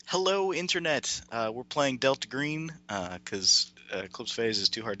Hello, Internet. We're playing Delta Green because Eclipse Phase is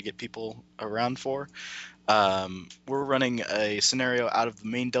too hard to get people around for. We're running a scenario out of the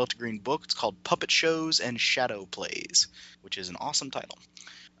main Delta Green book. It's called Puppet Shows and Shadow Plays, which is an awesome title.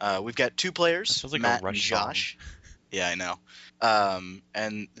 We've got two That players, sounds like a Matt and Rush song. Josh. Yeah, I know.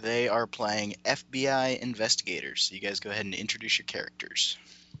 And they are playing FBI investigators. So you guys go ahead and introduce your characters.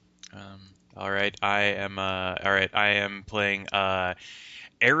 All right, I am playing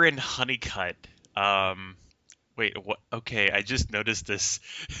Aaron Honeycutt. Wait, what? Okay, I just noticed this.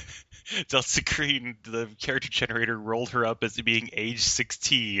 Delta Green, the character generator rolled her up as being age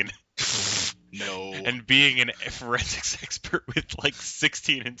 16 No. and being an forensics expert with like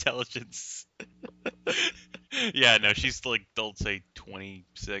 16 intelligence. Yeah, no, she's like, they'll say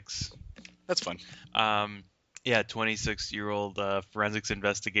 26. That's fun. Um, yeah, 26-year-old forensics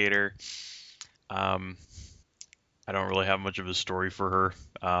investigator. Um, I don't really have much of a story for her.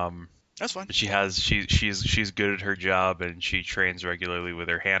 That's fine. But she's good at her job, and she trains regularly with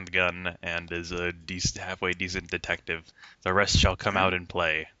her handgun and is a halfway decent detective. The rest shall come out and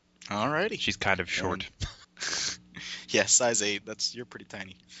play. Alrighty. She's kind of short. Yeah, size 8. You're pretty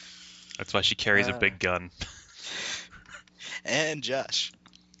tiny. That's why she carries a big gun. And Josh.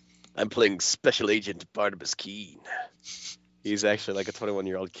 I'm playing Special Agent Barnabas Keene. He's actually like a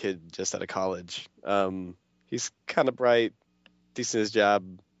 21-year-old kid just out of college. He's kind of bright, decent at his job,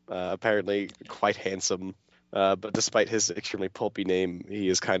 apparently quite handsome. But despite his extremely pulpy name, he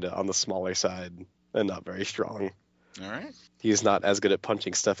is kind of on the smaller side and not very strong. All right. He is not as good at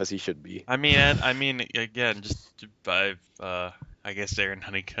punching stuff as he should be. I mean, again, I guess Aaron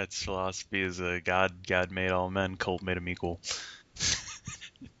Honeycutt's philosophy is God made all men, cult made them equal.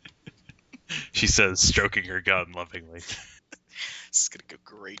 She says, stroking her gun lovingly. This is gonna go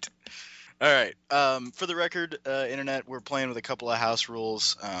great. All right. For the record, Internet, we're playing with a couple of house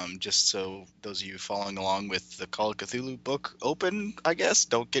rules, just so those of you following along with the Call of Cthulhu book open, I guess,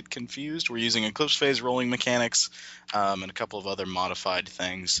 don't get confused. We're using Eclipse Phase rolling mechanics, and a couple of other modified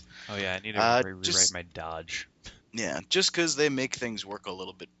things. Oh yeah, I need to rewrite just- my dodge. Yeah, just because they make things work a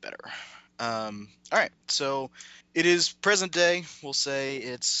little bit better. All right, so it is present day. We'll say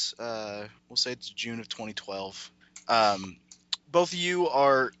it's June of 2012. Both of you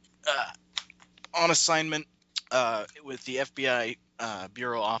are on assignment with the FBI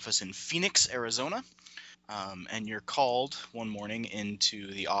Bureau office in Phoenix, Arizona, and you're called one morning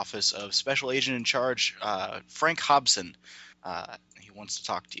into the office of Special Agent in Charge Frank Hobson. He wants to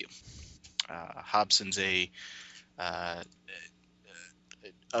talk to you. Hobson's a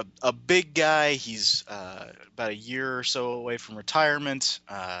big guy. He's about a year or so away from retirement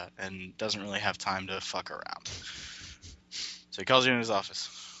and doesn't really have time to fuck around. So he calls you in his office.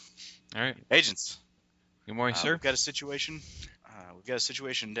 All right. Agents. Good morning, sir. We've got a situation.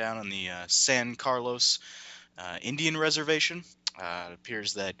 Down on the San Carlos Indian Reservation. It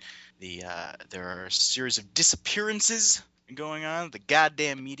appears that there are a series of disappearances going on. The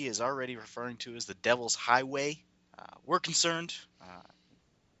goddamn media is already referring to as the Devil's Highway. We're concerned.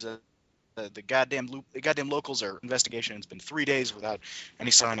 The goddamn locals are investigation. It's been 3 days without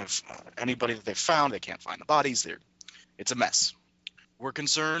any sign of anybody that they've found. They can't find the bodies. It's a mess. We're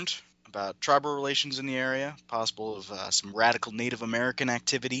concerned about tribal relations in the area, possible of some radical Native American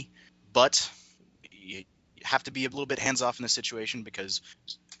activity, but you have to be a little bit hands-off in this situation because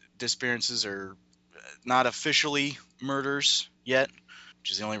disappearances are not officially murders yet,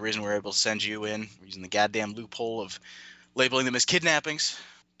 which is the only reason we're able to send you in. We're using the goddamn loophole of labeling them as kidnappings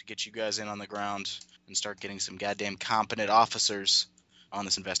to get you guys in on the ground and start getting some goddamn competent officers on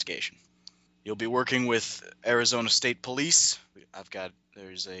this investigation. You'll be working with Arizona State Police.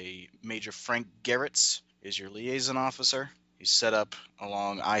 There's a Major Frank Garretts is your liaison officer. He's set up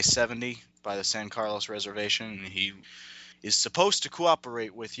along I-70 by the San Carlos Reservation, and he is supposed to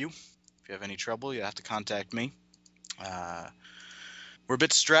cooperate with you. If you have any trouble, you have to contact me. We're a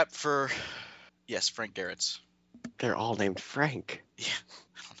bit strapped for... Yes, Frank Garretts. They're all named Frank. Yeah,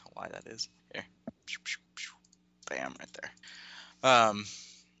 I don't know why that is. Here. Bam, right there.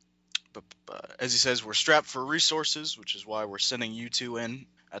 But as he says, we're strapped for resources, which is why we're sending you two in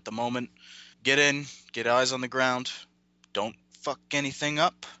at the moment. Get in, get eyes on the ground. Don't fuck anything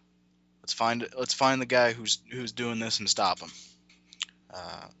up. Let's find the guy who's doing this and stop him.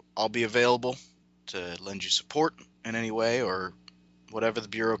 I'll be available to lend you support in any way or whatever the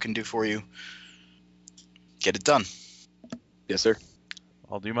Bureau can do for you. Get it done. Yes, sir.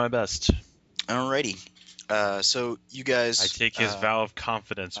 I'll do my best. Alrighty. So you guys... I take his vow of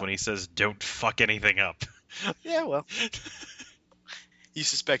confidence when he says, don't fuck anything up. Yeah, well... You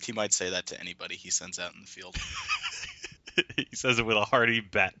suspect he might say that to anybody he sends out in the field. He says it with a hearty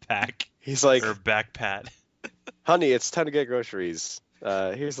bat pack He's like, or back pat. honey, it's time to get groceries.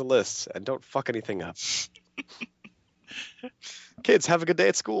 Here's the list, and don't fuck anything up. Kids, have a good day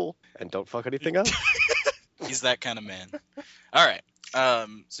at school, and don't fuck anything up. He's that kind of man. All right.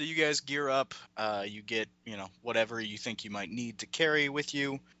 So you guys gear up. You get, whatever you think you might need to carry with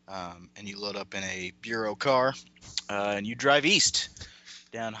you, and you load up in a bureau car, and you drive east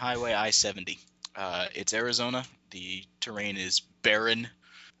down Highway I-70. It's Arizona. The terrain is barren.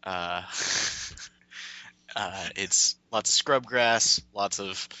 It's lots of scrub grass, lots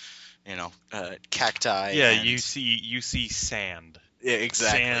of, cacti. Yeah, and- you see sand. Yeah,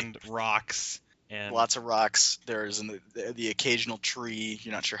 exactly. Sand, rocks, and Lots of rocks. There's the occasional tree.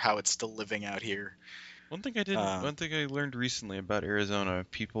 You're not sure how it's still living out here. One thing I learned recently about Arizona,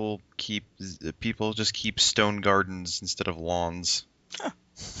 people just keep stone gardens instead of lawns.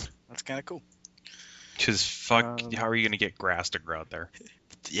 That's kind of cool. Because how are you gonna get grass to grow out there?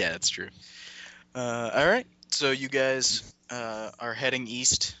 Yeah, that's true. All right. So you guys are heading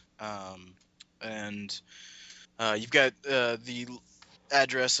east, and you've got the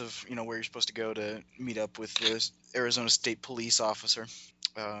address of where you're supposed to go to meet up with the Arizona State Police officer.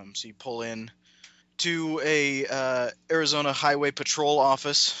 So you pull in to a Arizona Highway Patrol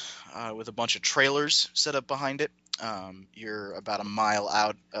office with a bunch of trailers set up behind it. You're about a mile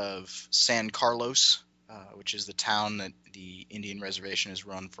out of San Carlos, which is the town that the Indian reservation is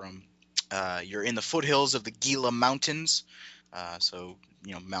run from. You're in the foothills of the Gila Mountains, so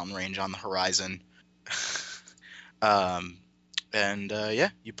mountain range on the horizon.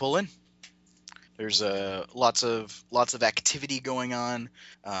 You pull in. There's lots of activity going on.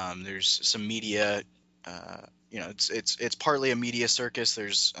 There's some media. It's partly a media circus.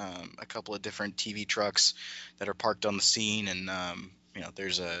 There's a couple of different TV trucks that are parked on the scene, and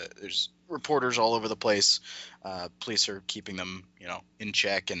there's reporters all over the place. Police are keeping them in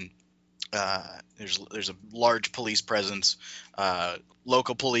check, and there's a large police presence.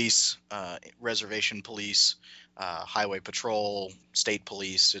 Local police, reservation police, highway patrol, state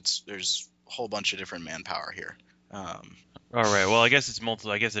police. There's a whole bunch of different manpower here. All right. Well, I guess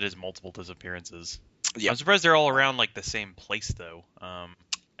it is multiple disappearances. Yeah. I'm surprised they're all around like the same place though.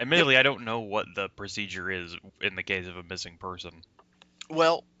 Admittedly, I don't know what the procedure is in the case of a missing person,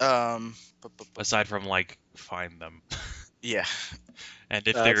 Well, aside from like find them. yeah. And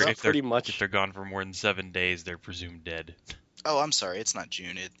It's pretty much. if they're gone for more than 7 days, they're presumed dead. Oh, I'm sorry. It's not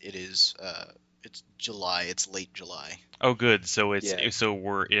June. It is. It's July. It's late July. Oh, good. So Yeah. so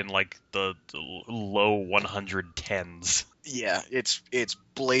we're in like the low 110s. Yeah. It's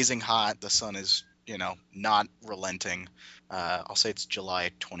blazing hot. The sun is not relenting. I'll say it's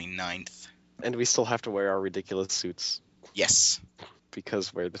July 29th. And we still have to wear our ridiculous suits Yes.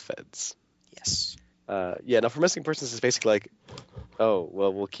 because we're the feds. Yes. Now for missing persons, it's basically like, oh,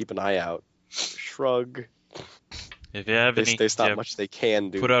 well, we'll keep an eye out. Shrug. If you have any, There's not much they can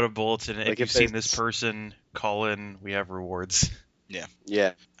do. put out a bulletin. Like, If if you've seen there's- this person, call in. We have rewards. Yeah.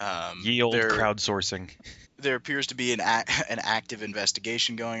 Ye old There- crowdsourcing. There appears to be an active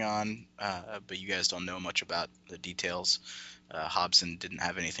investigation going on, but you guys don't know much about the details. Hobson didn't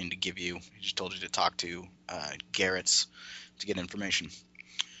have anything to give you. He just told you to talk to Garrett's to get information.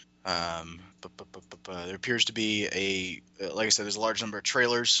 There appears to be like I said, there's a large number of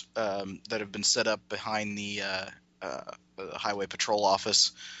trailers that have been set up behind the highway patrol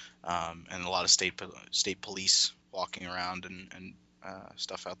office, and a lot of state police walking around and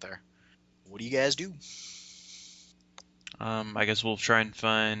stuff out there. What do you guys do? I guess we'll try and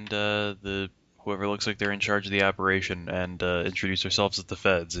find whoever looks like they're in charge of the operation and introduce ourselves as the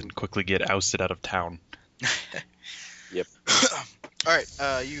feds and quickly get ousted out of town. Yep. All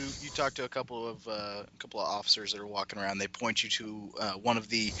right. You talk to a couple of officers that are walking around. They point you to one of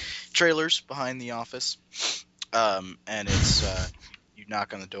the trailers behind the office, and it's you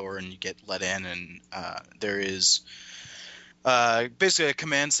knock on the door and you get let in, and there is basically a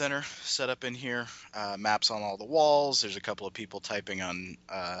command center set up in here. Maps on all the walls. There's a couple of people typing on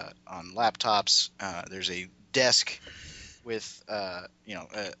laptops. There's a desk with God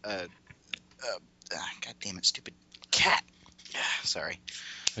damn it, stupid cat. Sorry.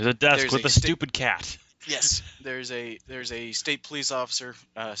 There's a desk There's with a a sta- stupid cat. Yes, there's a state police officer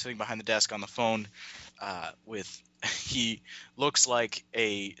sitting behind the desk on the phone. He looks like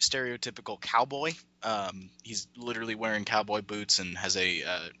a stereotypical cowboy. He's literally wearing cowboy boots and has a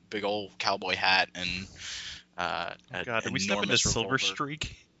big old cowboy hat and God, did we step into enormous Silver revolver.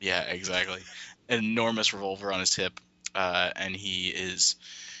 Streak? Yeah, exactly. An enormous revolver on his hip, and he is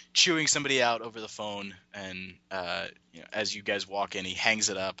chewing somebody out over the phone. And as you guys walk in, he hangs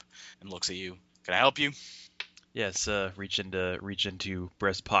it up and looks at you. Can I help you? Yes, reach into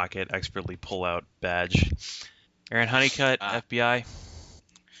breast pocket, expertly pull out badge. Aaron Honeycutt, Ah, FBI.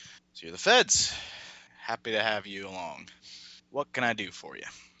 so you're the feds. Happy to have you along. What can I do for you?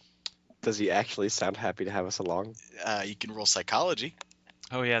 Does he actually sound happy to have us along? You can roll psychology.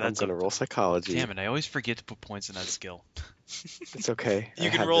 Oh yeah, I'm that's gonna roll psychology. Damn it! I always forget to put points in that skill. It's okay. I You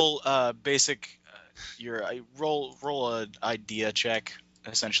can have roll basic. Roll an idea check.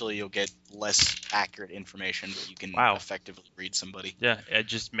 Essentially, you'll get less accurate information, but you can Wow. effectively read somebody. Yeah, I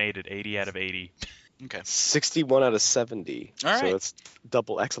just made it 80 out of 80. Okay. 61 out of 70. All So right. it's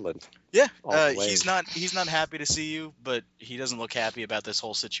double excellent. Yeah. All the way. He's not happy to see you, but he doesn't look happy about this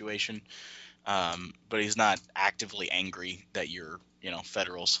whole situation. But he's not actively angry that you're,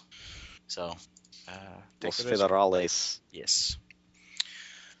 federals. So, take Los it as- federales. Yes.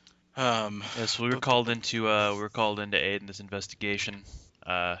 Yes, we were called into aid in this investigation.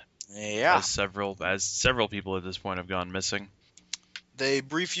 Yeah. As several people at this point have gone missing. They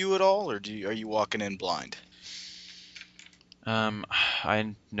brief you at all, or are you walking in blind?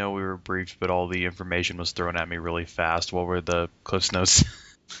 I know we were briefed, but all the information was thrown at me really fast. What were the Cliff's notes?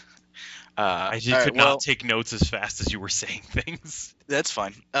 I just could not take notes as fast as you were saying things. That's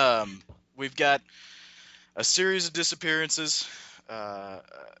fine. We've got a series of disappearances, a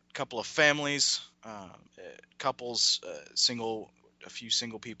couple of families, couples, a few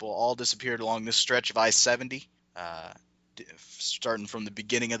single people, all disappeared along this stretch of I-70, starting from the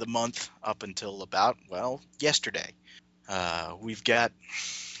beginning of the month up until about, yesterday. We've got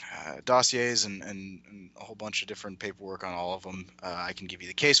dossiers and a whole bunch of different paperwork on all of them. I can give you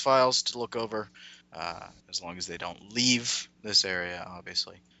the case files to look over, as long as they don't leave this area,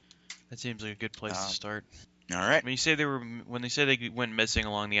 obviously. That seems like a good place to start. All right. When they say they went missing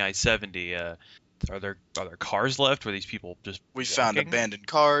along the I-70, are there cars left? Were these people just We walking? found abandoned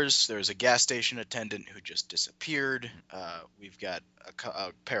cars. There's a gas station attendant who just disappeared. We've got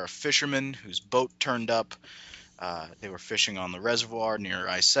a pair of fishermen whose boat turned up. They were fishing on the reservoir near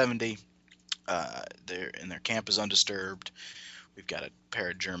I-70. Their camp is undisturbed. We've got a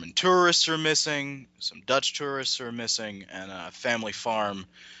pair of German tourists who are missing, some Dutch tourists who are missing, and a family farm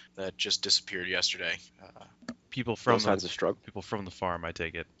that just disappeared yesterday. People from the farm, I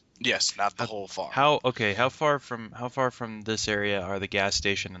take it. Yes, not the whole farm. How far from this area are the gas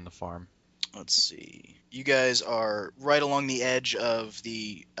station and the farm? Let's see. You guys are right along the edge of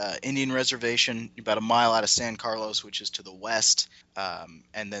the Indian reservation, about a mile out of San Carlos, which is to the west.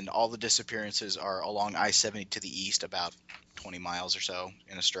 And then all the disappearances are along I-70 to the east, about 20 miles or so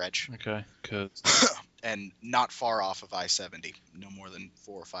in a stretch. Okay, good. And not far off of I-70, no more than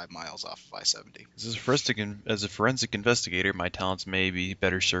 4 or 5 miles off of I-70. As a forensic investigator, my talents may be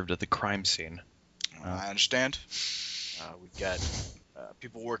better served at the crime scene. I understand. We've got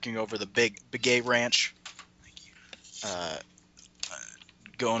people working over the Big Ranch,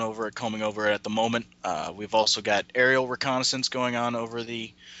 combing over it at the moment. We've also got aerial reconnaissance going on over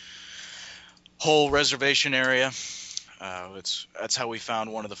the whole reservation area. That's how we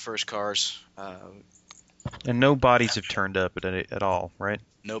found one of the first cars. And no bodies have turned up at all, right?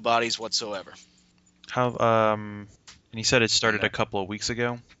 No bodies whatsoever. And he said it started a couple of weeks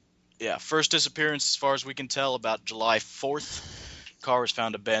ago? Yeah, first disappearance, as far as we can tell, about July 4th. Car was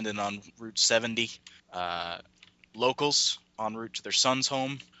found abandoned on Route 70. Locals en route to their son's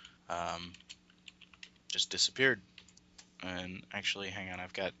home just disappeared. And actually, hang on,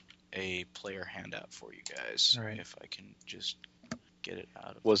 I've got a player handout for you guys. All right. If I can just get it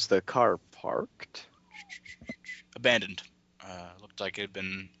out of... Was the car parked? Abandoned. Looked like it had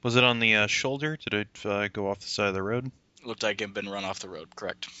been... Was it on the shoulder? Did it go off the side of the road? Looked like it had been run off the road,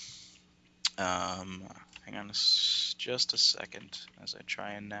 correct. Hang on just a second as I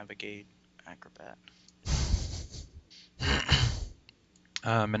try and navigate Acrobat.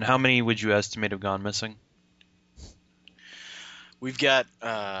 And how many would you estimate have gone missing? We've got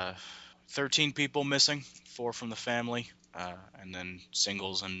 13 people missing, 4 from the family, and then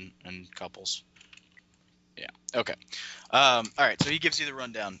singles and couples. Yeah, okay. All right, so he gives you the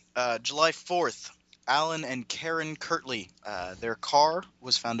rundown. July 4th, Alan and Karen Kirtley, their car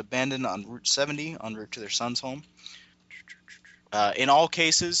was found abandoned on Route 70 en route to their son's home. In all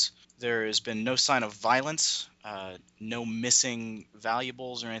cases, there has been no sign of violence, no missing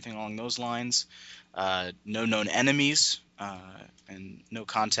valuables or anything along those lines, no known enemies, and no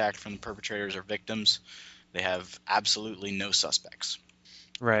contact from the perpetrators or victims. They have absolutely no suspects.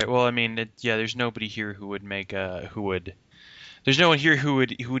 Right. Well, I mean, there's nobody here who would There's no one here who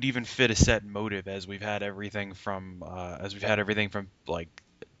would even fit a set motive, as we've had everything from like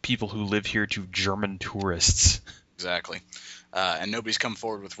people who live here to German tourists. Exactly. And nobody's come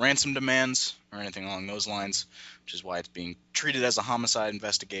forward with ransom demands or anything along those lines, which is why it's being treated as a homicide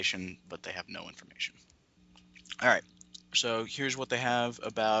investigation, but they have no information. All right. So here's what they have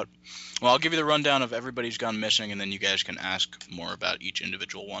about. Well, I'll give you the rundown of everybody who's gone missing, and then you guys can ask more about each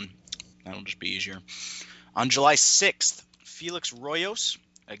individual one. That'll just be easier. On July 6th, Felix Royos,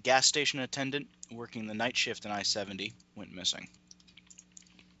 a gas station attendant working the night shift in I-70, went missing.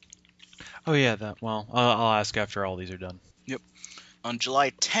 Oh yeah, I'll ask after all these are done. Yep. On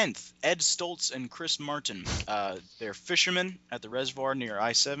July 10th, Ed Stoltz and Chris Martin, they're fishermen at the reservoir near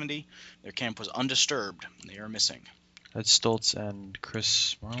I-70. Their camp was undisturbed. They are missing. That's Stoltz and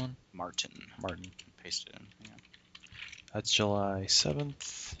Chris Martin. Paste it in. Yeah. That's July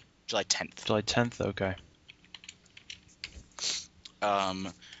 7th. July 10th. July 10th. Okay.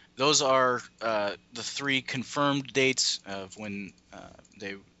 Those are the 3 confirmed dates of when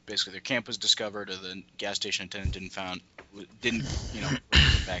their camp was discovered, or the gas station attendant didn't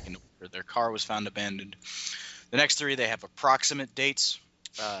back into, or their car was found abandoned. The next 3, they have approximate dates.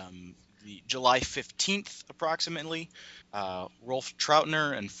 The July 15th, approximately, Rolf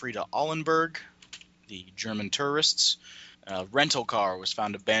Trautner and Frieda Allenberg, the German tourists. Rental car was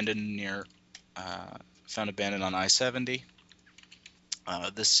found abandoned on I-70.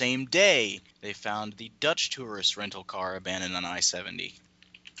 The same day, they found the Dutch tourist rental car abandoned on I-70.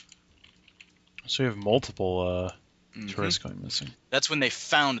 So we have multiple tourists going missing. That's when they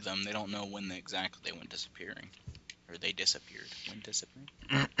found them. They don't know when exactly they went disappearing. Or they disappeared. When disappearing?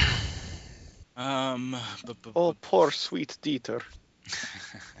 Oh, poor sweet Dieter.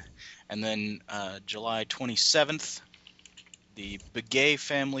 And then July 27th, the Begay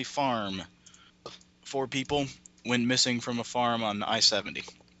family farm. 4 people went missing from a farm on I-70.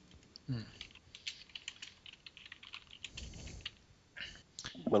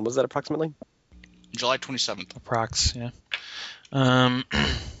 When was that approximately? July 27th. Approx, yeah.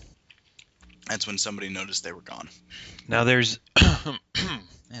 That's when somebody noticed they were gone. Now there's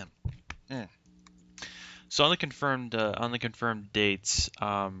man. So on the confirmed dates,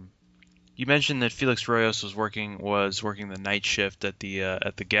 you mentioned that Felix Royos was working the night shift at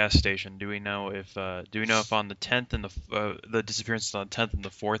the gas station. Do we know if on the 10th and the disappearances on the 10th and the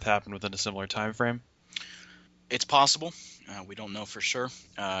 4th happened within a similar time frame? It's possible. We don't know for sure.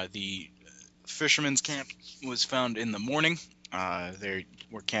 The fishermen's camp was found in the morning. They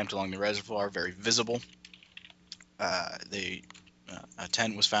were camped along the reservoir, very visible. A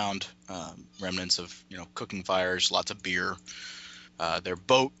tent was found, remnants of cooking fires, lots of beer. Their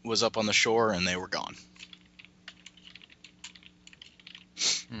boat was up on the shore, and they were gone.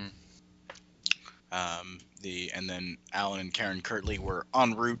 And then Alan and Karen Kirtley were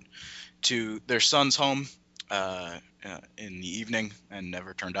en route to their son's home in the evening and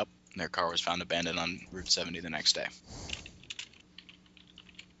never turned up. Their car was found abandoned on Route 70 the next day.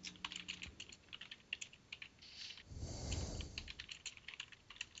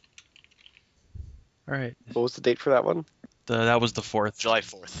 All right. What was the date for that one? That was the 4th. July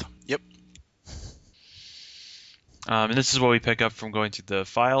 4th. Yep. And this is what we pick up from going through the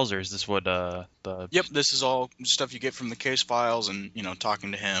files, or is this what Yep, this is all stuff you get from the case files, and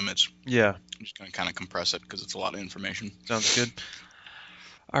talking to him. I'm just gonna kind of compress it because it's a lot of information. Sounds good.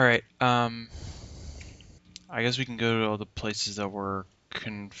 All right. I guess we can go to all the places that were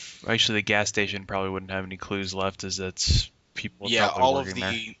actually the gas station probably wouldn't have any clues left, as it's people. Yeah, all of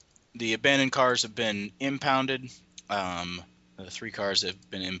there. The abandoned cars have been impounded. The 3 cars have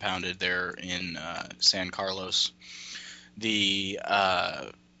been impounded there in San Carlos. The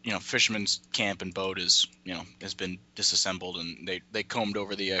fisherman's camp and boat has been disassembled, and they combed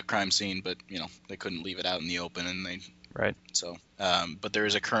over the crime scene, but they couldn't leave it out in the open, and right. So, but there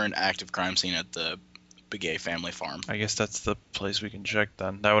is a current active crime scene at the Begay family farm. I guess that's the place we can check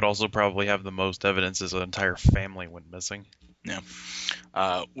then. That would also probably have the most evidence, as an entire family went missing. Yeah.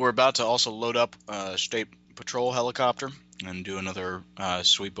 We're about to also load up a state patrol helicopter and do another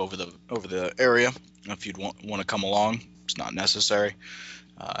sweep over the area. If you'd want to come along, it's not necessary.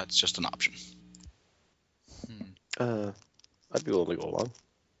 It's just an option. I'd be willing to go along.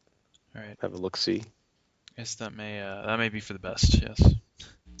 All right. Have a look-see. I guess that may be for the best. Yes.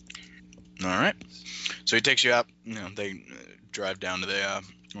 All right. So he takes you out. They drive down to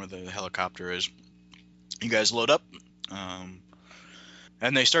where the helicopter is. You guys load up.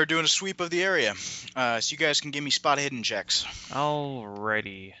 And they start doing a sweep of the area. So you guys can give me spot hidden checks.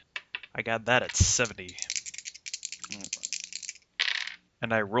 Alrighty. I got that at 70.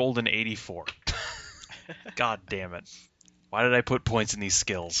 And I rolled an 84. God damn it. Why did I put points in these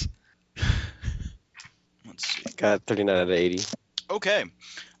skills? Let's see. Got 39 out of 80. Okay.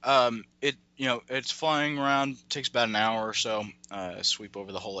 It's flying around. Takes about an hour or so. Sweep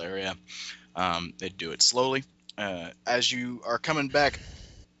over the whole area. They do it slowly. As you are coming back,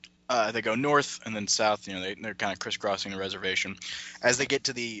 they go north and then south. They're kind of crisscrossing the reservation. As they get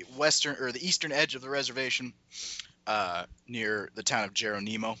to the western or the eastern edge of the reservation, near the town of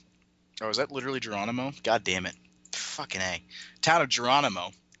Geronimo. Oh, is that literally Geronimo? God damn it! Fucking A. Town of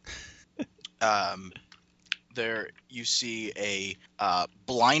Geronimo. There you see a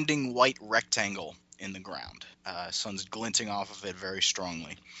blinding white rectangle in the ground. Sun's glinting off of it very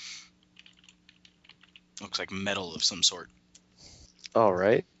strongly. Looks like metal of some sort. All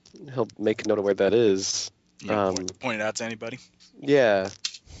right. He'll make a note of where that is. Point it out to anybody. Yeah.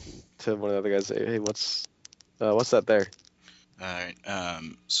 To one of the other guys. Hey, what's that there? All right.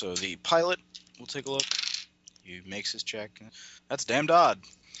 So the pilot will take a look. He makes his check. That's damned odd.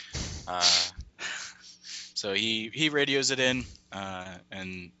 So he radios it in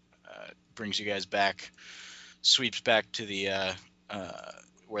and brings you guys back. Sweeps back to the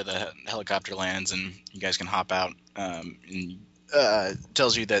where the helicopter lands, and you guys can hop out. And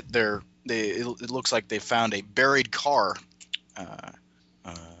tells you that it looks like they found a buried car, and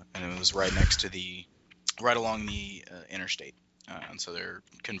it was right along the interstate. And so they're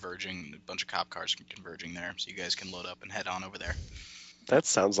converging. A bunch of cop cars converging there, so you guys can load up and head on over there. That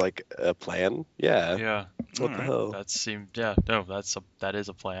sounds like a plan. Yeah. Yeah. What the hell? That is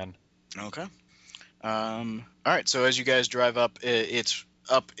a plan. Okay. All right. So as you guys drive up, it's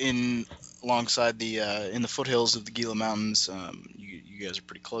up alongside the in the foothills of the Gila Mountains. You guys are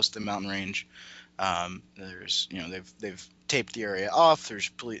pretty close to the mountain range. There's they've taped the area off. There's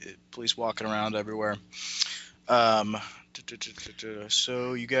police walking around everywhere.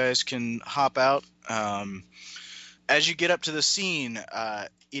 So you guys can hop out. As you get up to the scene,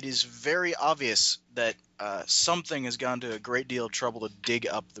 it is very obvious that something has gone to a great deal of trouble to dig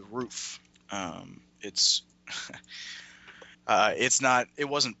up the roof. It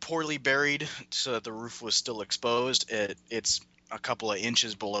wasn't poorly buried so that the roof was still exposed. It's a couple of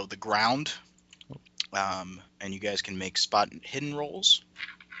inches below the ground. And you guys can make spot and hidden rolls.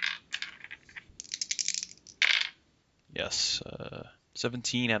 Yes.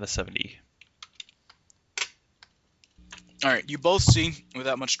 17 out of 70. All right, you both see,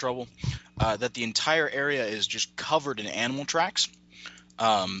 without much trouble, that the entire area is just covered in animal tracks.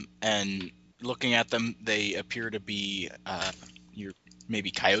 And looking at them, they appear to be maybe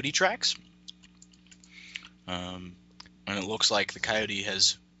coyote tracks. And it looks like the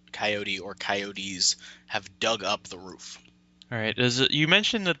coyote or coyotes have dug up the roof. All right. You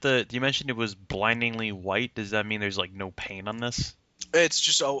mentioned it was blindingly white. Does that mean there's like no paint on this? It's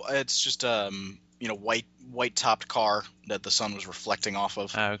just white topped car that the sun was reflecting off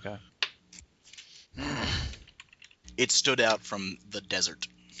of. Ah, okay. It stood out from the desert.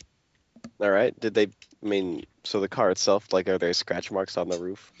 All right. So the car itself, like, are there scratch marks on the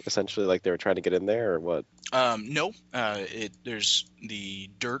roof? Essentially, like they were trying to get in there, or what? No. There's the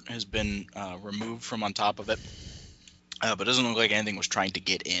dirt has been removed from on top of it, but it doesn't look like anything was trying to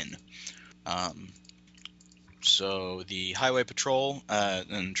get in. So the highway patrol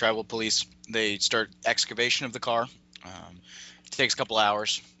and tribal police, they start excavation of the car. It takes a couple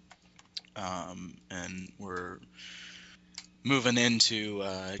hours, and we're moving into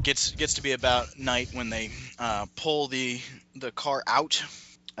gets to be about night when they pull the car out.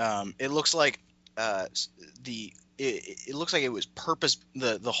 It looks like it looks like it was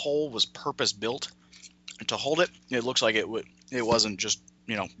the hole was purpose built to hold it. It looks like it wasn't just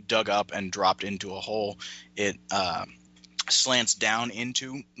dug up and dropped into a hole. It slants down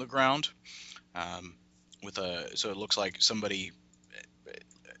into the ground so it looks like somebody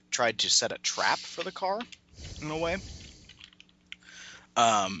tried to set a trap for the car in a way.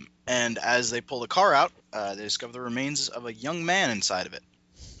 And as they pull the car out, they discover the remains of a young man inside of it.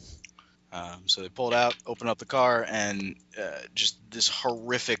 So they pull it out, open up the car, and just this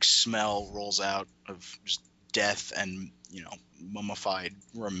horrific smell rolls out of just death and mummified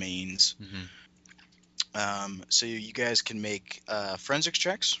remains. Mm-hmm. So you guys can make forensics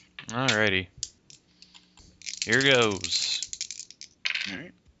checks. Alrighty. Here goes. All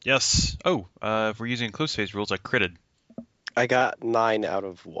right. Yes. Oh, if we're using close phase rules, I critted. I got 9 out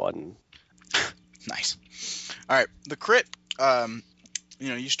of 1. Nice. All right, the crit.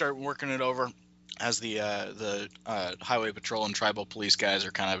 You start working it over as the highway patrol and tribal police guys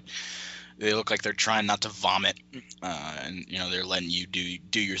are kind of. They look like they're trying not to vomit, and they're letting you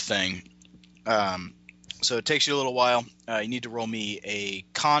do your thing. So it takes you a little while. You need to roll me a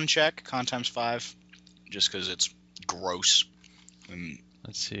con check, con times 5, just because it's gross. And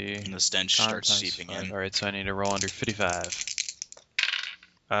let's see. And the stench starts seeping in. All right, so I need to roll under 55.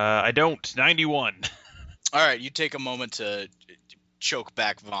 I don't. 91. All right, you take a moment to choke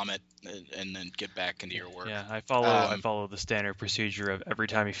back vomit and then get back into your work. Yeah, I follow the standard procedure of every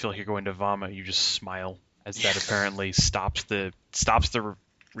time you feel like you're going to vomit, you just smile, as that apparently stops the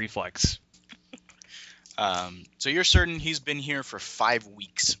reflex. So you're certain he's been here for 5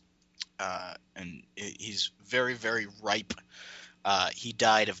 weeks, and he's very, very ripe. He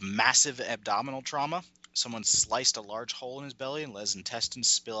died of massive abdominal trauma. Someone sliced a large hole in his belly and let his intestines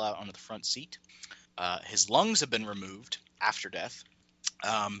spill out onto the front seat. His lungs have been removed after death,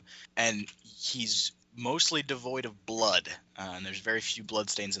 and he's mostly devoid of blood. And there's very few blood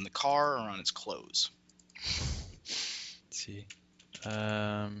stains in the car or on his clothes. Let's see.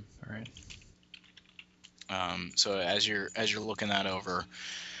 All right. So as you're looking that over,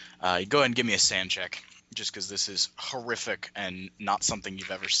 you go ahead and give me a sand check, just because this is horrific and not something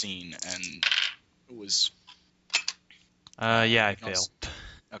you've ever seen, and it was. Yeah, I failed.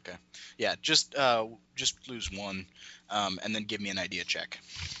 Okay. Yeah, just lose one, and then give me an idea check,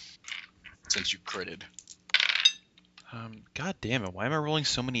 since you critted. God damn it! Why am I rolling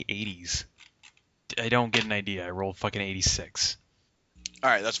so many 80s? I don't get an idea. I rolled fucking 86. All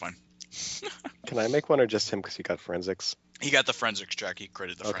right, that's fine. Can I make one or just him because he got forensics? He got the forensics check. He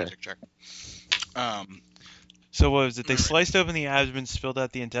critted the forensic check. So what was it? They sliced open the abdomen, spilled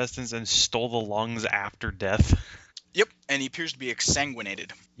out the intestines, and stole the lungs after death. Yep, and he appears to be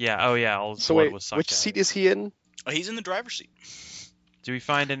exsanguinated. Yeah. Oh yeah. All his So blood wait, was sucked which out. seat is he in? He's in the driver's seat. Do we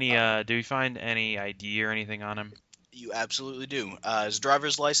find any? Do we find any ID or anything on him? You absolutely do. His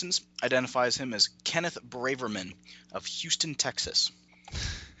driver's license identifies him as Kenneth Braverman of Houston, Texas.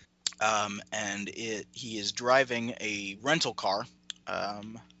 And he is driving a rental car.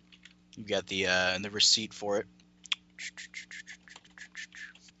 You got the receipt for it.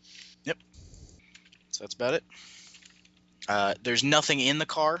 Yep. So that's about it. There's nothing in the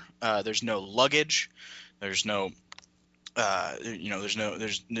car. There's no luggage. There's no there's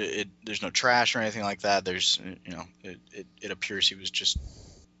no trash or anything like that. It appears he was just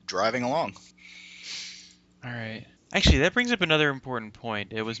driving along. All right. Actually, that brings up another important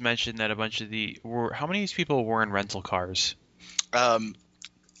point. It was mentioned that a bunch of how many of these people were in rental cars?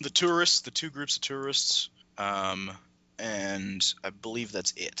 The tourists, the two groups of tourists, and I believe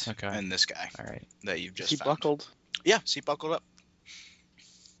that's it. Okay. And this guy. All right. That you've just He found. buckled. Yeah, seat buckled up.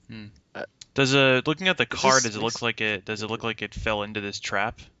 Does looking at the car, does it look like it fell into this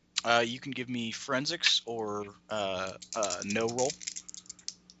trap? You can give me forensics or no roll.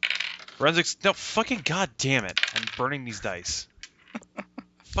 Forensics? No, fucking goddamn it! I'm burning these dice.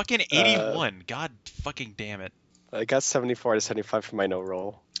 Fucking 81. God fucking damn it. I got 74 out of 75 for my no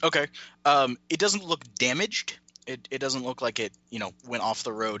roll. Okay. It doesn't look damaged. It doesn't look like it, went off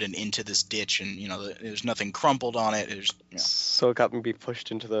the road and into this ditch, and there's nothing crumpled on it. So it got maybe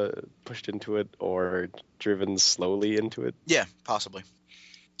pushed into it or driven slowly into it. Yeah, possibly.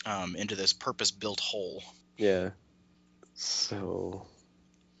 Into this purpose-built hole. Yeah. So,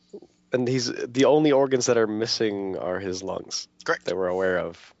 and the only organs that are missing are his lungs. Correct. That we're aware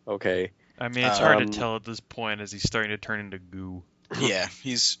of. Okay. I mean, it's hard to tell at this point as he's starting to turn into goo. Yeah,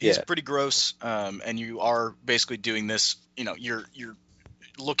 he's pretty gross, and you are basically doing this. You're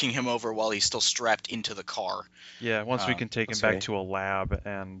looking him over while he's still strapped into the car. Yeah, once we can take him back to a lab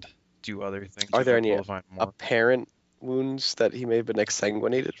and do other things. Are there any apparent wounds that he may have been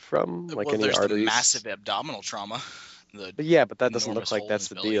exsanguinated from, like any there's arteries? The massive abdominal trauma. But that doesn't look like that's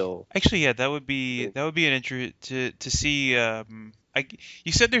the deal. Actually, yeah, that would be an interest to see.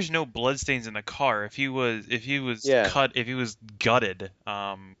 You said there's no bloodstains in the car. If he was gutted,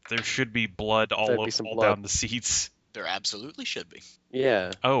 there should be blood all down the seats. There absolutely should be.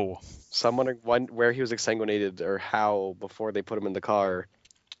 Yeah. Oh. So I'm wondering where he was exsanguinated or how before they put him in the car.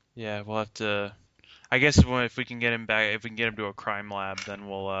 Yeah, we'll have to. I guess if we can get him back, if we can get him to a crime lab, then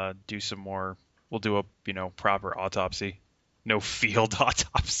we'll do some more. We'll do a proper autopsy, no field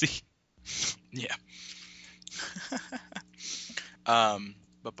autopsy. Yeah.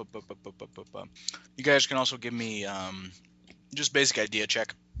 You guys can also give me just basic idea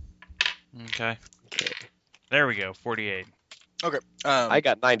check. Okay. There we go. 48. Okay. I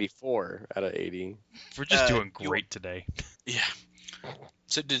got 94 out of 80. We're just doing great today. Yeah.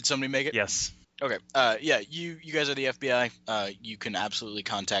 So did somebody make it? Yes. Okay. Yeah. You guys are the FBI. You can absolutely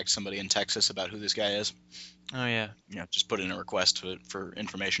contact somebody in Texas about who this guy is. Oh yeah. Yeah. Just put in a request for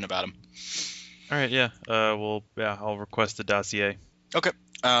information about him. All right. Yeah. I'll request a dossier. Okay.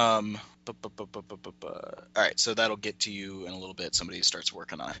 All right. So that'll get to you in a little bit. Somebody starts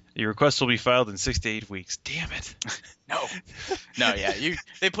working on it. Your request will be filed in 6 to 8 weeks. Damn it. No. Yeah.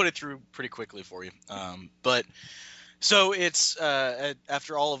 They put it through pretty quickly for you. But So it's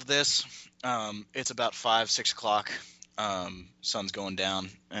after all of this, it's about 5, 6 o'clock. Sun's going down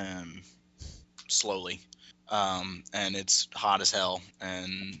slowly, and it's hot as hell.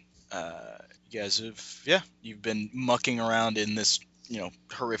 And you guys you've been mucking around in this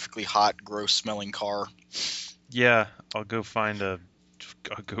horrifically hot, gross smelling car. Yeah, I'll go find a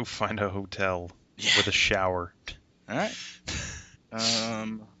hotel Yeah. with a shower. All right.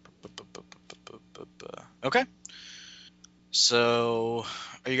 Okay. So,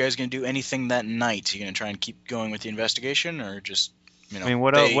 are you guys gonna do anything that night? Are you gonna try and keep going with the investigation, or just I mean,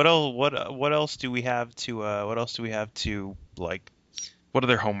 what else do we have to like? What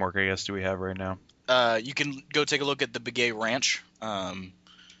other homework, I guess, do we have right now? You can go take a look at the Begay Ranch,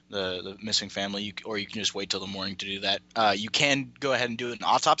 the missing family, or you can just wait till the morning to do that. You can go ahead and do an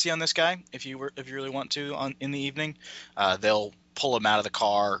autopsy on this guy if you really want to in the evening. They'll pull him out of the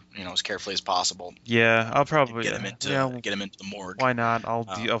car, as carefully as possible. Yeah, I'll probably get him into the morgue. Why not?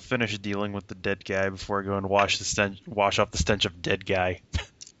 I'll finish dealing with the dead guy before I go and wash off the stench of dead guy.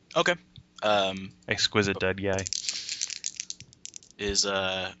 Okay. Exquisite dead guy. Is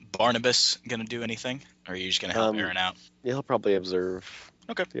Barnabas gonna do anything, or are you just gonna help Aaron out? Yeah, he'll probably observe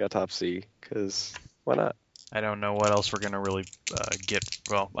the autopsy, because why not? I don't know what else we're gonna really get.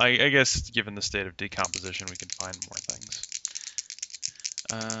 Well, I guess given the state of decomposition, we can find more things.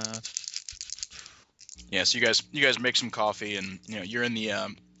 Yeah, so you guys make some coffee, and you're in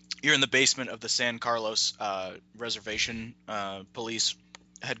the basement of the San Carlos reservation police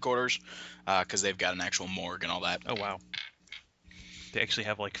headquarters, because they've got an actual morgue and all that. Oh wow. They actually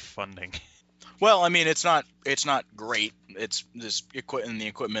have funding. Well, I mean, it's not great. It's this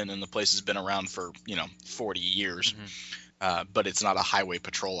equipment and the place has been around for 40 years, but it's not a highway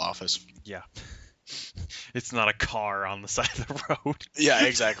patrol office. Yeah, it's not a car on the side of the road. Yeah,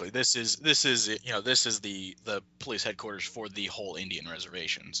 exactly. This is the police headquarters for the whole Indian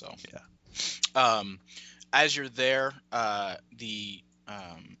reservation. So yeah. As you're there, the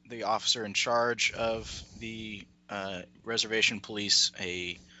officer in charge of the reservation police,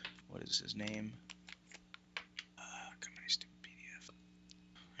 what is his name? Come on, stupid PDF.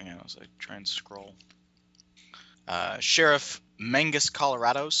 Hang on, I try and scroll. Sheriff Mangus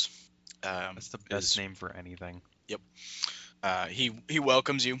Colorados. That's the best name for anything. Yep. He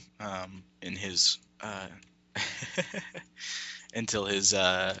welcomes you in his until his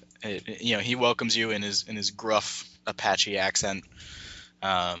he welcomes you in his gruff Apache accent.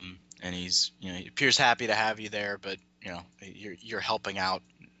 And he appears happy to have you there, but you're helping out.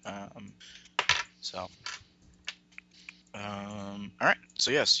 All right. So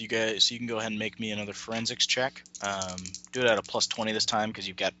yes, you can go ahead and make me another forensics check. Do it at a +20 this time because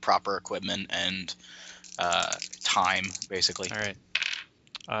you've got proper equipment and time, basically. All right.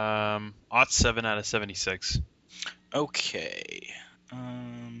 7 out of 76. Okay.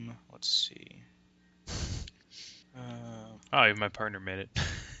 Let's see. Oh, my partner made it.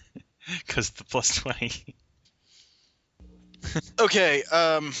 Because the +20. Okay.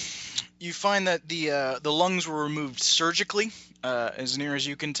 You find that the lungs were removed surgically, as near as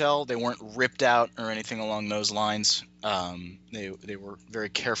you can tell. They weren't ripped out or anything along those lines. They were very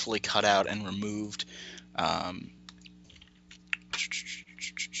carefully cut out and removed. As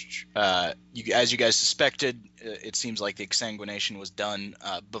you guys suspected, it seems like the exsanguination was done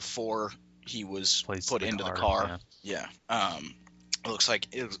before he was put into the car. Yeah. It looks like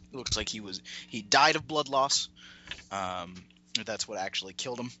he died of blood loss. That's what actually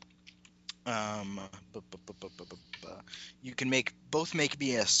killed him. You can both make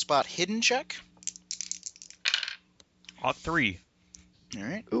me a spot hidden check. 3. All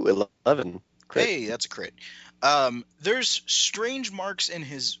right. Ooh, 11. Crit. Hey, that's a crit. There's strange marks in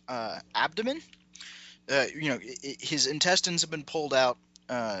his abdomen. His intestines have been pulled out.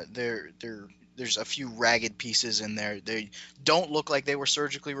 There's a few ragged pieces in there. They don't look like they were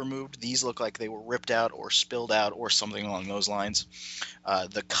surgically removed. These look like they were ripped out or spilled out or something along those lines.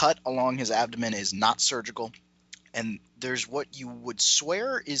 The cut along his abdomen is not surgical. And there's what you would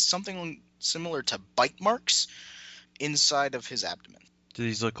swear is something similar to bite marks inside of his abdomen. Do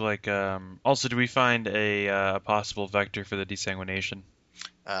these look like... Also, do we find a possible vector for the desanguination?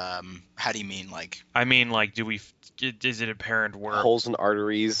 How do you mean, like... I mean, like, is it apparent where... Holes in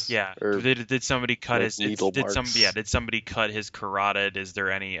arteries? Yeah. Or did somebody cut his... needle marks? Did somebody cut his carotid? Is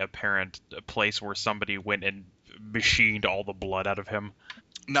there any apparent place where somebody went and machined all the blood out of him?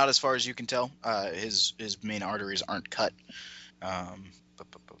 Not as far as you can tell. His main arteries aren't cut. But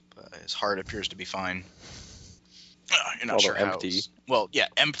his heart appears to be fine. You're not sure how empty. Well, yeah,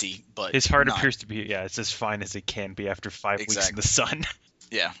 empty, but his heart appears to be, it's as fine as it can be after 5 weeks in the sun.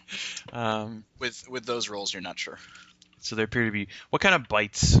 Yeah. With those rolls, you're not sure. So there appear to be. What kind of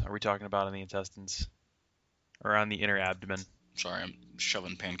bites are we talking about on the intestines? Or on the inner abdomen? Sorry, I'm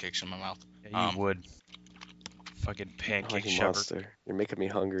shoving pancakes in my mouth. Yeah, you would. Fucking Oh, pancake you shover. monster. You're making me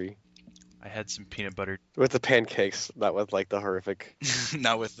hungry. I had some peanut butter. With the pancakes, not with like the horrific.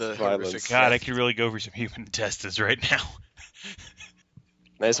 Not with the Violence. horrific. God, I could really go for some human intestines right now.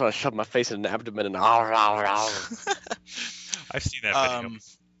 I just want to shove my face in an abdomen and I've seen that video.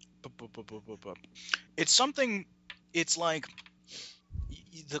 It's something. It's like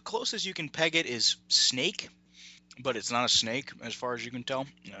the closest you can peg it is snake, but it's not a snake as far as you can tell.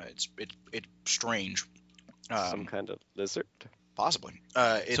 It's strange. some kind of lizard. Possibly.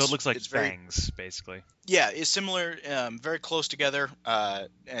 So it looks like it's very, fangs, basically. yeah, it's similar, very close together,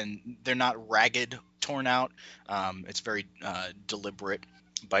 and they're not ragged, torn out. It's very deliberate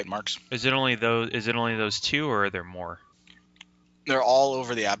bite marks. Is it only those two, or are there more? They're all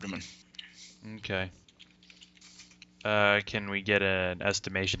over the abdomen. Okay. Can we get an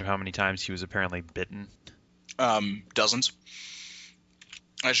estimation of how many times he was apparently bitten? Dozens.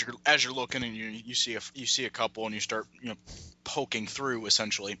 As you're looking and you see a couple and you start poking through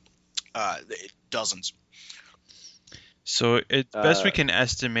essentially, dozens. So best we can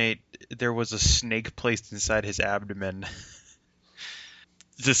estimate, there was a snake placed inside his abdomen.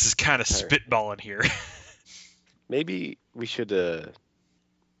 This is kind of spitballing here. Maybe we should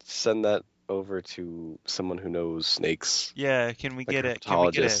send that over to someone who knows snakes. Yeah, can we Like get a a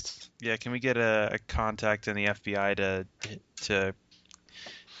herpetologist. Can we get a contact in the FBI to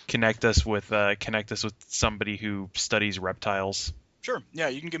connect us with somebody who studies reptiles? Sure. Yeah,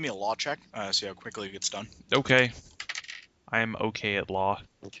 you can give me a law check. See how quickly it gets done. Okay. I am okay at law.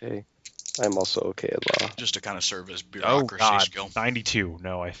 Okay. I'm also okay at law. Just to kind of serve as Oh bureaucracy God, skill. 92.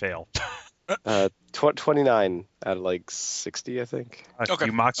 No, I fail. 29 out of like 60, I think. Okay.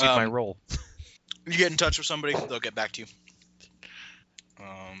 You moxied my roll. You get in touch with somebody, they'll get back to you.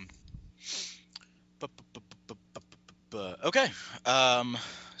 Okay.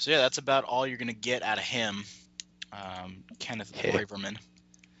 So yeah, that's about all you're gonna get out of him, Kenneth Yeah. Braverman.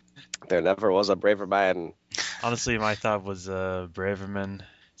 There never was a braver man. Honestly, my thought was Braverman.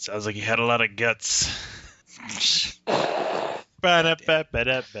 Sounds like he had a lot of guts.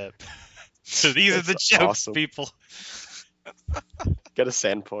 Ba-da-ba-ba-da-ba. So these are the That's jokes, awesome. people. Get a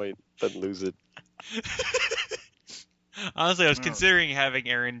sand point, then lose it. Honestly, I was Oh. considering having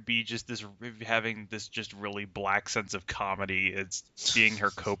Erin be having this just really black sense of comedy. It's being her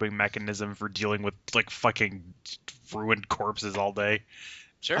coping mechanism for dealing with like fucking ruined corpses all day.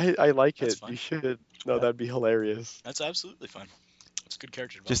 Sure. I like That's it. fine. You should. No, Yeah. that'd be hilarious. That's absolutely fine. It's good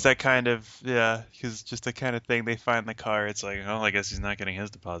character development. Just that kind of because just the kind of thing they find in the car. It's like, oh, I guess he's not getting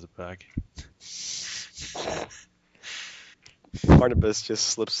his deposit back. Barnabas just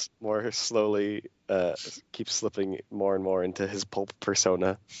slips more slowly, keeps slipping more and more into his pulp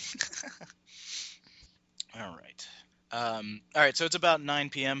persona. All right. All right. So it's about 9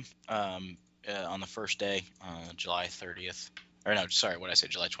 p.m. On the first day, July 30th. Or no, sorry, what did I say?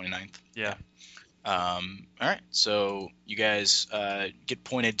 July 29th. Yeah. All right. So you guys get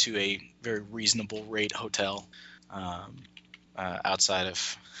pointed to a very reasonable rate hotel outside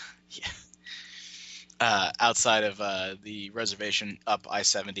of the reservation, up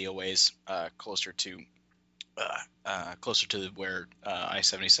I-70 a ways, closer to where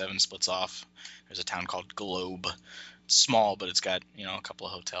I-77 splits off. There's a town called Globe. It's small, but it's got a couple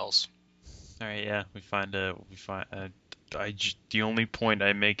of hotels. All right. Yeah. The only point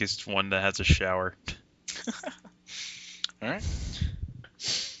I make is one that has a shower. All right.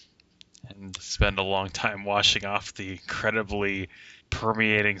 And spend a long time washing off the incredibly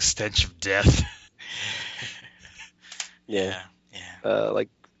permeating stench of death. Yeah. Like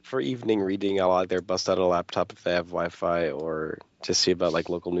for evening reading, I'll either bust out a laptop if they have Wi-Fi, or just see about like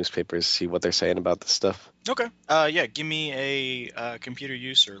local newspapers, see what they're saying about this stuff. Okay. Yeah. Give me a computer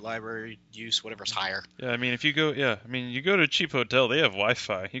use or library use, whatever's higher. Yeah, I mean, you go to a cheap hotel, they have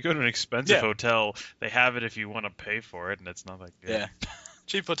Wi-Fi. You go to an expensive hotel, they have it if you want to pay for it, and it's not that good. Yeah.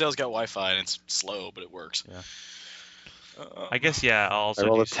 Cheap hotels got Wi-Fi and it's slow, but it works. Yeah. I guess, yeah, I'll also I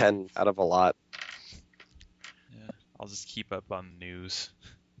rolled a do 10 out of a lot. Yeah, I'll just keep up on the news.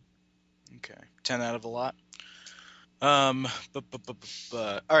 Okay. 10 out of a lot. All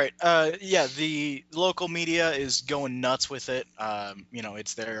right. Yeah, the local media is going nuts with it.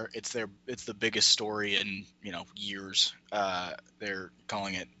 It's the biggest story in years. They're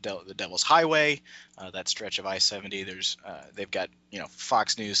calling it the Devil's Highway. That stretch of I-70. They've got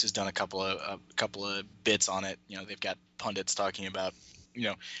Fox News has done a couple of bits on it. They've got pundits talking about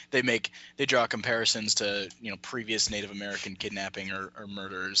they draw comparisons to previous Native American kidnapping or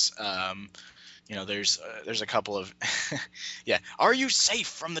murders. There's a couple of yeah. Are you safe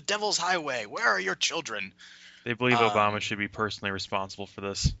from the Devil's Highway? Where are your children? They believe Obama should be personally responsible for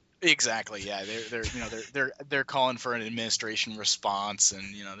this. Exactly. Yeah. They're calling for an administration response, and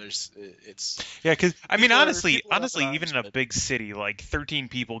it's Yeah, because I mean, honestly, people are up in even arms, in a but- big city, like 13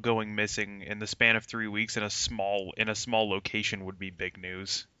 people going missing in the span of 3 weeks in a small location would be big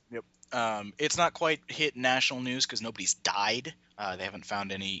news. Yep. It's not quite hit national news because nobody's died. They haven't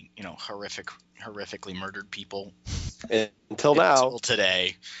found any horrifically murdered people Until now. until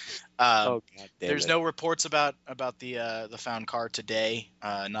today. Oh god damn There's it. no reports about the found car today.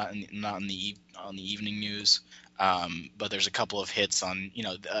 Not on the evening news. But there's a couple of hits on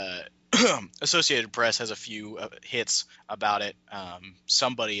Associated Press has a few hits about it.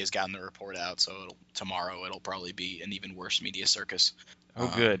 Somebody has gotten the report out, so tomorrow it'll probably be an even worse media circus.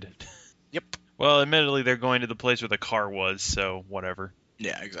 Oh, good. Yep. Well, admittedly, they're going to the place where the car was, so whatever.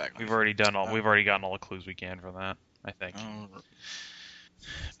 Yeah, exactly. We've already gotten all the clues we can from that, I think.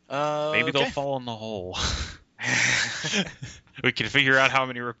 Maybe they'll fall in the hole. We can figure out how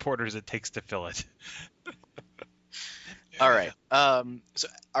many reporters it takes to fill it. All right. So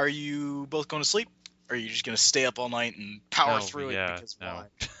are you both going to sleep, or are you just going to stay up all night and power through it? Because why?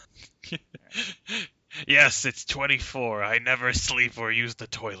 Yes, it's 24. I never sleep or use the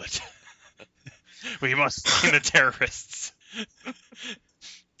toilet. We must find the terrorists.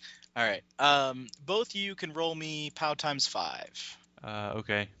 All right. Both you can roll me POW times 5.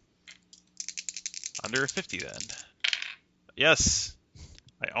 Okay. Under a 50 then. Yes.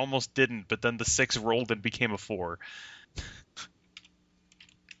 I almost didn't, but then the 6 rolled and became a 4.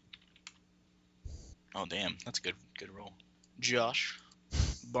 Oh damn, that's a good roll. Josh,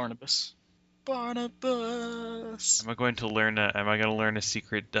 Barnabas. Am I going to learn a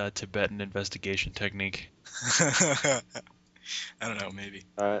secret Tibetan investigation technique? I don't know, maybe.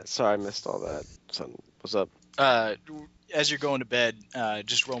 Sorry, I missed all that. Son, what's up? As you're going to bed,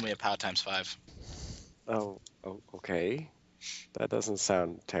 just roll me a POW times 5. Oh, okay. That doesn't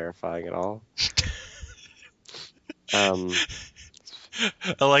sound terrifying at all. I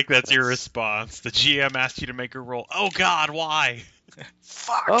like that's your response. The GM asked you to make a roll. Oh God, why?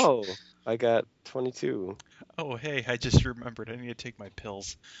 Fuck. Oh, I got 22. Oh hey, I just remembered. I need to take my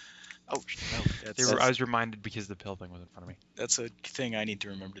pills. Oh no, I was reminded because the pill thing was in front of me. That's a thing I need to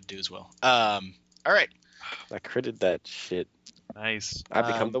remember to do as well. All right. I critted that shit. Nice. I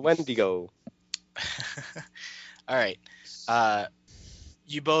become the Wendigo. All right.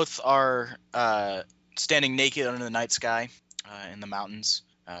 You both are standing naked under the night sky in the mountains.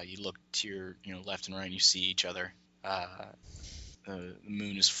 You look to your left and right, and you see each other. The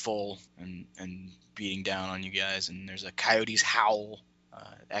moon is full and beating down on you guys, and there's a coyote's howl.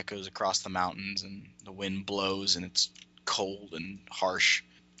 It echoes across the mountains, and the wind blows, and it's cold and harsh.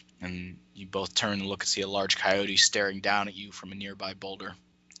 And you both turn and look and see a large coyote staring down at you from a nearby boulder.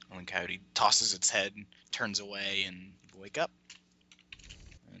 And the coyote tosses its head and turns away, and you wake up.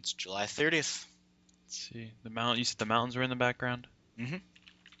 And it's July 30th. Let's see. You said the mountains were in the background? Mm-hmm.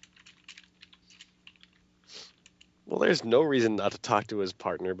 Well, there's no reason not to talk to his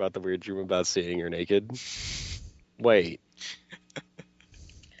partner about the weird dream about seeing her naked. Wait.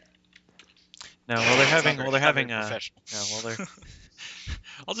 No, well they're having professional. no, well they're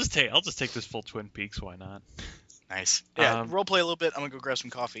I'll just take this full Twin Peaks, why not? Nice. Yeah, role play a little bit. I'm gonna go grab some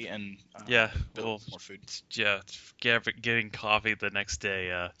coffee and build more food. Yeah, getting coffee the next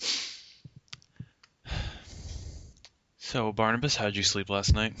day. So Barnabas, how'd you sleep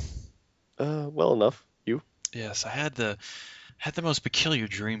last night? Well enough. You? Yes, I had the most peculiar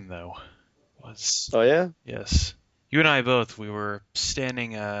dream though. Oh yeah? Yes. You and I both. We were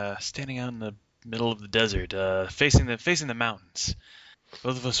standing out in the middle of the desert, facing the mountains.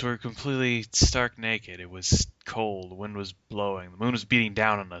 Both of us were completely stark naked. It was cold. The wind was blowing. The moon was beating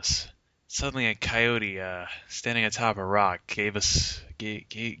down on us. Suddenly, a coyote, standing atop a rock, gave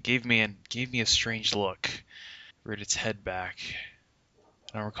me a strange look. Reared its head back.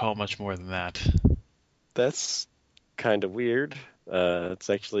 I don't recall much more than that. That's kind of weird. It's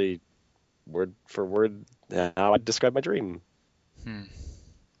actually word for word how I describe my dream.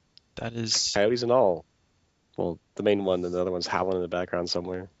 That is coyotes and all. Well, the main one, and the other one's howling in the background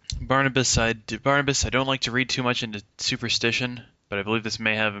somewhere. Barnabas, I don't like to read too much into superstition, but I believe this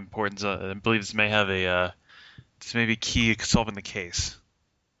may have importance. I believe this may have this may be key to solving the case.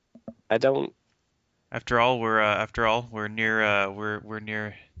 I don't. After all, we're near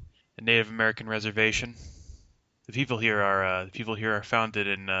a Native American reservation. The people here are founded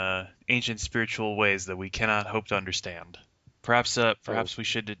in ancient spiritual ways that we cannot hope to understand. Perhaps we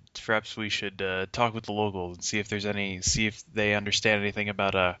should talk with the locals and see if they understand anything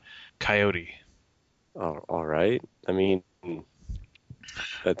about a coyote. All right. I mean,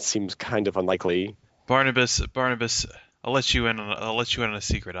 that seems kind of unlikely. Barnabas, I'll let you in on a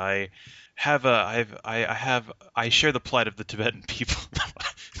secret. I share the plight of the Tibetan people.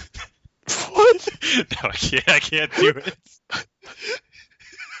 What? No, I can't do it.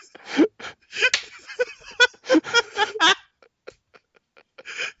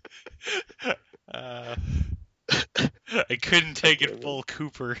 Uh, I couldn't take it full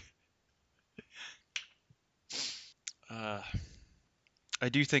Cooper. Uh, I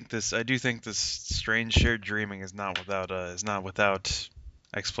do think this strange shared dreaming is not without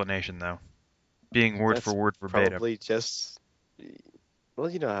explanation though. Being word That's for word verbatim. probably just. Well,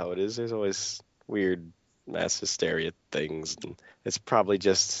 you know how it is. There's always weird mass hysteria things, and it's probably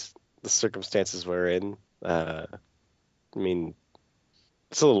just the circumstances we're in. I mean,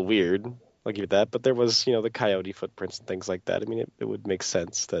 it's a little weird. I'll give you that. But there was, the coyote footprints and things like that. I mean, it would make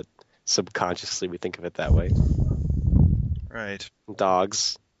sense that subconsciously we think of it that way. Right.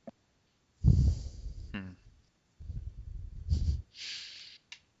 Dogs. Hmm.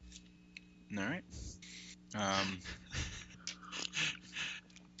 All right.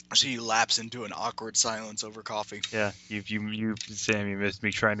 So you lapse into an awkward silence over coffee. Yeah, Sam, you missed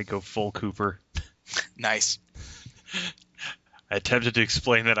me trying to go full Cooper. Nice. I attempted to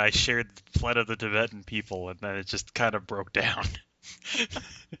explain that I shared the plight of the Tibetan people, and then it just kind of broke down.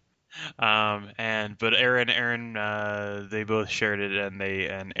 But Aaron, they both shared it,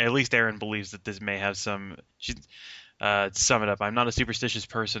 and at least Aaron believes that this may have some. To sum it up, I'm not a superstitious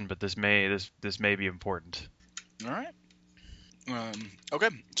person, but this may be important. All right. Okay.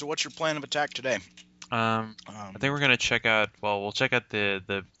 So what's your plan of attack today? I think we're gonna check out. Well, we'll check out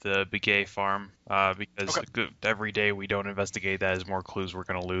the Begay farm because every day we don't investigate that, is more clues we're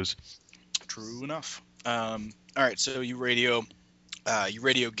gonna lose. True enough. All right. So you radio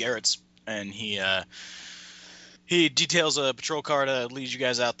Garrett's, and he details a patrol car to lead you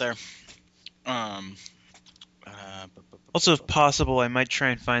guys out there. Also, if possible, I might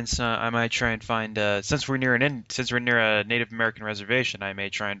try and find since we're near a Native American reservation, I may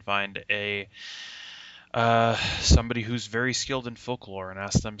try and find somebody who's very skilled in folklore and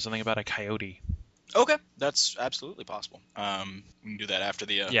ask them something about a coyote. Okay, that's absolutely possible. We can do that after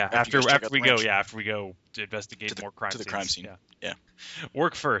the after we go to investigate more crime to the crime scene. Yeah.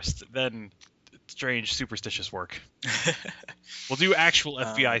 Work first, then strange superstitious work. We'll do actual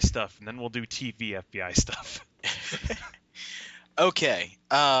FBI stuff, and then we'll do TV FBI stuff. Okay.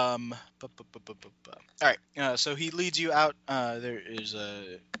 All right. So he leads you out. There is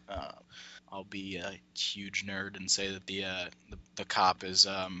I'll be a huge nerd and say that the cop is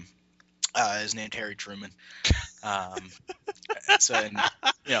named Harry Truman. So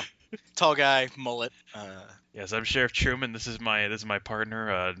tall guy, mullet. Yes, I'm Sheriff Truman. This is my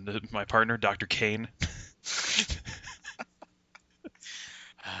partner. My partner, Dr. Kane.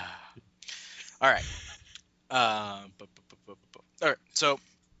 All right. All right. So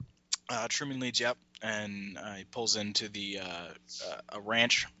Truman leads you up, and he pulls into a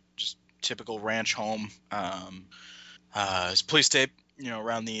ranch, just typical ranch home. There's police tape,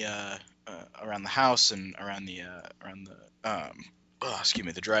 around the house and around the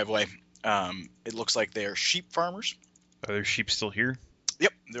the driveway. It looks like they are sheep farmers. Are there sheep still here?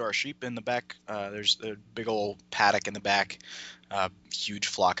 Yep, there are sheep in the back. There's a big old paddock in the back. Huge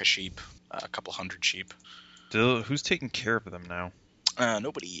flock of sheep. A couple hundred sheep. Who's taking care of them now?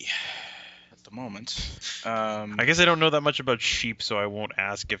 Nobody at the moment. I guess I don't know that much about sheep, so I won't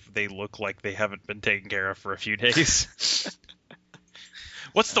ask if they look like they haven't been taken care of for a few days.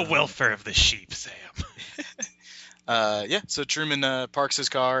 What's the welfare of the sheep, Sam? Yeah. So Truman parks his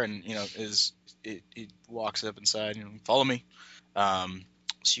car, and he walks up inside. Follow me.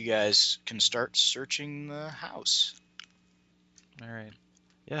 So you guys can start searching the house. All right.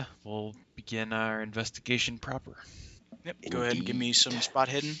 Yeah, we'll begin our investigation proper. Yep. Go ahead and give me some spot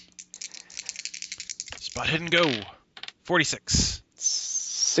hidden. Spot hidden, go. 46.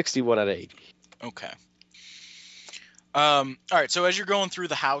 61 out of 80. Okay. All right. So as you're going through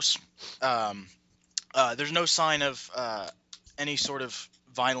the house, there's no sign of any sort of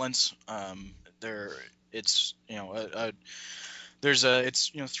violence. It's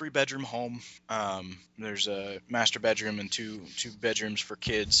 3-bedroom home. There's a master bedroom and two bedrooms for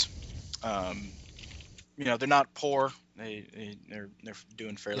kids. They're not poor. They're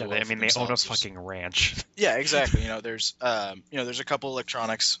doing fairly well. They own a fucking ranch. Yeah, exactly. There's a couple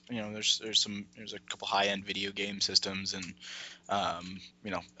electronics. There's a couple high-end video game systems and a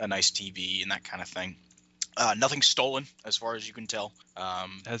nice TV and that kind of thing. Nothing stolen, as far as you can tell.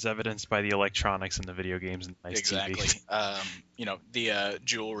 As evidenced by the electronics in the video games and nice Exactly. TVs. The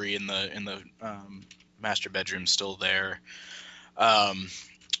jewelry in the master bedroom still there.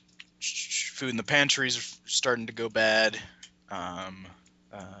 Food in the pantries are starting to go bad.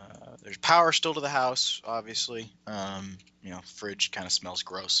 There's power still to the house, obviously. Fridge kind of smells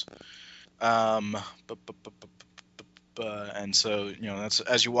gross. Um, and so that's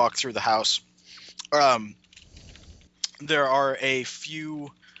as you walk through the house. There are a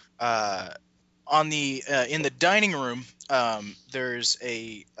few on the in the dining room. There's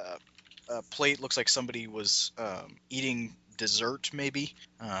a plate. Looks like somebody was eating dessert, maybe.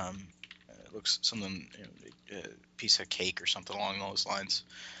 It looks something, a piece of cake or something along those lines.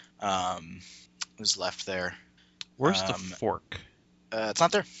 Was left there. Where's the fork? It's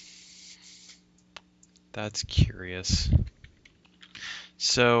not there. That's curious.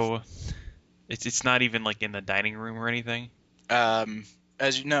 So, it's not even like in the dining room or anything.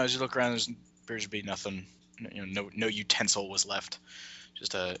 As you look around, there appears to be nothing. No utensil was left.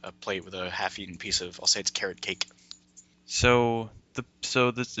 Just a plate with a half-eaten piece of, I'll say it's carrot cake. So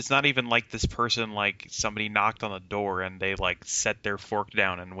it's not even like this person, like somebody knocked on the door and they like set their fork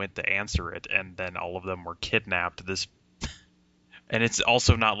down and went to answer it, and then all of them were kidnapped. And it's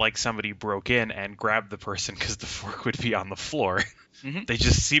also not like somebody broke in and grabbed the person because the fork would be on the floor. Mm-hmm. They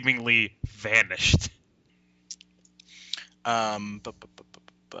just seemingly vanished. So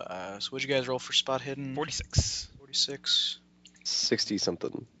what'd you guys roll for spot hidden? 46. 46. 60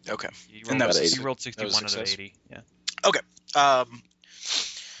 something. Okay. You rolled 61 out of success. 80. Yeah. Okay.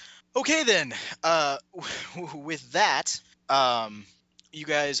 Okay then. With that, you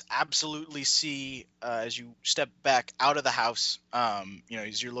guys absolutely see as you step back out of the house.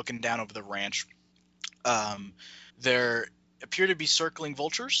 As you're looking down over the ranch, there appear to be circling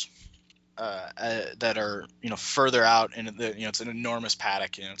vultures that are further out, and it's an enormous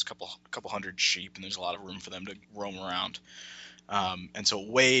paddock. It's a couple hundred sheep, and there's a lot of room for them to roam around. And so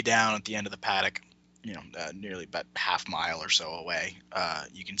way down at the end of the paddock, nearly about half mile or so away,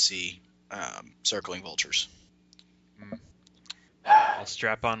 you can see circling vultures. I'll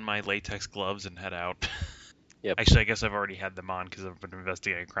strap on my latex gloves and head out. Yep. Actually, I guess I've already had them on because I've been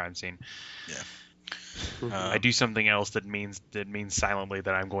investigating a crime scene. Yeah. I do something else that means silently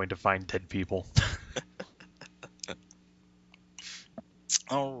that I'm going to find dead people.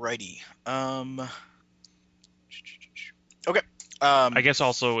 Alrighty. Okay. I guess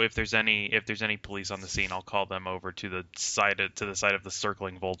also if there's any police on the scene, I'll call them over to the side of the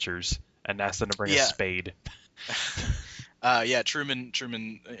circling vultures and ask them to bring a spade. Truman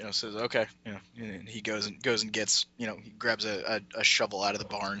says okay. And he goes and gets he grabs a shovel out of the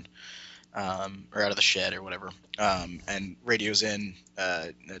barn, or out of the shed or whatever, and radios in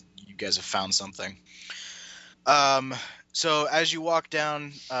that you guys have found something. So as you walk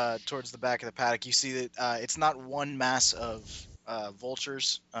down towards the back of the paddock, you see that it's not one mass of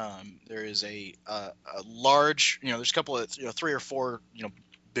vultures. There is a large, there's a couple of 3 or 4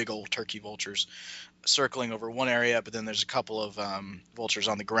 big old turkey vultures circling over one area, but then there's a couple of vultures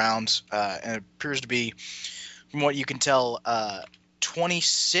on the ground, and it appears to be, from what you can tell,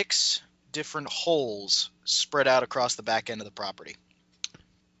 26 different holes spread out across the back end of the property.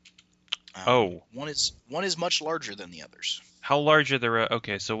 One is much larger than the others. How large are there?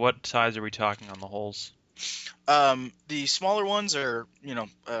 Okay, so what size are we talking on the holes? The smaller ones are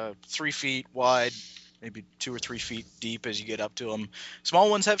 3 feet wide, maybe 2 or 3 feet deep as you get up to them. Small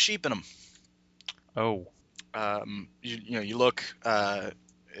ones have sheep in them. Oh. You look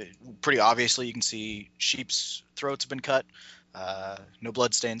pretty obviously. You can see sheep's throats have been cut. No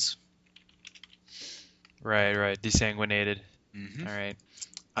blood stains. Right. Desanguinated. Mm-hmm. All right.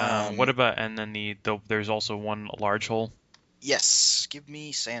 What about, and then there's also one large hole? Yes. Give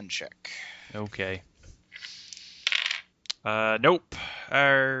me sand check. Okay. Nope.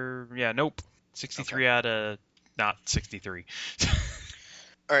 Nope. 63 out of not 63.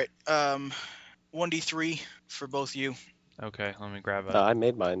 All right. 1d3 for both you. Okay, let me grab it. I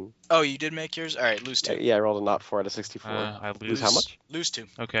made mine. Oh, you did make yours? All right, lose 2. Yeah, I rolled a not 4 out of 64. I lose how much? Lose 2.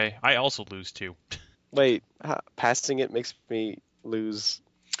 Okay, I also lose 2. Wait, passing it makes me lose.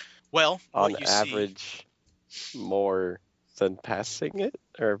 Well, on average, more than passing it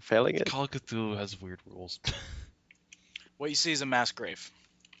or failing it. Call of Cthulhu has weird rules. What you see is a mass grave.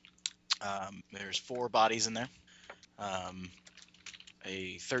 There's 4 bodies in there. A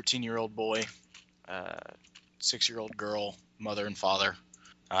 13-year-old boy, 6-year-old girl, mother and father.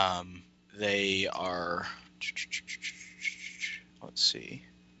 They are. Let's see.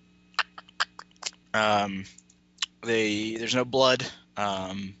 There's no blood.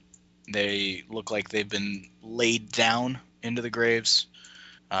 They look like they've been laid down into the graves,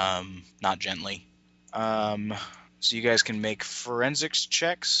 not gently. So you guys can make forensics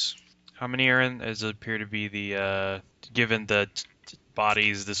checks. How many are in? As appear to be given the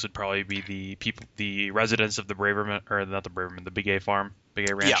bodies, this would probably be the residents of the Braverman, or not the Braverman, the Big A farm, Big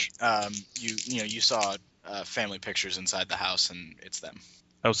A ranch. Yeah. You saw family pictures inside the house, and it's them.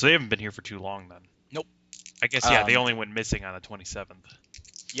 Oh, so they haven't been here for too long then. Nope. I guess they only went missing on the 27th.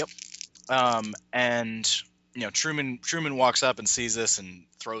 Yep. And Truman walks up and sees this and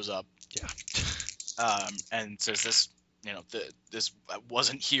throws up. Yeah. And says this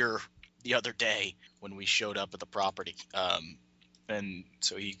wasn't here the other day when we showed up at the property. And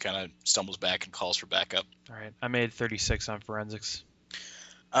so he kind of stumbles back and calls for backup. All right. I made 36 on forensics.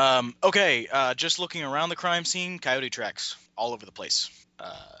 Okay. Just looking around the crime scene, coyote tracks all over the place.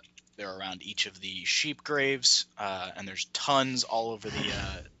 They're around each of the sheep graves, and there's tons all over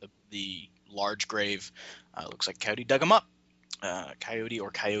the large grave. Looks like coyote dug them up. Coyote or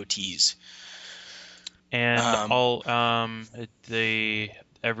coyotes. And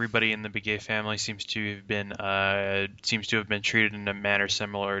everybody in the Big A family seems to have been treated in a manner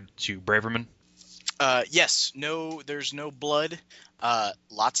similar to Braverman. Yes. No. There's no blood.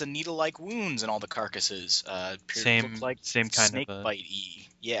 Lots of needle-like wounds in all the carcasses. Same like kind snake of bite-y.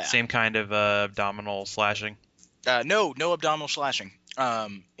 Yeah. Same kind of abdominal slashing. No abdominal slashing.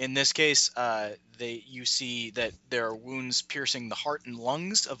 In this case, you see that there are wounds piercing the heart and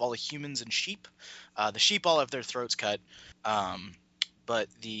lungs of all the humans and sheep. The sheep all have their throats cut, but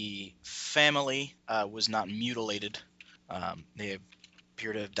the family was not mutilated. They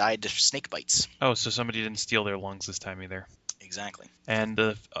appear to have died to snake bites. Oh, so somebody didn't steal their lungs this time either. Exactly. And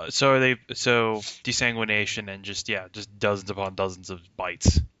so desanguination and just dozens upon dozens of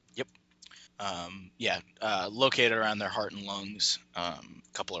bites. Yep. Located around their heart and lungs, a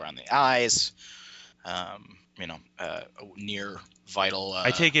couple around the eyes, near vital.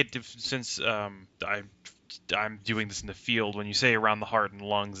 I take it since I'm doing this in the field. When you say around the heart and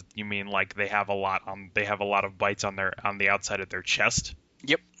lungs, you mean like they have a lot of bites on the outside of their chest?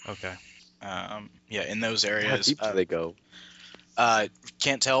 Yep. Okay. In those areas. How deep do they go?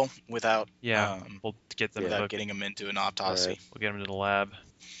 Can't tell without. We'll get them without getting them into an autopsy. Right. We'll get them to the lab.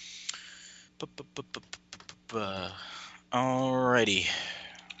 Alrighty.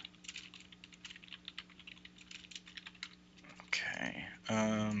 Okay.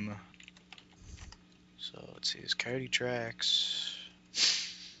 So let's see. His coyote tracks.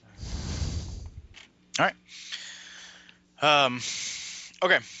 All right.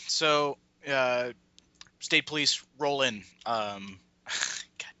 Okay. So, state police roll in. God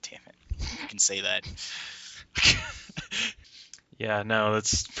damn it! You can say that. Yeah, no,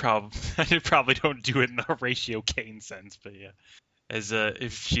 that's I probably don't do it in a Ratio Kane sense, but yeah. As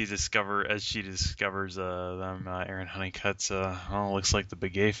she discovers them, Aaron Honeycutt's, looks like the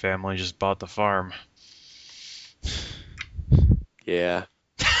Big A family just bought the farm. Yeah.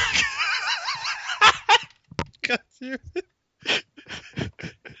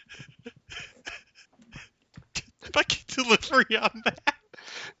 Fucking delivery on that.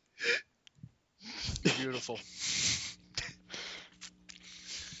 Beautiful.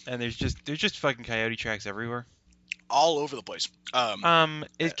 And there's just fucking coyote tracks everywhere. All over the place. Can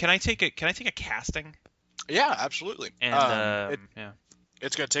I take a casting? Yeah, absolutely. And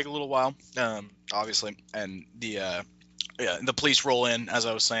it's gonna take a little while, obviously, and the police roll in, as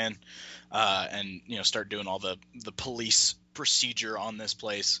I was saying, and start doing all the police procedure on this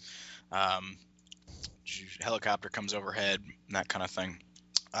place. Helicopter comes overhead, that kind of thing.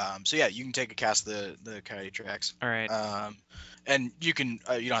 So yeah, you can take a cast of the coyote tracks. All right. And you can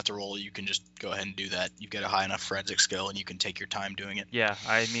you don't have to roll. You can just go ahead and do that. You've got a high enough forensic skill, and you can take your time doing it. Yeah,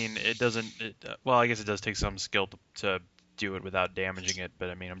 I mean, it doesn't. Well, I guess it does take some skill to do it without damaging it. But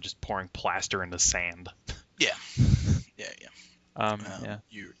I mean, I'm just pouring plaster into sand. Yeah.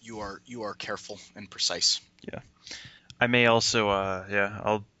 You are careful and precise. Yeah. I may also,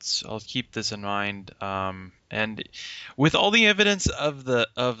 I'll keep this in mind. And with all the evidence of the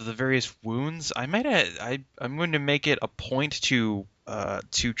various wounds, I'm going to make it a point to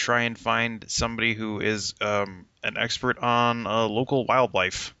try and find somebody who is an expert on local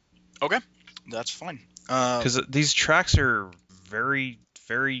wildlife. Okay, that's fine. Because these tracks are very,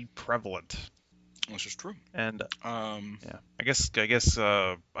 very prevalent. This is true. And I guess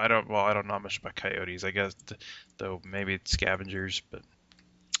I don't know much about coyotes. I guess though maybe it's scavengers, but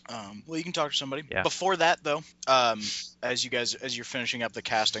well, you can talk to somebody. Yeah. Before that, though, as you're finishing up the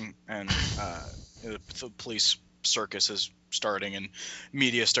casting and the police circus is starting and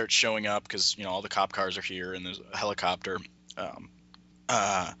media starts showing up because all the cop cars are here and there's a helicopter.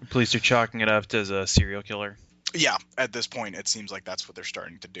 Police are chalking it up as a serial killer. Yeah, at this point, it seems like that's what they're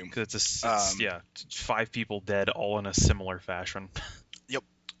starting to do. Because it's 5 people dead, all in a similar fashion. Yep.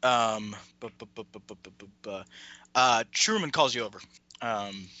 Truman calls you over.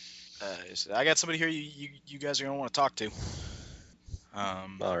 He said, I got somebody here you guys are gonna want to talk to.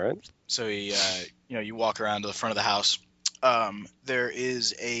 All right. So he, you walk around to the front of the house. There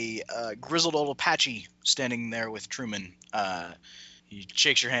is a grizzled old Apache standing there with Truman. He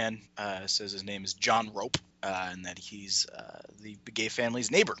shakes your hand, says his name is John Rope, and that he's the Begay family's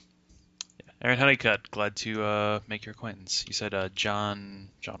neighbor. Aaron Honeycutt, glad to make your acquaintance. You said John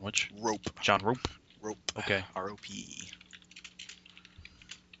which? Rope. John Rope. Rope. Okay. R-O-P.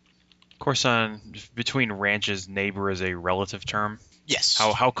 Of course, between ranches, neighbor is a relative term. Yes.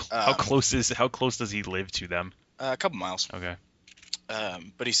 How close does he live to them? A couple miles. Okay.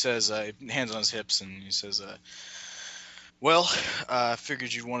 But he says, hands on his hips, and he says, I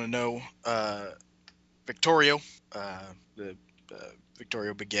figured you'd want to know Victorio,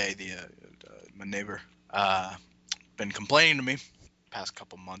 Victorio Begay, my neighbor, been complaining to me past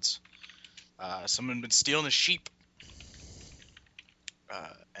couple months. Someone been stealing his sheep.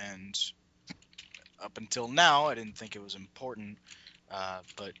 And up until now, I didn't think it was important.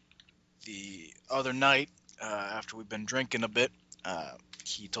 But the other night, after we'd been drinking a bit,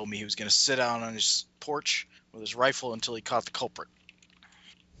 he told me he was going to sit out on his porch with his rifle until he caught the culprit.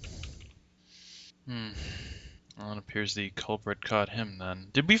 Well, it appears the culprit caught him then.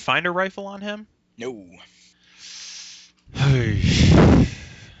 Did we find a rifle on him? No. Well,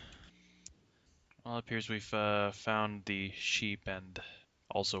 it appears we've found the sheep and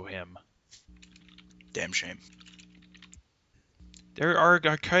also him. Damn shame. There are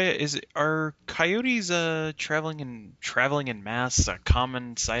coyotes traveling in mass a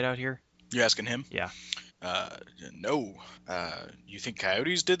common sight out here? You asking him? Yeah. No. You think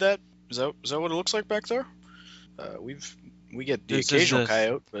coyotes did that? Is that what it looks like back there? We get the occasional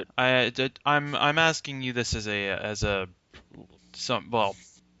coyote, but I'm asking you this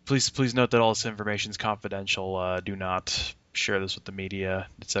please note that all this information is confidential. Do not share this with the media,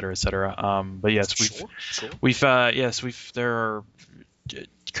 etc., etc. But yes, there are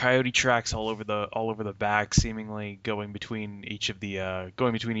coyote tracks all over the back, seemingly going between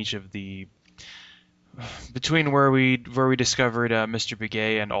where we discovered Mr.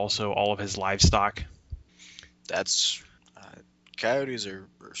 Begay and also all of his livestock. That's coyotes are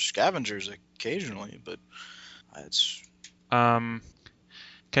scavengers occasionally, but it's. Can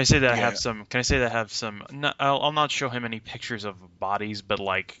I say that I have some? Can I say that I have some? No, I'll not show him any pictures of bodies, but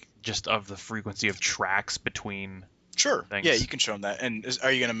like just of the frequency of tracks between. Sure. Things. Yeah, you can show him that. And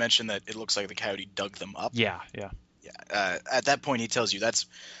are you going to mention that it looks like the coyote dug them up? Yeah. At that point, he tells you that's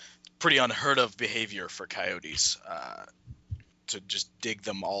pretty unheard of behavior for coyotes. To just dig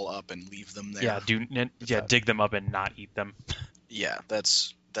them all up and leave them there. Dig them up and not eat them. Yeah,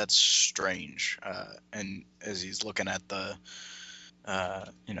 that's strange. And as he's looking at the, as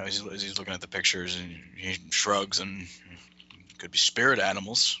he's looking at the pictures, and he shrugs, and could be spirit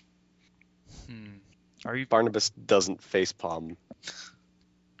animals. Barnabas doesn't facepalm.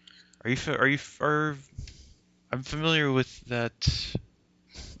 I'm familiar with that.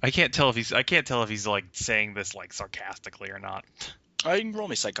 I can't tell if he's like saying this like sarcastically or not. You can roll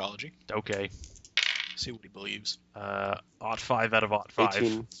me psychology. Okay. See what he believes. 5 out of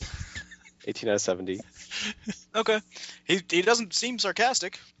 5. 18 out of 70. Okay. He doesn't seem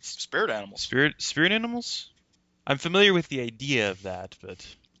sarcastic. Spirit animals. Spirit animals? I'm familiar with the idea of that, but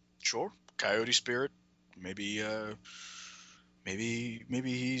sure. Coyote spirit. Maybe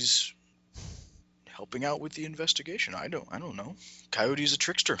he's helping out with the investigation. I don't know. Coyote's a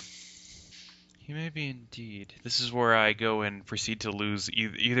trickster. He may be indeed. This is where I go and proceed to lose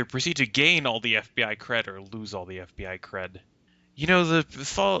either proceed to gain all the FBI cred or lose all the FBI cred. You know,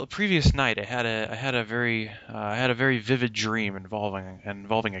 the previous night I had a very vivid dream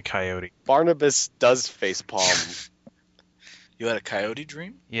involving a coyote. Barnabas does facepalm. You had a coyote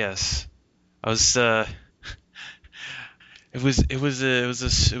dream? Yes. I was It was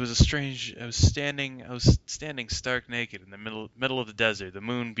a strange. I was standing stark naked in the middle of the desert, the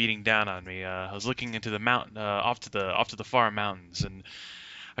moon beating down on me. I was looking into the mountain, off to the far mountains, and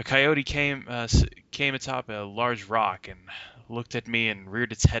a coyote came atop a large rock and looked at me and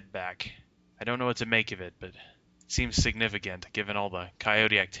reared its head back. I don't know what to make of it, but it seems significant given all the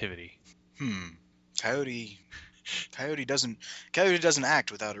coyote activity. Coyote doesn't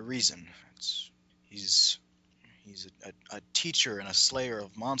act without a reason. He's a teacher and a slayer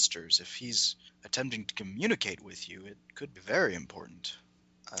of monsters. If he's attempting to communicate with you, it could be very important.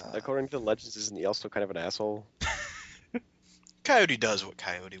 According to the legends, isn't he also kind of an asshole? Coyote does what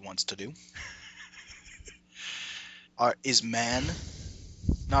Coyote wants to do. Is man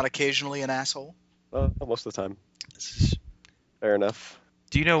not occasionally an asshole? Most of the time. This is- Fair enough.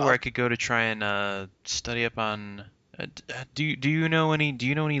 Do you know where Uh, I could go to try and study up on? Do you know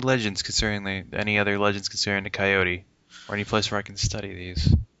any legends concerning any other legends concerning the coyote, or any place where I can study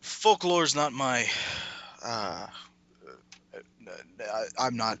these? Folklore's not my. Uh,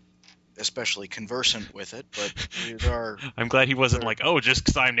 I'm not especially conversant with it, but there are. I'm glad he wasn't there- like, oh, just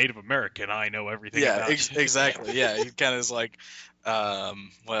because I'm Native American, I know everything Yeah, about it. exactly. Yeah, he kind of is like. Well,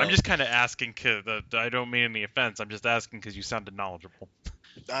 I'm just kind of asking because I don't mean any offense. I'm just asking because you sounded knowledgeable.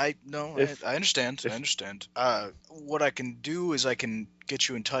 I no, If- I understand. if- I understand. What I can do is I can get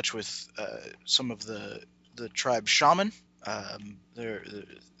you in touch with some of the tribe shaman.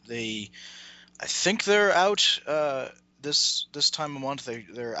 They I think they're out this time of month.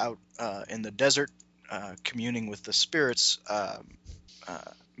 They're out in the desert communing with the spirits. Uh,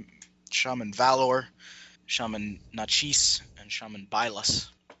 Shaman Valor, Shaman Nachis, and Shaman Bilas.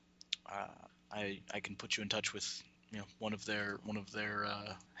 Uh, I can put you in touch with one of their one of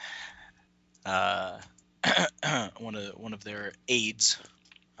their aides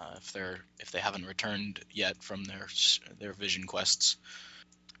if they haven't returned yet from their vision quests.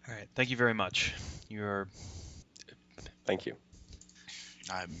 All right, thank you very much. You're Thank you.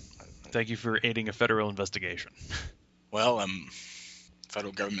 Thank you for aiding a federal investigation. Well,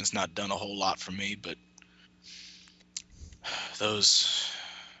 federal government's not done a whole lot for me, but those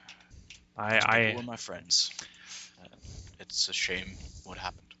people were my friends. It's a shame what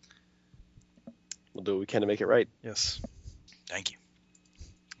happened. We'll do what we can to make it right. Yes. Thank you.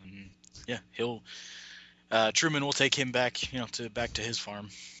 And yeah, Truman will take him back, back to his farm.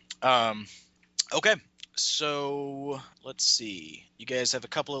 Okay. So let's see. You guys have a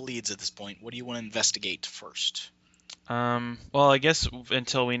couple of leads at this point. What do you want to investigate first? Well, I guess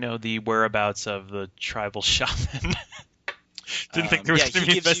until we know the whereabouts of the tribal shaman. Didn't think there was going to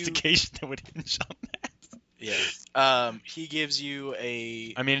be an investigation that would hinge on that. Yeah. He gives you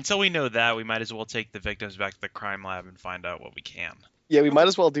a. I mean, until we know that, we might as well take the victims back to the crime lab and find out what we can. Yeah, we might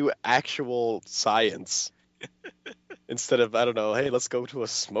as well do actual science instead of, I don't know, hey, let's go to a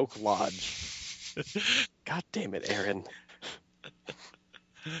smoke lodge. God damn it, Aaron.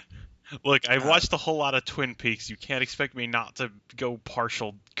 Look, I've watched a whole lot of Twin Peaks. You can't expect me not to go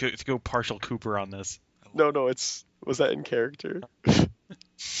partial Cooper on this. No, was that in character?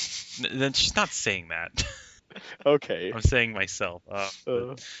 Then she's not saying that. Okay. I'm saying myself.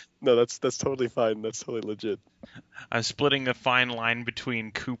 No, that's totally fine. That's totally legit. I'm splitting a fine line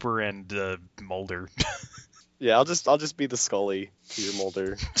between Cooper and Mulder. Yeah, I'll just be the Scully to your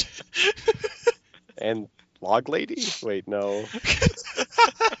Mulder. And Log Lady? Wait, no.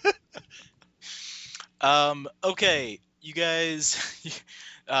 Okay, you guys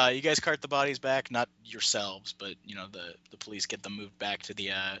cart the bodies back, not yourselves, but the police get them moved back to the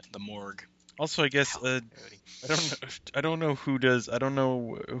morgue. Also, I guess I don't know who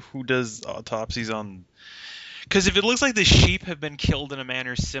does autopsies on. Because if it looks like the sheep have been killed in a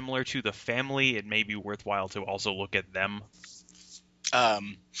manner similar to the family, it may be worthwhile to also look at them.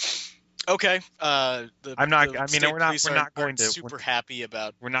 Okay. We're not going to super happy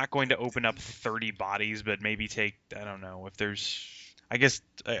about. We're not going to open up 30 bodies, but maybe take, I don't know, if there's. I guess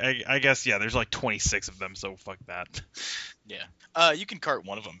yeah. There's like 26 of them, so fuck that. Yeah. You can cart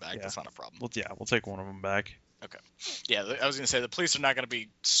one of them back. Yeah. That's not a problem. We'll take one of them back. Okay. Yeah, I was gonna say the police are not gonna be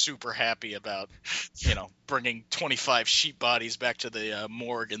super happy about, bringing 25 sheep bodies back to the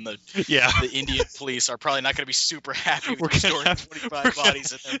morgue, and the Indian police are probably not gonna be super happy with storing 25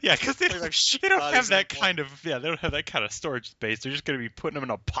 bodies in there. Yeah, because they don't have that kind of storage space. They're just gonna be putting them in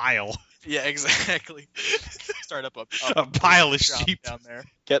a pile. Yeah, exactly. Start up a pile of sheep down there.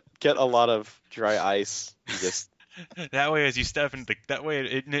 Get a lot of dry ice. And just that way, as you step in,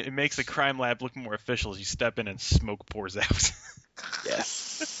 it makes the crime lab look more official as you step in and smoke pours out.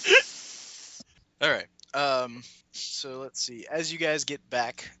 yes. All right. So let's see. As you guys get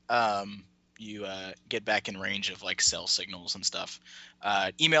back, you get back in range of like cell signals and stuff.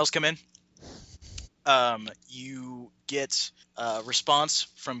 Emails come in. You get a response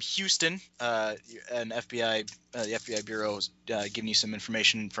from Houston. The FBI bureau is giving you some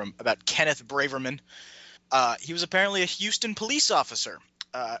information about Kenneth Braverman. He was apparently a Houston police officer.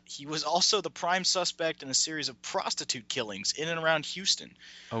 He was also the prime suspect in a series of prostitute killings in and around Houston.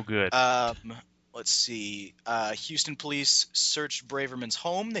 Oh, good. let's see. Houston police searched Braverman's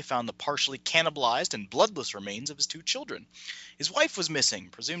home. They found the partially cannibalized and bloodless remains of his 2 children. His wife was missing,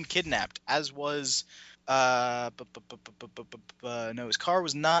 presumed kidnapped, as was. No, his car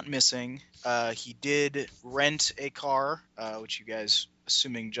was not missing. He did rent a car, which you guys,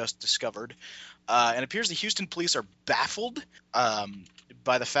 assuming, just discovered. And it appears the Houston police are baffled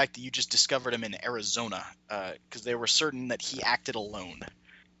by the fact that you just discovered him in Arizona, because they were certain that he acted alone.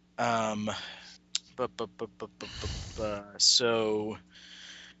 So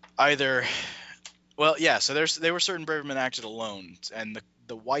either, well, yeah. So they were certain Braverman acted alone, and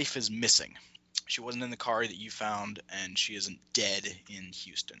the wife is missing. She wasn't in the car that you found, and she isn't dead in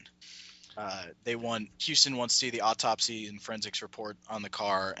Houston. Houston wants to see the autopsy and forensics report on the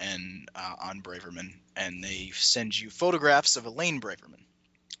car and on Braverman, and they send you photographs of Elaine Braverman.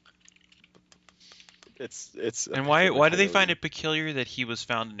 It's And why do they find it peculiar that he was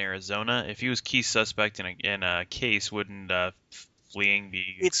found in Arizona? If he was key suspect in a case, wouldn't fleeing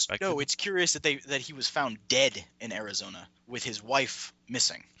be expected? No, it's curious that he was found dead in Arizona with his wife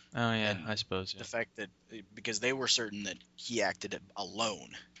missing. Oh yeah, And I suppose. Yeah. The fact that because they were certain that he acted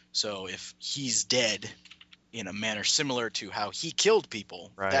alone. So if he's dead in a manner similar to how he killed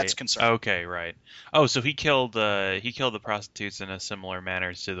people, Right. that's concerning. Okay, right. Oh, so he killed the prostitutes in a similar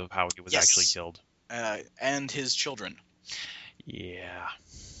manner to how he was actually killed. And his children. Yeah.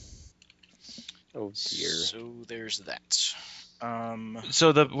 Oh dear. So there's that.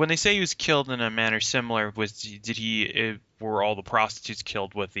 So when they say he was killed in a manner similar, were all the prostitutes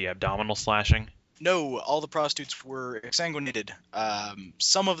killed with the abdominal slashing? No, all the prostitutes were exsanguinated.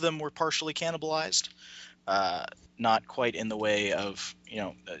 Some of them were partially cannibalized, not quite in the way of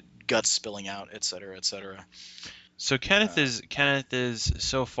guts spilling out, etc., etc. So Kenneth is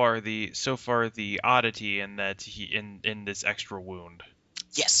so far the oddity in that he in this extra wound.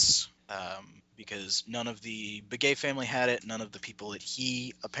 Yes, because none of the Begay family had it. None of the people that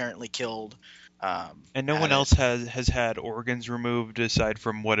he apparently killed. And no one else has had organs removed aside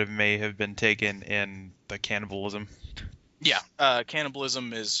from what may have been taken in the cannibalism. Yeah,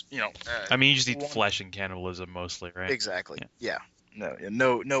 cannibalism is I mean, you just eat flesh in cannibalism mostly, right? Exactly. Yeah.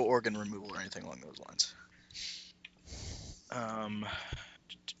 No organ removal or anything along those lines.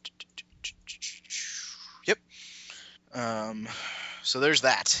 Yep. So there's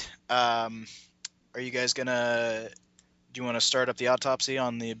that. Are you guys gonna? Do you want to start up the autopsy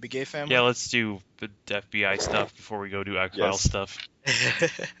on the Begay family? Yeah, let's do the FBI stuff before we go do X-Files stuff.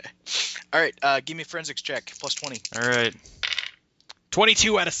 All right. Give me a forensics check. Plus 20. All right.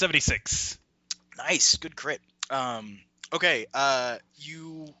 22 out of 76. Nice. Good crit. Okay.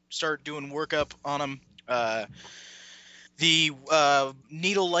 You start doing workup on him. The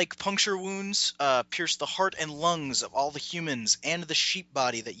needle-like puncture wounds pierce the heart and lungs of all the humans and the sheep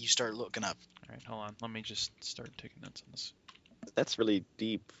body that you start looking up. All right, hold on. Let me just start taking notes on this. That's really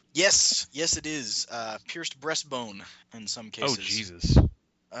deep. Yes, it is. Pierced breastbone in some cases. Oh, Jesus.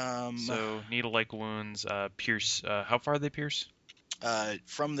 So, needle-like wounds pierce... how far they pierce?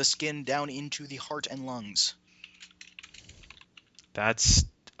 From the skin down into the heart and lungs. That's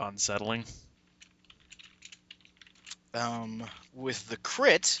unsettling. With the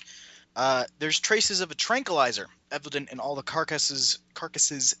crit, there's traces of a tranquilizer evident in all the carcass's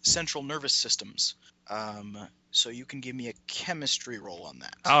central nervous systems. So you can give me a chemistry roll on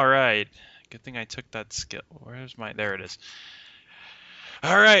that. All right. Good thing I took that skill. Where's my... There it is.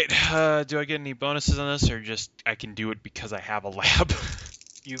 All right. Do I get any bonuses on this, or just I can do it because I have a lab?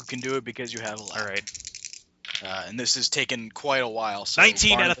 You can do it because you have a lab. All right. And this has taken quite a while. So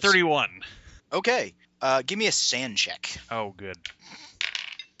 19 out of 31. Okay. Give me a sand check. Oh, good.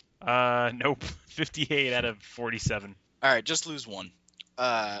 Nope. 58 out of 47. All right, just lose one.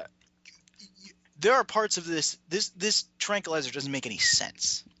 There are parts of this tranquilizer doesn't make any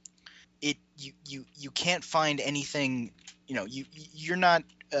sense. You can't find anything. You're not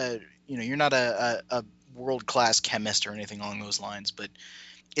you're not a world-class chemist or anything along those lines, but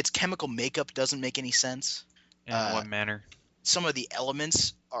its chemical makeup doesn't make any sense. In what manner? Some of the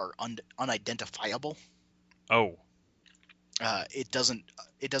elements are unidentifiable. Oh. It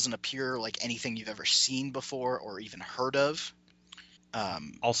doesn't appear like anything you've ever seen before or even heard of.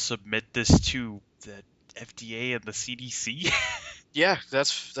 I'll submit this to the FDA and the CDC. Yeah,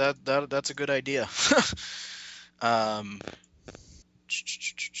 that's a good idea.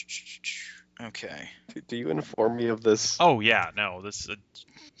 Okay. Do you inform me of this? Oh yeah, no, this.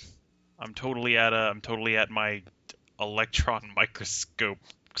 I'm totally at my electron microscope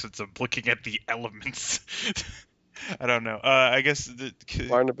since I'm looking at the elements. I don't know. I guess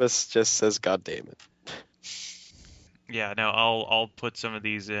Barnabas just says, "God damn it." Yeah, no, I'll put some of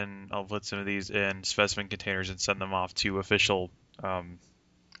these in. I'll put some of these in specimen containers and send them off um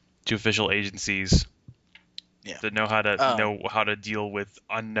to official agencies Yeah. that Um, know how to deal with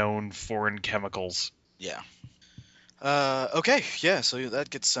unknown foreign chemicals. yeah. Okay. Yeah. So that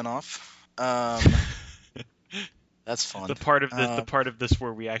gets sent off. That's fun. The part of this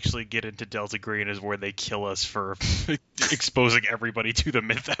where we actually get into Delta Green is where they kill us for exposing everybody to the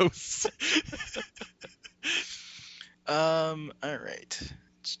mythos. All right.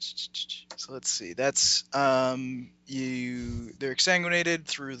 So let's see. That's they're exsanguinated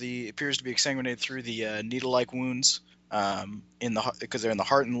through the appears to be exsanguinated through the needle-like wounds in the because they're in the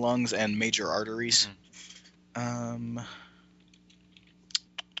heart and lungs and major arteries.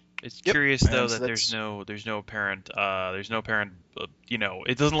 It's Yep. curious though And so that that's there's no apparent it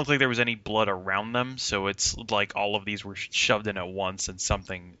doesn't look like there was any blood around them, so it's like all of these were shoved in at once and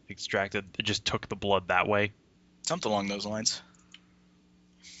something extracted it just took the blood that way. something along those lines.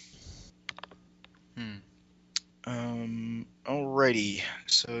 Alrighty.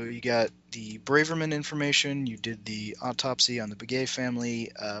 So you got the Braverman information. You did the autopsy on the Begay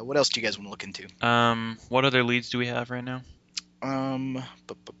family. What else do you guys want to look into? What other leads do we have right now?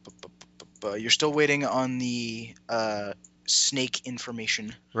 You're still waiting on the snake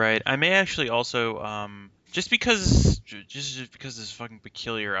information. Right. I may actually also just because it's fucking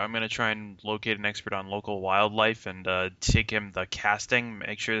peculiar, I'm gonna try and locate an expert on local wildlife and take him the casting,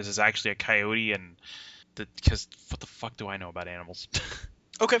 make sure this is actually a coyote and because what the fuck do I know about animals?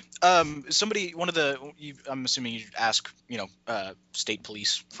 Okay. Somebody, I'm assuming you ask, state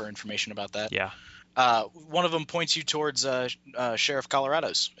police for information about that. Yeah. One of them points you towards Sheriff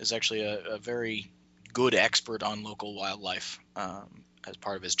Colorado's. Is actually a very good expert on local wildlife as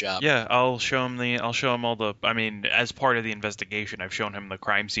part of his job. Yeah, I'll show him all the I mean, as part of the investigation, I've shown him the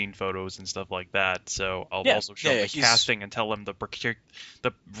crime scene photos and stuff like that. So I'll also show him the casting and tell him the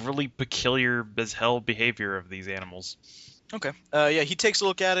really peculiar as hell behavior of these animals. Okay. Yeah, he takes a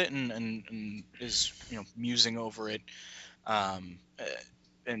look at it and is musing over it,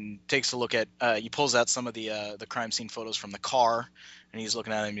 and takes a look at. He pulls out some of the crime scene photos from the car, and he's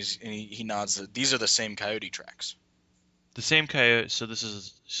looking at them. He nods. These are the same coyote tracks. The same coyote. So this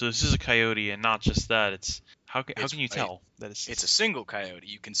is a coyote, and not just that. It's how can you tell that it's a single coyote?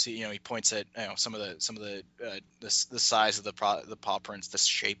 You can see. He points at some of the size of the paw prints, the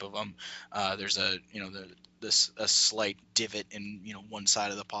shape of them. There's a slight divot in one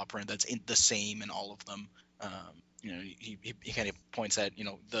side of the paw print that's the same in all of them. He kind of points at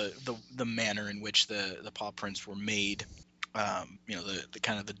the manner in which the paw prints were made. The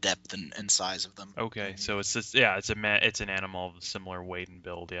kind of the depth and size of them. Okay, so it's just, yeah, it's an animal of similar weight and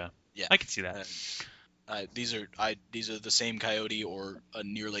build. Yeah, I can see that. These are the same coyote or a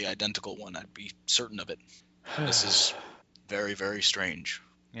nearly identical one. I'd be certain of it. This is very, very strange.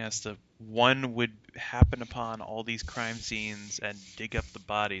 Yes, the one would happen upon all these crime scenes and dig up the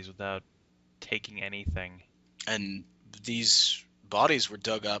bodies without taking anything. And these bodies were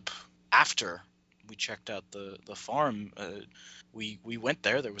dug up after we checked out the farm. We went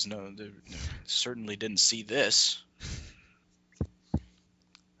there. There was certainly didn't see this.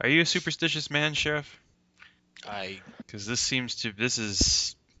 Are you a superstitious man, Sheriff? Because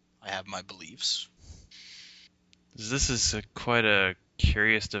I have my beliefs. This is quite a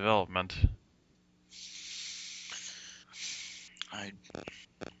curious development.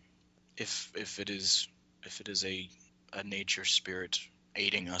 If it is a nature spirit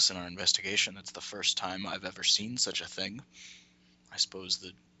aiding us in our investigation, that's the first time I've ever seen such a thing. I suppose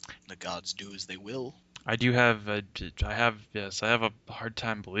the gods do as they will. I have a hard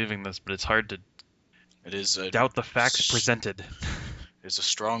time believing this, but it's hard to doubt the facts presented. There's a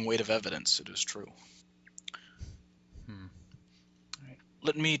strong weight of evidence. It is true. Right.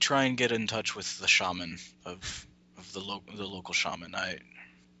 Let me try and get in touch with the shaman of the local shaman.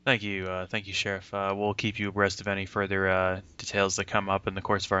 Thank you, Sheriff. We'll keep you abreast of any further details that come up in the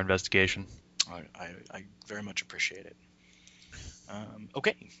course of our investigation. I very much appreciate it.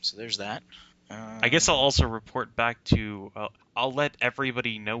 Okay, so there's that. I guess I'll also report back to. I'll let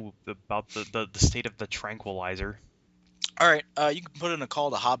everybody know about the state of the tranquilizer. All right, you can put in a call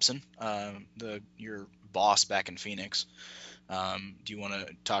to Hobson, your boss back in Phoenix. Do you want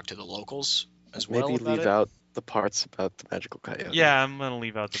to talk to the locals as well? Maybe leave out the parts about the magical coyote. Yeah, I'm gonna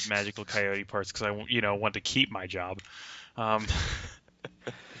leave out the magical coyote parts because I want to keep my job. I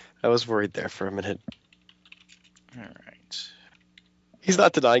was worried there for a minute. All right. He's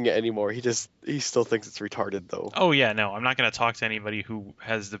not denying it anymore. He still thinks it's retarded, though. Oh yeah, no, I'm not going to talk to anybody who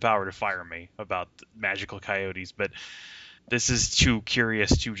has the power to fire me about magical coyotes, but this is too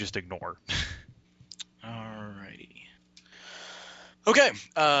curious to just ignore. Alrighty. Okay.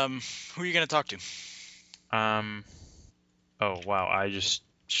 Who are you gonna talk to? Oh wow,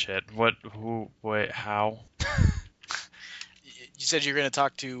 shit. What? Who? Wait, how? You said you're gonna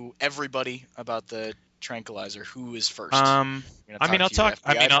talk to everybody about the tranquilizer. Who is first? Um, You're gonna I mean, talk I'll to your talk.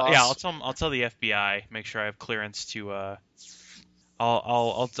 I FBI mean, yeah, boss. I'll tell the FBI. Make sure I have clearance to.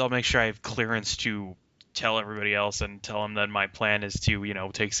 I'll make sure I have clearance to tell everybody else and tell them that my plan is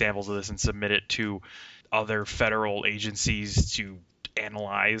to, take samples of this and submit it to other federal agencies to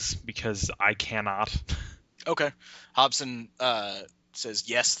analyze because I cannot. Okay. Hobson says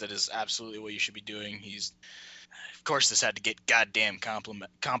yes, that is absolutely what you should be doing. Of course, this had to get goddamn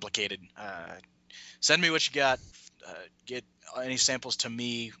complicated. Send me what you got. Get any samples to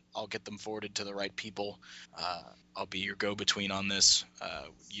me. I'll get them forwarded to the right people. I'll be your go-between on this.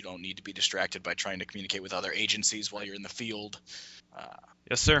 You don't need to be distracted by trying to communicate with other agencies while you're in the field.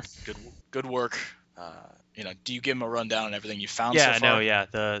 Yes, sir. Good work. Do you give him a rundown on everything you found so Yeah, far? no, yeah,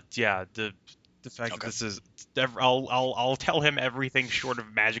 the fact that Okay. this is, I'll tell him everything short of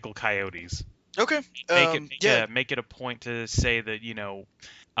magical coyotes. Okay. Make it a point to say that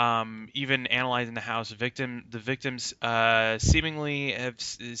even analyzing the house, the victims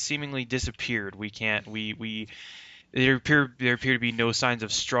seemingly disappeared. We can't we there appear to be no signs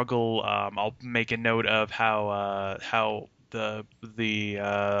of struggle. I'll make a note of how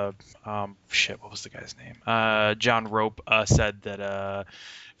shit, what was the guy's name? John Rope said that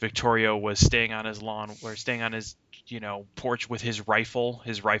Victorio was staying on his lawn or staying on his porch with his rifle.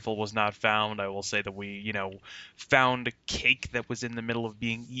 His rifle was not found. I will say that we found a cake that was in the middle of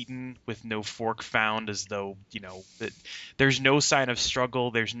being eaten with no fork found, as though that there's no sign of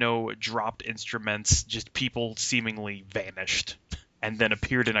struggle. There's no dropped instruments. Just people seemingly vanished and then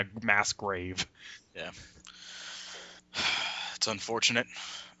appeared in a mass grave. Yeah. It's unfortunate.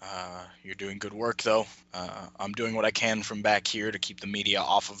 You're doing good work, though. I'm doing what I can from back here to keep the media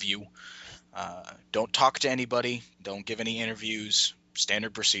off of you. Don't talk to anybody. Don't give any interviews.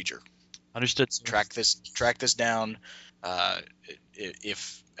 Standard procedure. Understood, sir. Track this down.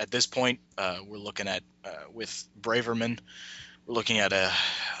 If at this point we're looking at with Braverman, we're looking at a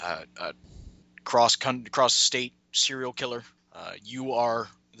cross state serial killer. You are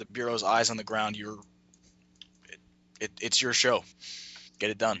the Bureau's eyes on the ground. It's your show. Get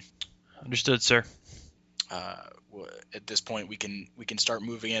it done. Understood, sir. At this point, we can start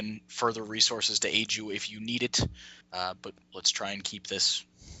moving in further resources to aid you if you need it. But let's try and keep this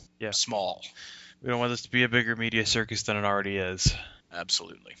small. We don't want this to be a bigger media circus than it already is.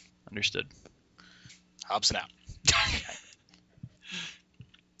 Absolutely. Understood. Hobson out.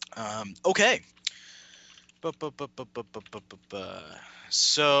 Okay.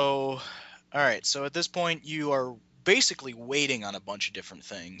 So, all right. So at this point, you are basically waiting on a bunch of different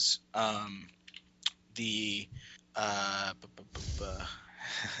things.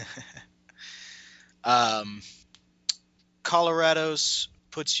 Colorado's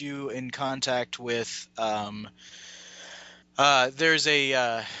puts you in contact with there's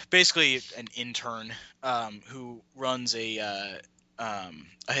basically an intern who runs a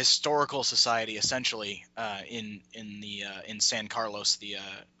historical society essentially in San Carlos, the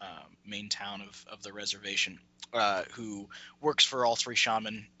main town of the reservation, who works for all three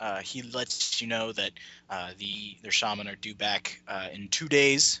shaman. He lets you know that their shaman are due back in 2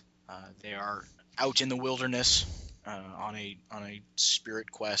 days. They are out in the wilderness on a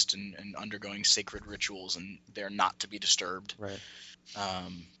spirit quest and undergoing sacred rituals, and they're not to be disturbed. Right.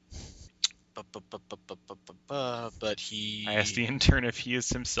 But he... I asked the intern if he is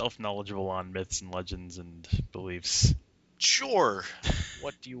himself knowledgeable on myths and legends and beliefs. Sure.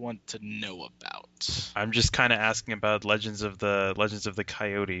 What do you want to know about? I'm just kind of asking about legends of the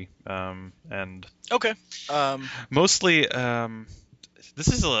coyote, and okay. Mostly, this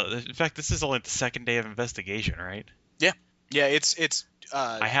is only the second day of investigation, right? Yeah. It's.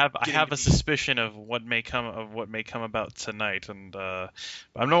 I have a suspicion of what may come about tonight, and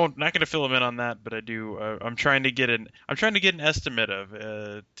I'm not going to fill him in on that, but I do. I'm trying to get an estimate of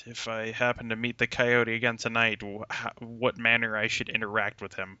if I happen to meet the coyote again tonight, what manner I should interact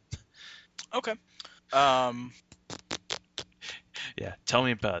with him. Okay. Yeah, tell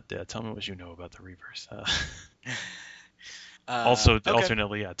me what you know about the Reavers.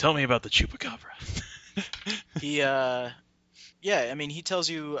 Alternately, tell me about the Chupacabra. He tells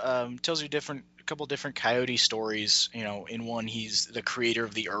you a couple different coyote stories. In one he's the creator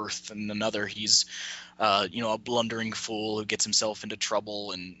of the earth, and another he's a blundering fool who gets himself into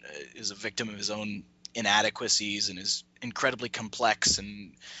trouble and is a victim of his own inadequacies and is incredibly complex.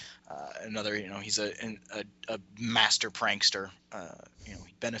 And another, he's a master prankster. He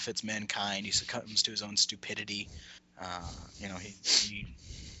benefits mankind. He succumbs to his own stupidity.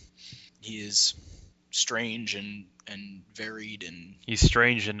 He is strange and varied and He's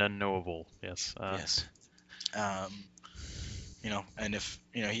strange and unknowable. Yes. yes. And if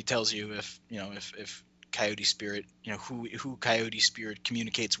he tells you if Coyote Spirit, who Coyote Spirit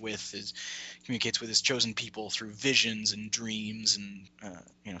communicates with his chosen people through visions and dreams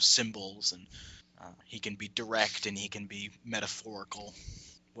and symbols, and he can be direct and he can be metaphorical,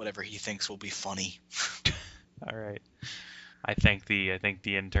 whatever he thinks will be funny. All right. I thank the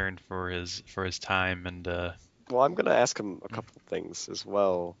intern for his time and Well, I'm gonna ask him a couple things as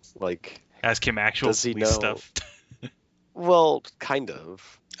well. Like, ask him actual does he police know? stuff. Well, kind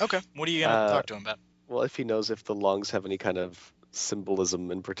of. Okay, what are you gonna talk to him about? Well, if he knows if the lungs have any kind of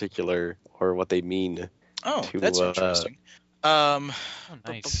symbolism in particular, or what they mean Oh, to. that's interesting. Oh,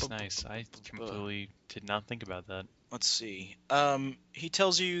 nice. I completely did not think about that. Let's see. He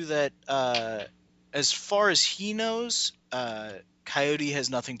tells you that as far as he knows, Coyote has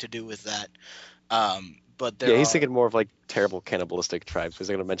nothing to do with that. But there Yeah, he's are. thinking more of like terrible cannibalistic tribes. He's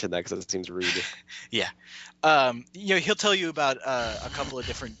not gonna mention that because it seems rude. Yeah. He'll tell you about a couple of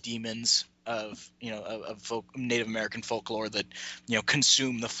different demons of Native American folklore that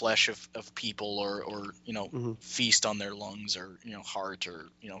consume the flesh of people or feast on their lungs or heart or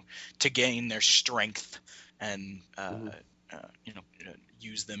to gain their strength and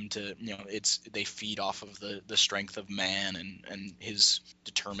use them to they feed off of the strength of man and his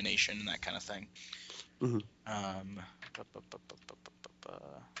determination and that kind of thing. Mhm.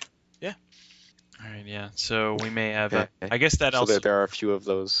 Yeah. All right, yeah. So we may have. Okay. I guess that So also. there are a few of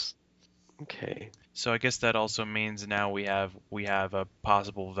those. Okay. So I guess that also means now we have a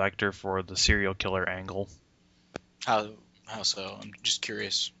possible vector for the serial killer angle. How so? I'm just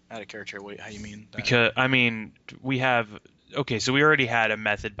curious, out of character, how you mean that? Because I mean, we have. Okay, so we already had a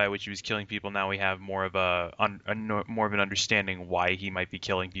method by which he was killing people. Now we have more of more of an understanding why he might be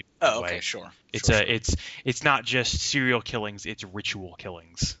killing people. Oh, okay, sure. It's not just serial killings; it's ritual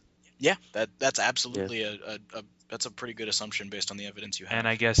killings. Yeah, that's absolutely that's a pretty good assumption based on the evidence you have. And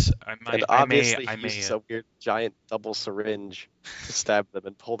I guess obviously he uses a weird giant double syringe to stab them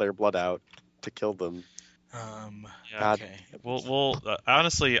and pull their blood out to kill them. Yeah. Okay. Well,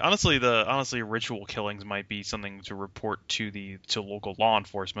 honestly, ritual killings might be something to report to local law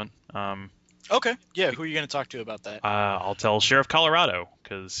enforcement. Okay. Yeah. Who are you going to talk to about that? I'll tell Sheriff Colorado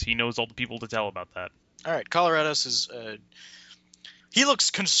because he knows all the people to tell about that. All right. Colorado says he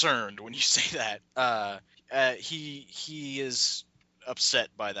looks concerned when you say that. He is upset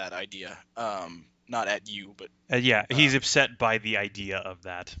by that idea. Not at you, but he's upset by the idea of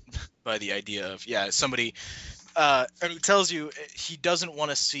that. By the idea of somebody. And he tells you he doesn't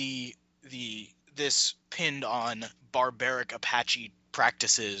want to see this pinned on barbaric Apache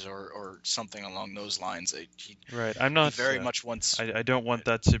practices or something along those lines. Right. I'm not. He very much wants. I don't want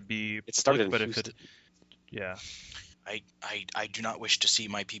that to be. It started but in if Houston. Yeah. I do not wish to see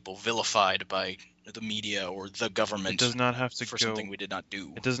my people vilified by the media or the government. It does not have to for go, something we did not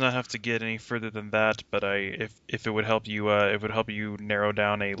do. It does not have to get any further than that. But if it would help you, narrow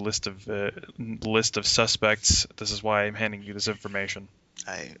down a list of suspects. This is why I'm handing you this information.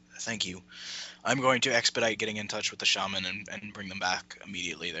 I thank you. I'm going to expedite getting in touch with the shaman and bring them back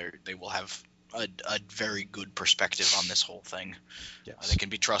immediately. They will have a very good perspective on this whole thing. Yes. They can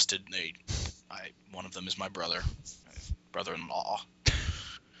be trusted. One of them is my brother-in-law.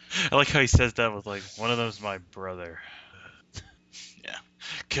 I like how he says that with like, one of them's my brother. Yeah.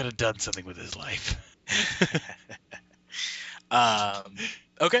 Could have done something with his life.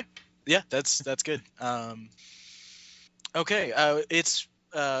 Okay. Yeah, that's good. Okay. It's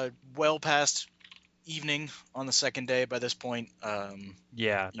well past evening on the second day by this point.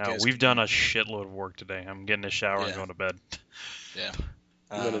 We've done a shitload of work today. I'm getting a shower and going to bed. Yeah.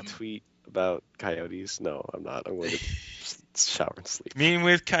 I'm going to tweet about coyotes. No, I'm not. I'm going to shower and sleep. Meeting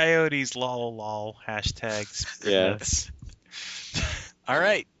with coyotes, lol, hashtags. Yes. All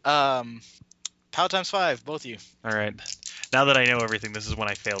right. Pow times 5, both of you. All right. Now that I know everything, this is when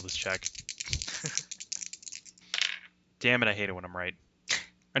I fail this check. Damn it, I hate it when I'm right.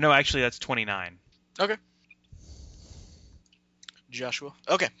 Or no, actually, that's 29. Okay. Joshua.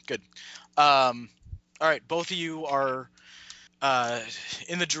 Okay, good. All right, both of you are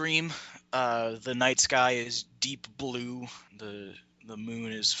in the dream. The night sky is deep blue. The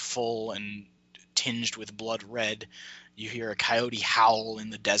moon is full and tinged with blood red. You hear a coyote howl in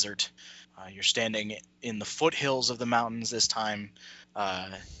the desert. You're standing in the foothills of the mountains this time.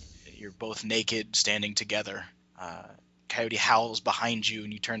 You're both naked, standing together. coyote howls behind you,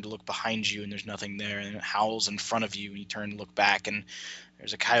 and you turn to look behind you, and there's nothing there. And it howls in front of you, and you turn to look back, and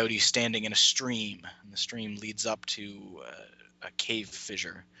there's a coyote standing in a stream, and the stream leads up to a cave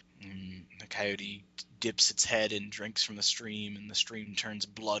fissure. And the coyote dips its head and drinks from the stream, and the stream turns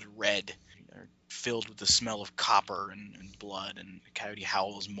blood red, filled with the smell of copper and blood. And the coyote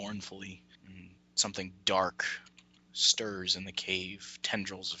howls mournfully, and something dark stirs in the cave.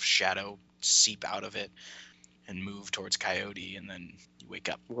 Tendrils of shadow seep out of it and move towards Coyote, and then you wake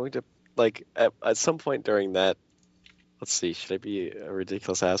up. I'm going to, like, at some point during that, let's see, should I be a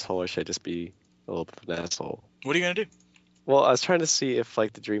ridiculous asshole or should I just be a little bit of an asshole? What are you going to do? Well, I was trying to see if,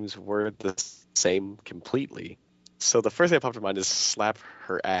 like, the dreams were the same completely. So the first thing that popped in mind is slap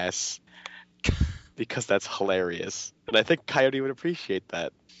her ass, because that's hilarious. And I think Coyote would appreciate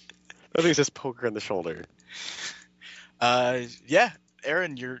that. I think it's just poke her in the shoulder. Yeah,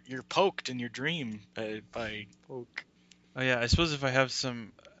 Aaron, you're poked in your dream by Poke. Oh yeah, I suppose if I have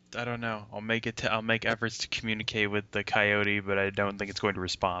some, I don't know, I'll make efforts to communicate with the coyote, but I don't think it's going to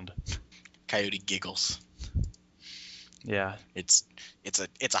respond. Coyote giggles. Yeah, It's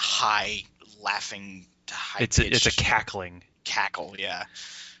a high laughing, high it's a cackling. cackle. Yeah.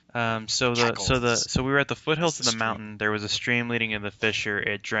 So we were at the foothills of the the mountain. There was a stream leading in the fissure.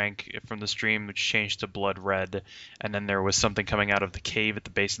 It drank from the stream, which changed to blood red, and then there was something coming out of the cave at the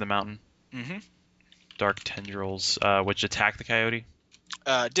base of the mountain. Mm-hmm. Dark tendrils, which attacked the coyote.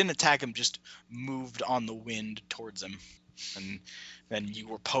 Didn't attack him, just moved on the wind towards him, and then you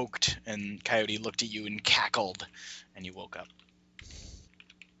were poked, and Coyote looked at you and cackled, and you woke up.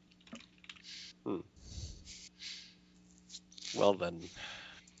 Well then.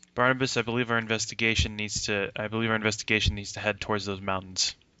 Barnabas, I believe our investigation needs to head towards those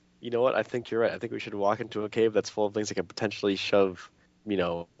mountains. You know what? I think you're right. I think we should walk into a cave that's full of things that can potentially shove,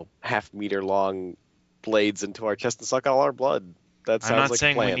 half-meter long blades into our chest and suck all our blood. That sounds I'm not like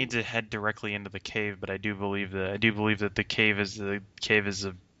saying a plan. we need to head directly into the cave, but I do believe that the cave is a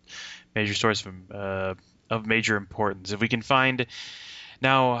major source of major importance. If we can find.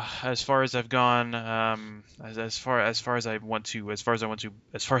 Now, as far as I've gone, as far as I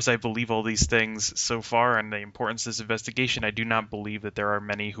believe all these things so far and the importance of this investigation, I do not believe that there are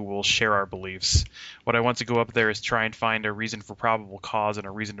many who will share our beliefs. What I want to go up there is try and find a reason for probable cause and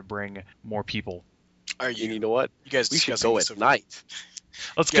a reason to bring more people. And you know what? You guys We should discussing go this at over- night.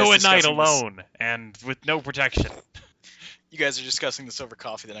 Let's You guys go at night discussing this- alone and with no protection. You guys are discussing this over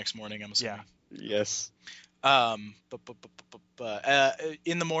coffee the next morning, I'm assuming. Yes. In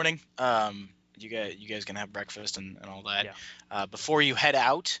the morning, you guys can have breakfast and all that. Yeah. Before you head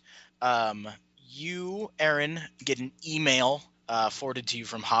out, you, Aaron, get an email forwarded to you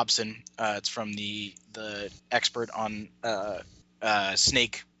from Hobson. It's from the expert on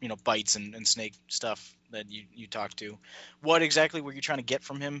snake, bites and snake stuff that you talked to. What exactly were you trying to get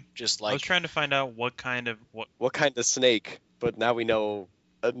from him? Just I was trying to find out what kind of snake, but now we know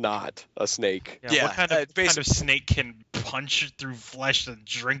not a snake. Yeah, what kind of snake can punch through flesh and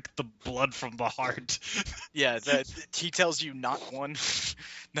drink the blood from the heart. Yeah, that he tells you not one,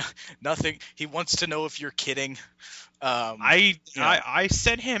 nothing. He wants to know if you're kidding. I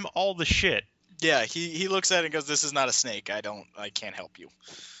sent him all the shit. Yeah, he looks at it and goes, "This is not a snake. I can't help you."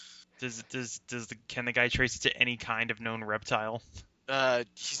 Can the guy trace it to any kind of known reptile? He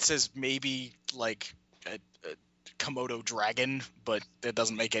says maybe like a Komodo dragon, but that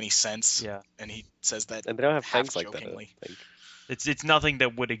doesn't make any sense. Yeah. And he says that. And they don't have half things like that. I jokingly. think. It's nothing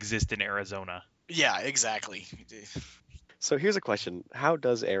that would exist in Arizona. Yeah, exactly. So here's a question: how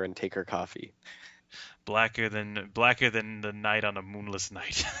does Aaron take her coffee? Blacker than the night on a moonless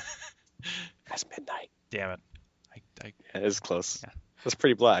night. That's midnight. Damn it. Yeah, it is close. Yeah. That's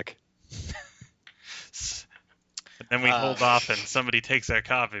pretty black. And then we hold off and somebody takes our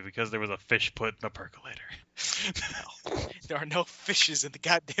coffee because there was a fish put in the percolator. No, there are no fishes in the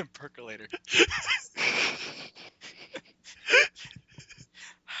goddamn percolator.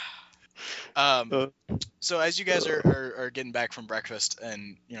 So as you guys are getting back from breakfast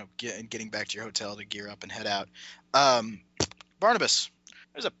and getting back to your hotel to gear up and head out, Barnabas,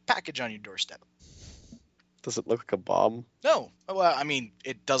 there's a package on your doorstep. Does it look like a bomb? No, well, I mean,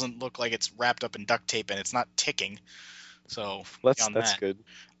 it doesn't look like it's wrapped up in duct tape and it's not ticking. So That's that. good.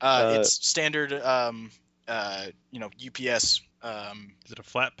 It's standard, UPS. Is it a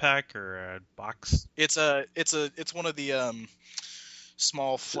flat pack or a box? It's one of the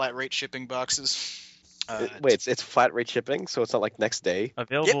small flat rate shipping boxes. Wait, it's flat rate shipping, so it's not like next day.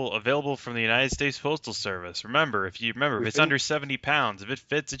 Available from the United States Postal Service. Remember, if it's under 70 pounds, if it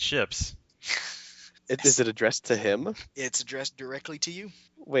fits, it ships. Is it addressed to him? It's addressed directly to you.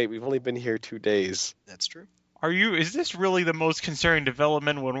 Wait, we've only been here 2 days. That's true. Is this really the most concerning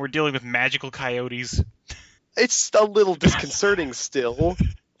development when we're dealing with magical coyotes? It's a little disconcerting still.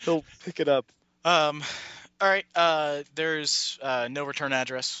 He'll pick it up. All right. There's no return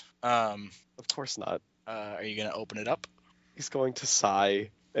address. Of course not. Are you gonna open it up? He's going to sigh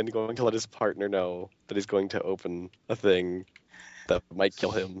and going to let his partner know that he's going to open a thing that might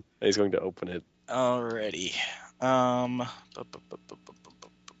kill him, and he's going to open it. Alrighty.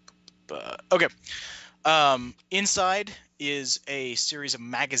 Okay. Inside is a series of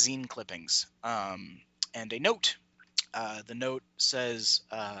magazine clippings, and a note. The note says,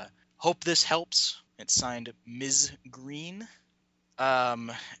 "Hope this helps." It's signed Ms. Green.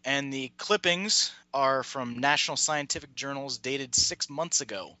 And the clippings are from national scientific journals dated 6 months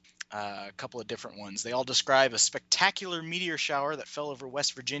ago. A couple of different ones. They all describe a spectacular meteor shower that fell over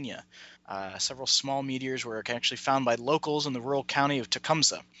West Virginia. Several small meteors were actually found by locals in the rural county of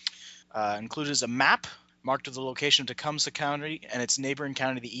Tecumseh. Included is a map marked with the location of Tecumseh County and its neighboring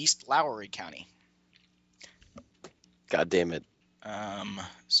county to the east, Lowry County. God damn it.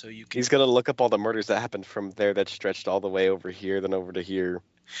 So you can... He's going to look up all the murders that happened from there that stretched all the way over here, then over to here,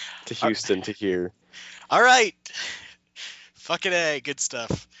 to Houston, to here. All right. Fucking A. Good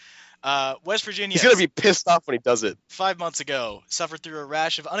stuff. West Virginia. He's going to be pissed off when he does it. 5 months ago, suffered through a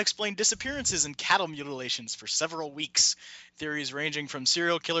rash of unexplained disappearances and cattle mutilations for several weeks. Theories ranging from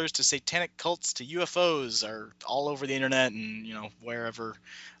serial killers to satanic cults to UFOs are all over the internet and, wherever.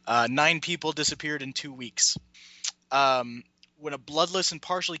 9 people disappeared in 2 weeks. When a bloodless and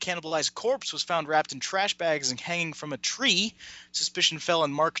partially cannibalized corpse was found wrapped in trash bags and hanging from a tree, suspicion fell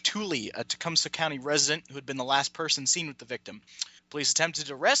on Mark Tooley, a Tecumseh County resident who had been the last person seen with the victim. Police attempted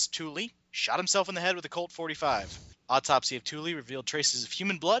to arrest Tooley, shot himself in the head with a Colt 45. Autopsy of Tooley revealed traces of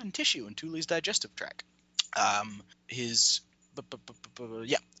human blood and tissue in Tooley's digestive tract.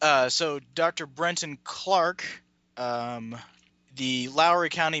 So Dr. Brenton Clark, the Lowry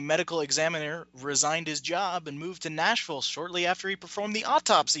County medical examiner, resigned his job and moved to Nashville shortly after he performed the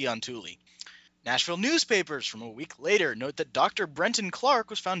autopsy on Tooley. Nashville newspapers from a week later note that Dr. Brenton Clark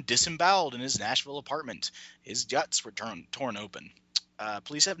was found disemboweled in his Nashville apartment. His guts were torn open.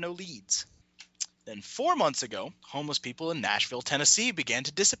 Police have no leads. Then 4 months ago, homeless people in Nashville, Tennessee began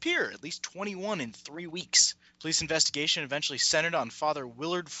to disappear, at least 21 in 3 weeks. Police investigation eventually centered on Father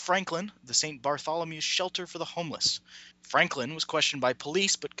Willard Franklin, the St. Bartholomew's shelter for the homeless. Franklin was questioned by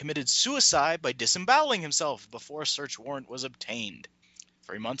police but committed suicide by disemboweling himself before a search warrant was obtained.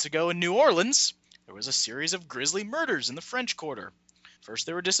 3 months ago in New Orleans, there was a series of grisly murders in the French Quarter. First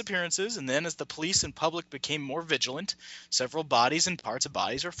there were disappearances, and then as the police and public became more vigilant, several bodies and parts of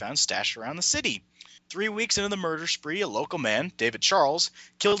bodies were found stashed around the city. 3 weeks into the murder spree, a local man, David Charles,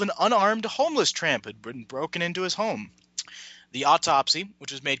 killed an unarmed homeless tramp who had been broken into his home. The autopsy,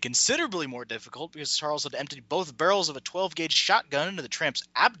 which was made considerably more difficult because Charles had emptied both barrels of a 12-gauge shotgun into the tramp's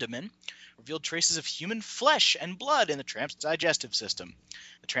abdomen, revealed traces of human flesh and blood in the tramp's digestive system.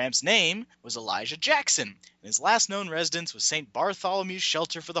 The tramp's name was Elijah Jackson, and his last known residence was St. Bartholomew's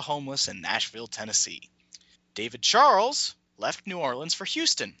Shelter for the Homeless in Nashville, Tennessee. David Charles left New Orleans for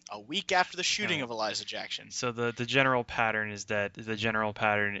Houston a week after the shooting of Elijah Jackson. So the general pattern is that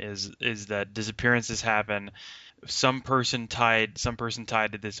disappearances happen. Some person tied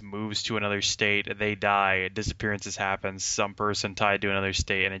to this moves to another state, they die, disappearances happen. Some person tied to another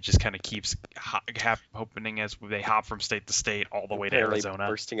state, and it just kind of keeps happening as they hop from state to state all the way to Arizona,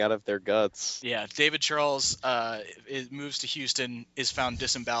 bursting out of their guts. Yeah, David Charles moves to Houston, is found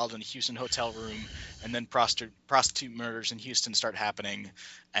disemboweled in a Houston hotel room, and then prostitute murders in Houston start happening,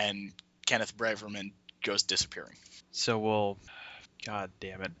 and Kenneth Braverman goes disappearing. So God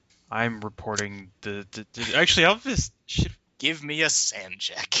damn it. I'm reporting actually, I'll just... Give me a sand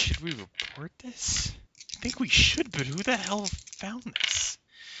check. Should we report this? I think we should, but who the hell found this?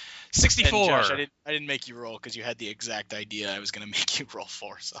 64! And Josh, I didn't make you roll because you had the exact idea I was going to make you roll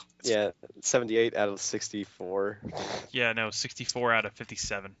for, so... Yeah, 78 out of 64. Yeah, no, 64 out of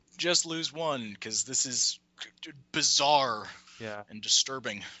 57. Just lose one, because this is bizarre and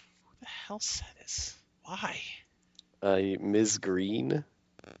disturbing. Who the hell said this? Why? Ms. Green?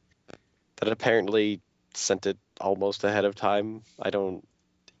 That apparently sent it almost ahead of time. I don't...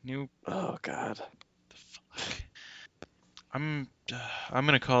 Oh, God. The fuck? I'm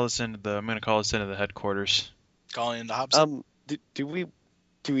gonna call this into the headquarters. Calling into Hobson. Do we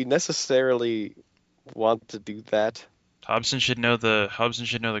necessarily want to do that? Hobson should know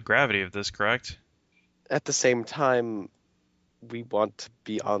the gravity of this, correct? At the same time, we want to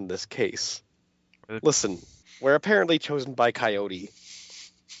be on this case. Listen, we're apparently chosen by Coyote.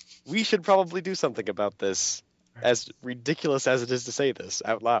 We should probably do something about this, as ridiculous as it is to say this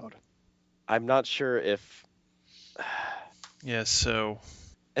out loud. I'm not sure if Yeah, so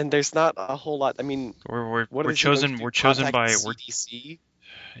And there's not a whole lot. I mean, we're what we're is he going to chosen do? we're chosen Contact by the we're CDC?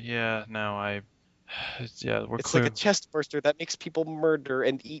 yeah, no, yeah, we're It's like clear. a chest burster that makes people murder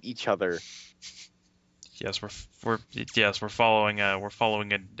and eat each other. Yes, we're following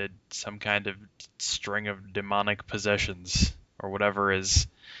some kind of string of demonic possessions or whatever is.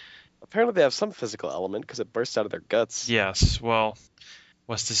 Apparently, they have some physical element because it bursts out of their guts. Yes, well,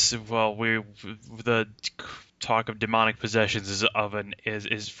 what's this? Well, the talk of demonic possessions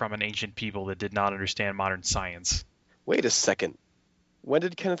is from an ancient people that did not understand modern science. Wait a second. When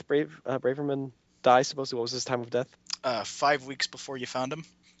did Kenneth Braverman die? Supposedly, what was his time of death? 5 weeks before you found him.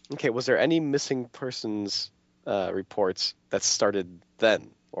 Okay, was there any missing persons reports that started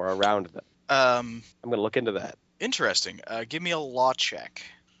then or around then? I'm gonna look into that. Interesting. Give me a law check.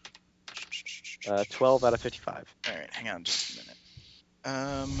 12 out of 55. All right, hang on just a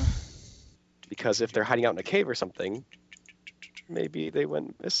minute. Because if they're hiding out in a cave or something, maybe they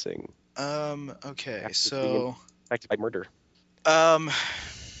went missing. Okay, After so being infected by murder.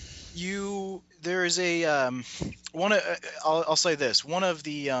 there is a one. I'll say this. One of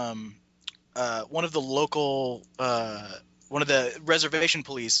the local one of the reservation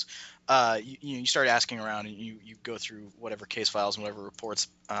police. You start asking around and you go through whatever case files and whatever reports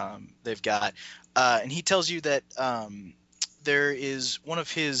they've got, and he tells you that there is one of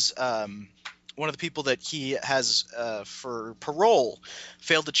the people that he has for parole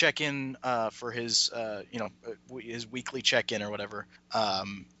failed to check in for his his weekly check-in or whatever.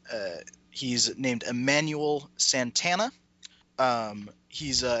 He's named Emmanuel Santana.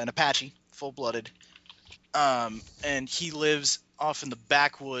 He's an Apache, full-blooded, and he lives off in the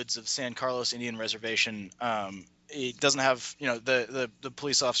backwoods of San Carlos Indian Reservation. He doesn't have, the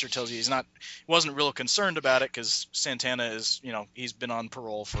police officer tells you wasn't real concerned about it because Santana is, he's been on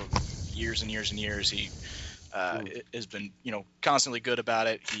parole for years and years and years. He has been, constantly good about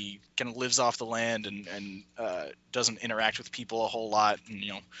it. He kind of lives off the land and doesn't interact with people a whole lot. And,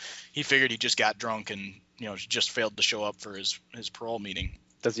 he figured he just got drunk and, just failed to show up for his parole meeting.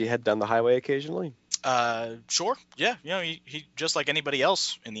 Does he head down the highway occasionally? Sure. Yeah. He just like anybody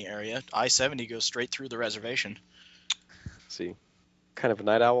else in the area. I-70 goes straight through the reservation. See, kind of a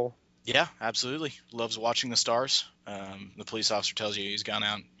night owl. Yeah, absolutely. Loves watching the stars. The police officer tells you he's gone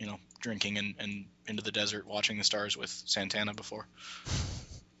out, drinking and into the desert watching the stars with Santana before.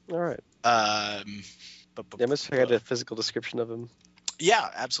 All right. But Yeah, must have had a physical description of him. Yeah,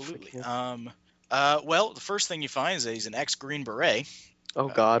 absolutely. Well, the first thing you find is that he's an ex-Green Beret. Oh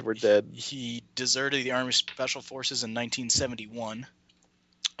God, we're dead. He deserted the Army Special Forces in 1971.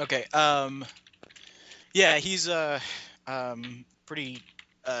 Okay. Yeah, he's pretty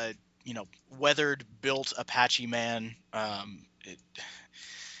weathered, built Apache man.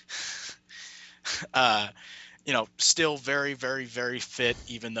 Still very, very, very fit,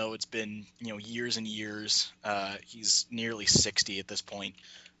 even though it's been years and years. He's nearly 60 at this point.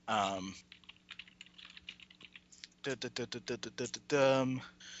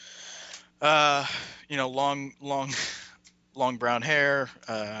 Long brown hair,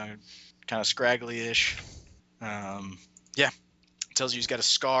 kind of scraggly-ish. Yeah, tells you he's got a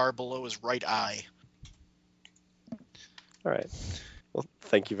scar below his right eye. All right. Well,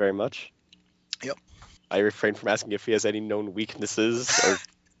 thank you very much. Yep. I refrain from asking if he has any known weaknesses, or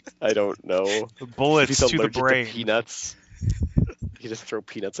I don't know. The bullets If to he's the allergic brain. to peanuts. You just throw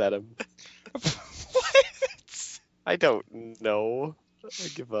peanuts at him. What? I don't know. I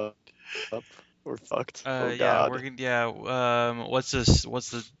give up. We're fucked. Oh Yeah, God. we're gonna. Yeah. What's this? What's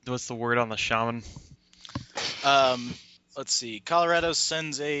the word on the shaman? Let's see. Colorado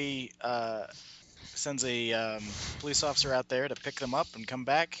sends a police officer out there to pick them up and come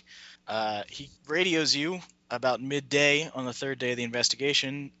back. He radios you about midday on the third day of the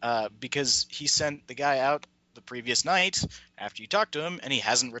investigation because he sent the guy out the previous night after you talked to him, and he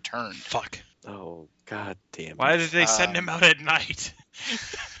hasn't returned. Fuck. Oh God damn. Why did they send him out at night?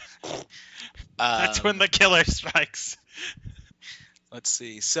 That's when the killer strikes. Let's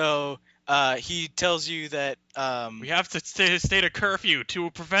see. So he tells you that We have to state a curfew to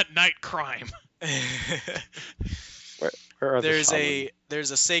prevent night crime. Where are the shaman?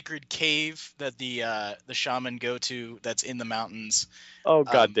 there's a sacred cave that the shaman go to that's in the mountains. Oh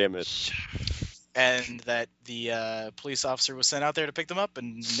God damn it. And that the police officer was sent out there to pick them up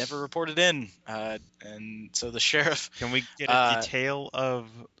and never reported in. And so the sheriff. Can we get a detail of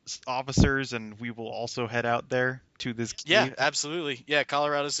officers, and we will also head out there to this cave? Yeah, absolutely. Yeah,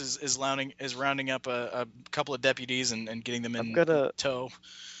 Colorado's is rounding up a couple of deputies and getting them in tow.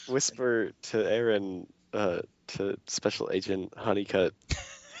 Whisper to Aaron, to Special Agent Honeycutt,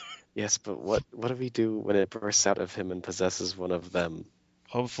 Yes, but what do we do when it bursts out of him and possesses one of them?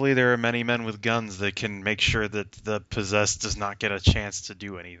 Hopefully there are many men with guns that can make sure that the possessed does not get a chance to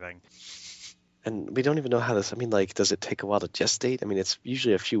do anything. And we don't even know how this. I mean, like, does it take a while to gestate? I mean, it's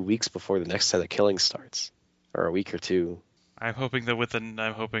usually a few weeks before the next set of killing starts, or a week or two. I'm hoping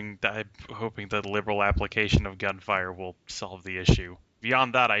that liberal application of gunfire will solve the issue.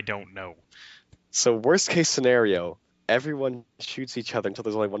 Beyond that, I don't know. So, worst case scenario, everyone shoots each other until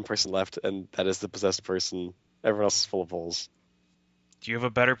there's only one person left, and that is the possessed person. Everyone else is full of holes. Do you have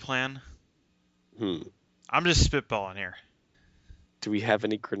a better plan? I'm just spitballing here. Do we have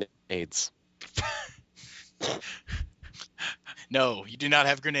any grenades? No, you do not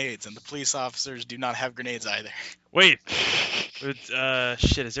have grenades, and the police officers do not have grenades either. Wait.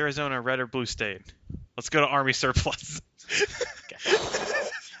 Shit, is Arizona a red or blue state? Let's go to Army surplus.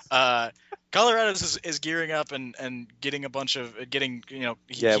 Colorado is gearing up and getting a bunch of he we're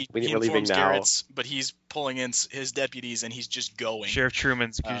leaving informs now. Garrett's, but he's pulling in his deputies and he's just going. Sheriff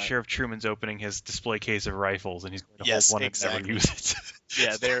Truman's opening his display case of rifles, and he's going to hold one and never use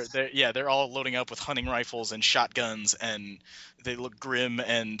it. They're all loading up with hunting rifles and shotguns, and they look grim,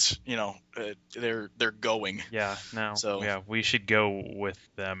 and they're going. We should go with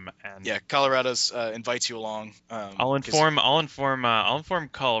them. And Colorado's invites you along. I'll inform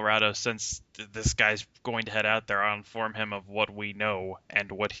Colorado, since this guy's going to head out there. I'll inform him of what we know and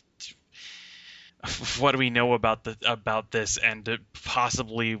what we know about this, and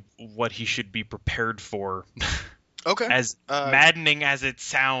possibly what he should be prepared for. Okay. As maddening as it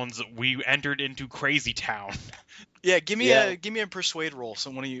sounds, we entered into Crazy Town. Yeah, give me a persuade roll. So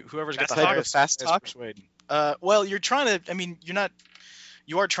one of you, whoever's got the highest fast talk. Persuade. Well, you're trying to. I mean,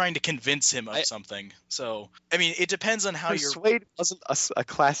 you are trying to convince him of something. So, I mean, it depends on how Persuade wasn't a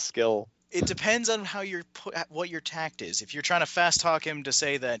class skill. It depends on how what your tact is. If you're trying to fast talk him to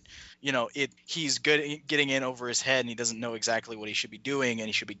say that, he's good at getting in over his head and he doesn't know exactly what he should be doing and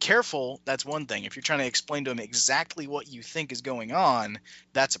he should be careful, that's one thing. If you're trying to explain to him exactly what you think is going on,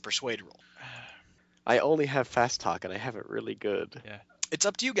 that's a persuade roll. I only have fast talk and I have it really good. Yeah. It's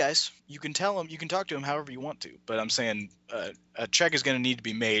up to you guys. You can tell him, you can talk to him however you want to, but I'm saying a check is going to need to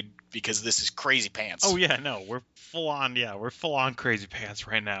be made because this is crazy pants. Oh yeah, no, we're full on crazy pants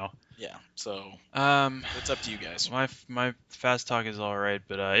right now. Yeah, so it's up to you guys. My fast talk is all right,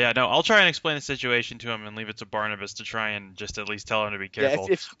 but I'll try and explain the situation to him and leave it to Barnabas to try and just at least tell him to be careful.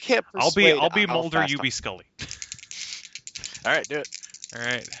 Yeah, if you can't persuade, I'll be Mulder, you be Scully. All right, do it. All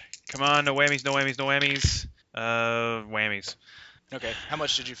right, come on, no whammies, no whammies, no whammies. Whammies. Okay, how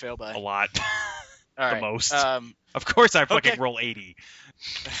much did you fail by? A lot. All right. The most. Of course I fucking roll 80.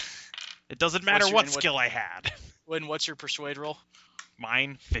 It doesesn't matter what skill I had. What's your persuade roll?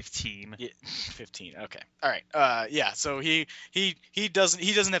 Mine 15. Yeah, 15. Okay. All right. So he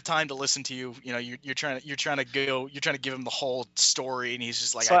doesn't have time to listen to you. You're trying to give him the whole story, and he's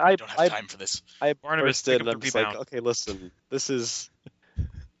just like, I don't have time for this. I Barnabas, burst in and I'm just like, okay, listen, there's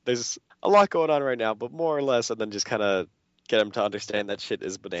a lot going on right now, but more or less, and then just kind of get him to understand that shit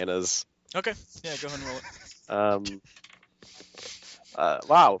is bananas. Okay. Yeah, go ahead and roll it.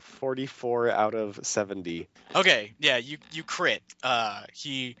 Wow, 44 out of 70. Okay, yeah, you crit.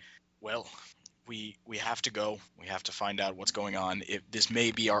 We have to go. We have to find out what's going on. This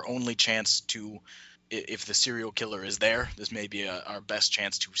may be our only chance to, if the serial killer is there, this may be our best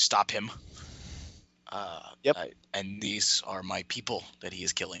chance to stop him. Yep. And these are my people that he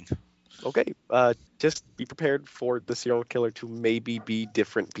is killing. Okay, just be prepared for the serial killer to maybe be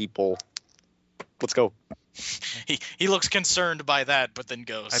different people. Let's go. He looks concerned by that, but then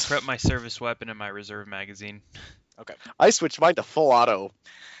goes. I prep my service weapon and my reserve magazine. Okay. I switched mine to full auto.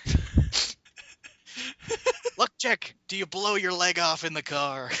 Luck check. Do you blow your leg off in the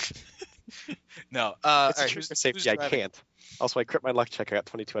car? No. It's all right, for safety. I can't. Also, I crit my luck check. I got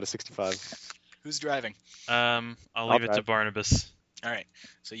 22 out of 65. Who's driving? I'll leave it to Barnabas. All right.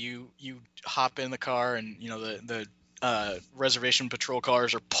 So you hop in the car, and the reservation patrol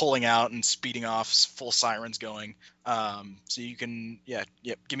cars are pulling out and speeding off, full sirens going. So you can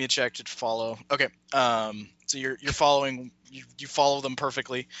give me a check to follow. Okay. So you're following. You follow them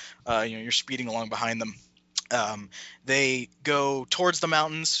perfectly. You're speeding along behind them. They go towards the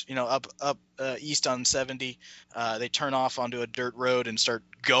mountains, up east on 70. They turn off onto a dirt road and start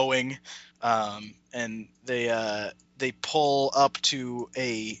going. And they pull up to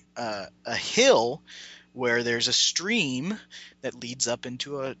a hill where there's a stream that leads up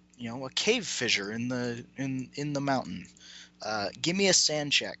into a cave fissure in the mountain. Give me a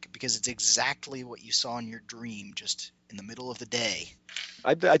sand check, because it's exactly what you saw in your dream, just in the middle of the day.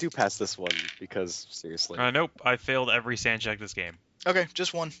 I do pass this one because seriously. Nope, I failed every sand check this game. Okay,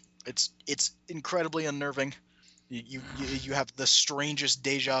 just one. It's incredibly unnerving. You have the strangest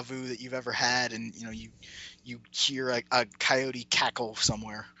deja vu that you've ever had, and you hear a coyote cackle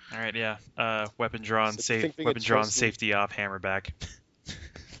somewhere. All right, yeah. Weapon drawn, So do you think being a weapon drawn, chosen- safety off, hammer back.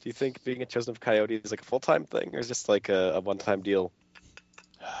 Do you think being a chosen of Coyote is like a full-time thing, or is just like a one-time deal?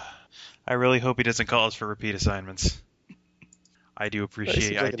 I really hope he doesn't call us for repeat assignments. I do He appreciate.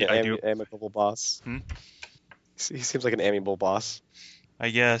 seems like I an do. amicable boss. Hmm? He seems like an amiable boss. I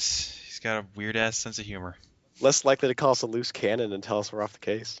guess he's got a weird ass sense of humor. Less likely to call us a loose cannon and tell us we're off the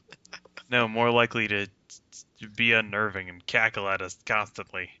case. No, more likely to be unnerving and cackle at us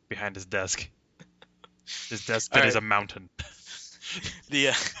constantly behind his desk. His desk that is a mountain.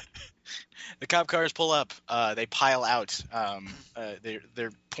 The cop cars pull up. They pile out.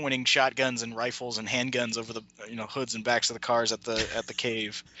 They're pointing shotguns and rifles and handguns over the hoods and backs of the cars at the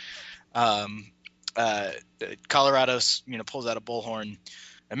cave. Colorado's pulls out a bullhorn.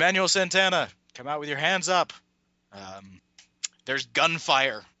 Emmanuel Santana, come out with your hands up. There's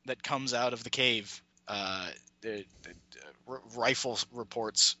gunfire that comes out of the cave. The rifle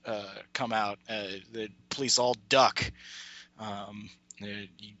reports come out. The police all duck.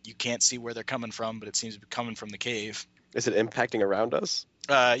 You can't see where they're coming from, but it seems to be coming from the cave. Is it impacting around us?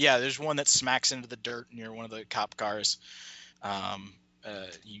 Yeah, there's one that smacks into the dirt near one of the cop cars.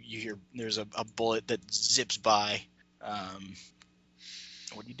 You hear there's a bullet that zips by.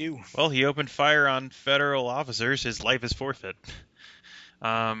 What do you do? Well, he opened fire on federal officers. His life is forfeit.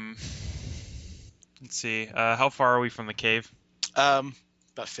 Let's see. How far are we from the cave? About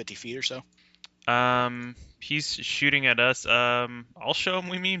 50 feet or so. He's shooting at us. I'll show him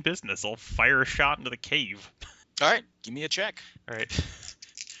we mean business. I'll fire a shot into the cave. All right, give me a check. All right.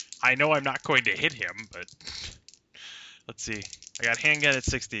 I know I'm not going to hit him, but let's see. I got handgun at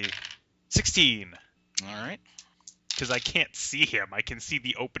 60. 16. All right. Because I can't see him. I can see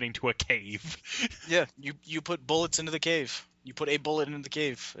the opening to a cave. Yeah, you put bullets into the cave. You put a bullet into the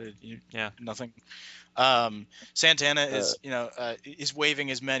cave. Yeah. Nothing. Santana is waving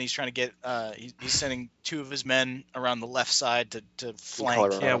his men. He's trying to get. He's sending two of his men around the left side to flank.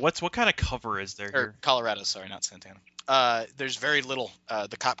 Colorado. Yeah. What kind of cover is there Or here? Colorado, sorry, not Santana. There's very little.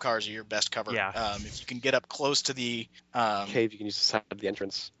 The cop cars are your best cover. Yeah. If you can get up close to the Cave, you can use the side of the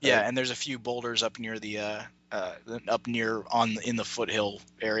entrance. Yeah, and there's a few boulders up near in the foothill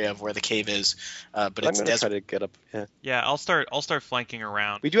area of where the cave is. But I'm it's gonna try desert. to get up. Yeah. Yeah. I'll start flanking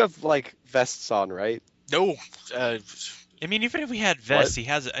around. We do have like vests on, right? No. I mean, even if we had vests, he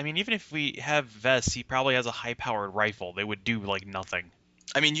has. I mean, even if we have vests, he probably has a high-powered rifle. They would do like nothing.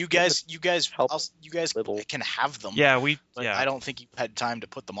 I mean, you guys help little. can have them. Yeah, But I don't think you had time to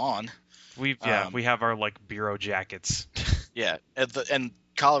put them on. we have our like bureau jackets. Yeah, and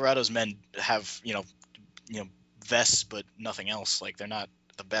Colorado's men have vests, but nothing else. Like they're not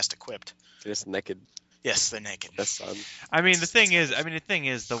the best equipped. They're just naked. Yes, they're naked. Vests on. I mean, the thing is,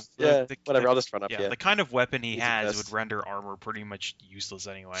 the Whatever. I'll just run up. yeah, Yeah. the kind of weapon he Use a has vest. would render armor pretty much useless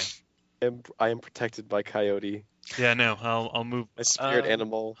anyway. I am protected by Coyote. Yeah, no, I'll move. My spirit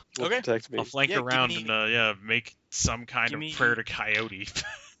animal will okay. protect me. I'll flank Yeah, give around me- and make some kind give of me- prayer to Coyote.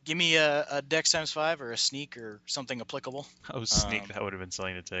 Give me a Dex times 5 or a sneak or something applicable. Oh, sneak! That would have been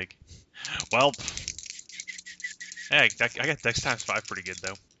something to take. Well, hey, I got Dex times 5 pretty good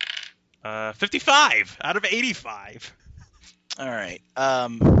though. 55 out of 85. All right.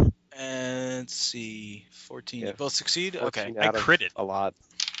 And let's see. 14. Yeah. Both succeed. 14 Okay. I out of critted. a lot.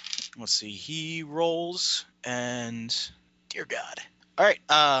 Let's see. He rolls, and dear God. All right.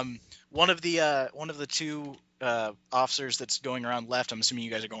 One of the two officers that's going around left. I'm assuming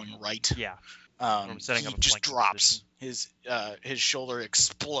you guys are going right. Yeah. I'm setting he up a just flanking drops. His shoulder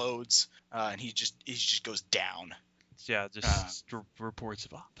explodes, and he just goes down. Yeah, just reports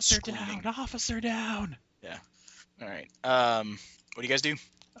of officer screaming. down, officer down. All right. What do you guys do?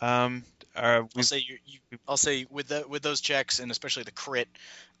 I'll say with those checks and especially the crit,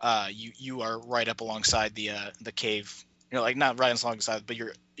 you are right up alongside the cave. Like not right alongside, but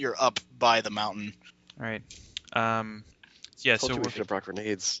you're up by the mountain. All right. Told Yeah. So you we we're, should have brought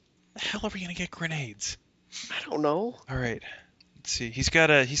grenades. the hell are we gonna get grenades? I don't know. All right. Let's see. He's got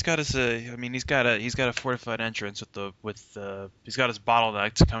a fortified entrance he's got his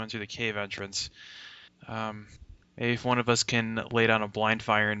bottlenecks coming through the cave entrance. Maybe if one of us can lay down a blind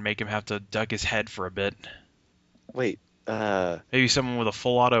fire and make him have to duck his head for a bit. Wait. Maybe someone with a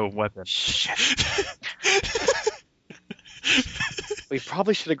full auto weapon. We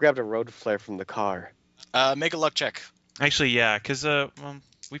probably should have grabbed a road flare from the car. Make a luck check. Actually, yeah, because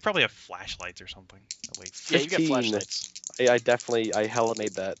we probably have flashlights or something. Oh, wait. Yeah, you got 15. flashlights. I hella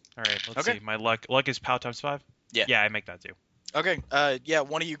made that. All right, let's Okay. see. My luck is POW times 5? Yeah. Yeah, I make that too. Okay. Yeah.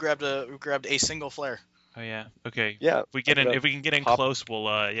 One of you grabbed a single flare. Oh yeah. Okay. Yeah. If we get I'm in, gonna if we can get in pop- close, we'll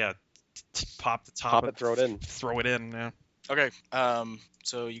pop the top Pop and it, throw it in. throw it in. Yeah. Okay.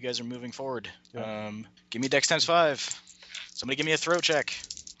 So you guys are moving forward. Yeah. Give me Dex times 5. Somebody give me a throw check.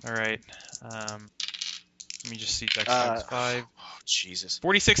 All right. Let me just see Dex times 5. Oh, Jesus.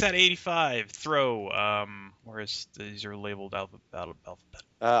 46 out of 85. Throw. Whereas these are labeled alphabet.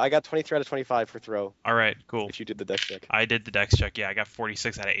 I got 23 out of 25 for throw. All right. Cool. If you did the dex check. I did the Dex check. Yeah, I got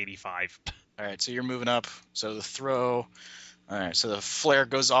 46 out of 85. All right. So you're moving up. So the throw. All right. So the flare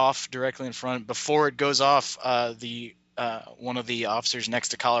goes off directly in front. Before it goes off, the one of the officers next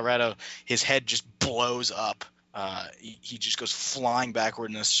to Colorado, his head just blows up. He just goes flying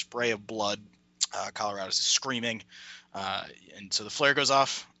backward in a spray of blood. Colorado's screaming, and so the flare goes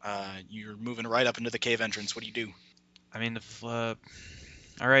off. You're moving right up into the cave entrance. What do you do? I mean, all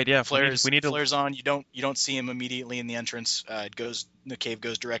right, yeah. Flares, we need to. flares on. You don't see him immediately in the entrance. The cave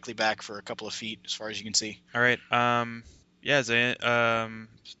goes directly back for a couple of feet as far as you can see. All right. Yeah.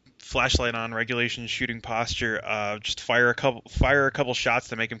 Flashlight on, regulation, shooting posture. Just fire a couple shots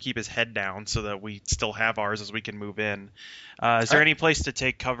to make him keep his head down, so that we still have ours as we can move in. Is there any place to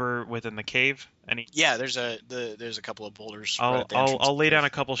take cover within the cave? Any? Yeah, there's a couple of boulders. Right at the entrance I'll of the lay down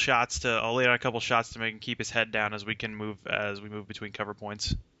cave. a couple shots to make him keep his head down as we move between cover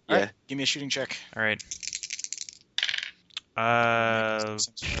points. All Yeah. right, give me a shooting check. All right.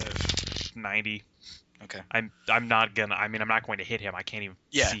 90. Okay. I'm not going to hit him. I can't even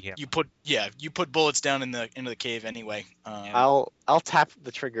see him. You put bullets down into the cave anyway. I'll tap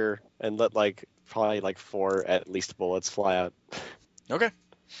the trigger and let probably 4 at least bullets fly out. Okay.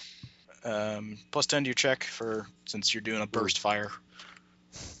 Plus 10 to your check since you're doing a burst fire.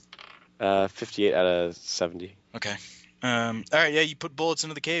 58 out of 70. Okay. All right. Yeah, you put bullets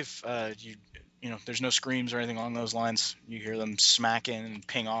into the cave. There's no screams or anything along those lines. You hear them smacking and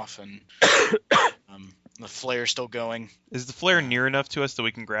ping off, and the flare's still going. Is the flare near enough to us that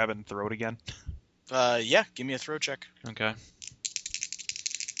we can grab it and throw it again? Yeah. Give me a throw check. Okay.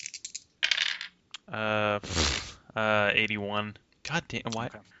 81. God damn, why?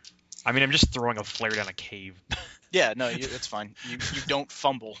 Okay. I mean, I'm just throwing a flare down a cave. Yeah. No, it's fine. You don't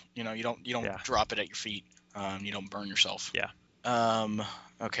fumble. You don't Yeah. drop it at your feet. You don't burn yourself. Yeah.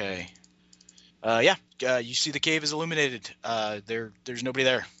 Okay. Yeah. You see the cave is illuminated. There's nobody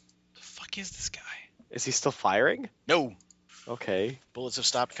there. The fuck is this guy? Is he still firing? No. Okay. Bullets have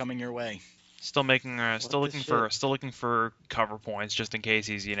stopped coming your way. Still the looking for cover points just in case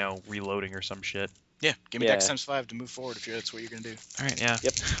he's reloading or some shit. Yeah. Give me Yeah. Dex times 5 to move forward if that's what you're gonna do. All right, yeah.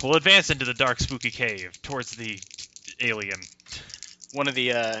 Yep. We'll advance into the dark, spooky cave towards the alien. One of the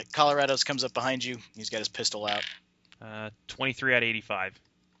Colorados comes up behind you. He's got his pistol out. 23 out of 85.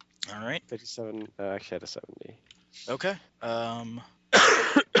 All right. 57. Actually, out of 70. Okay.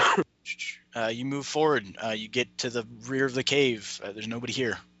 You move forward. You get to the rear of the cave. There's nobody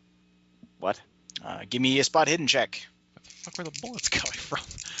here. What? Give me a spot hidden check. Where the fuck were the bullets coming from?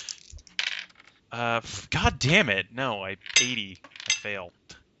 God damn it! No, 80. I fail.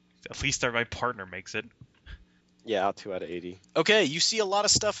 At least my partner makes it. Yeah, out 2 out of 80. Okay, you see a lot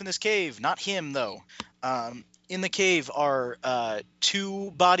of stuff in this cave. Not him though. In the cave are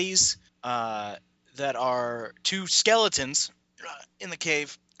 2 bodies that are 2 skeletons in the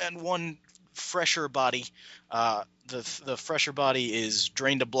cave, and 1 fresher body. The fresher body is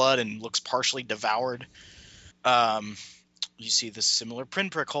drained of blood and looks partially devoured. You see the similar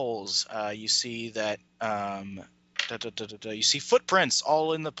pinprick holes. You see that you see footprints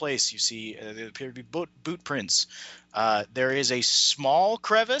all in the place. You see they appear to be boot prints. There is a small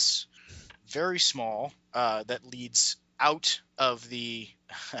crevice, very small, that leads out of the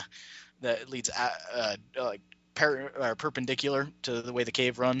that leads perpendicular to the way the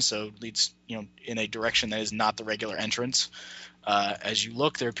cave runs, so it leads in a direction that is not the regular entrance. As you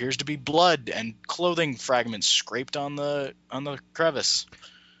look, there appears to be blood and clothing fragments scraped on the crevice.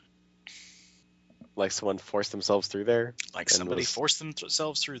 Like someone forced themselves through there? Like somebody forced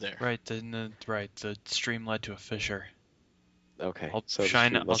themselves through there. Right. The stream led to a fissure. Okay. I'll so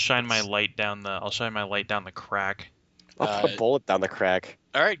shine my light down the crack. I'll put a bullet down the crack.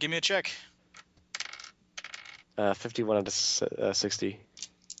 All right, give me a check. 51 out of 60.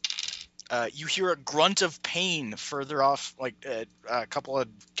 You hear a grunt of pain further off,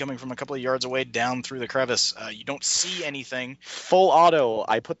 coming from a couple of yards away down through the crevice. You don't see anything. Full auto.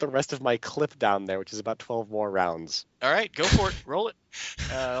 I put the rest of my clip down there, which is about 12 more rounds. All right, go for it. Roll it.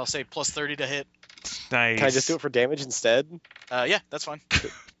 I'll say plus 30 to hit. Nice. Can I just do it for damage instead? Yeah, that's fine.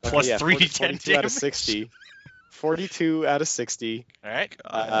 Plus yeah, 3d10 42 out of 60. 42 out of 60. All right.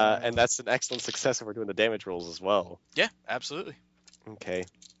 And that's an excellent success if we're doing the damage rolls as well. Yeah, absolutely. Okay.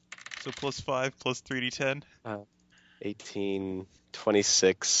 So +5 plus 3d10. 18,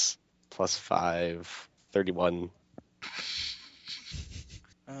 26, plus 5, 31.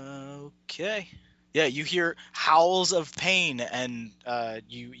 Okay. Yeah, you hear howls of pain, and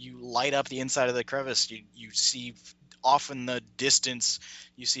you light up the inside of the crevice. You see off in the distance,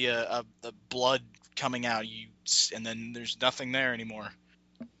 you see a blood coming out. And then there's nothing there anymore.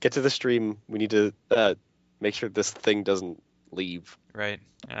 Get to the stream. We need to make sure this thing doesn't leave. Right.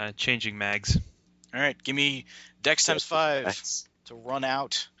 Changing mags. All right, give me Dex times 5 Nice. to run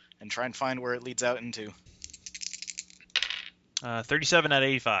out and try and find where it leads out into. 37 out of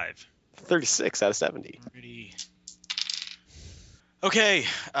 85. 36 out of 70. Alrighty. Okay,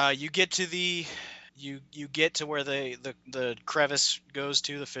 you get to you get to where the crevice goes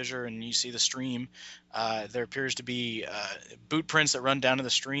to the fissure, and you see the stream. There appears to be boot prints that run down to the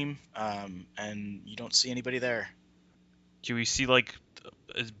stream, and you don't see anybody there. Do we see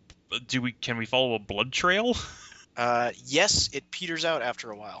can we follow a blood trail? Yes, it peters out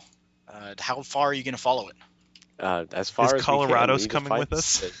after a while. How far are you going to follow it? As far as Colorado's we can, coming with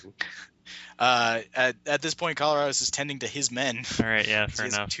us? At this point, Colorado's is tending to his men. All right, yeah, He fair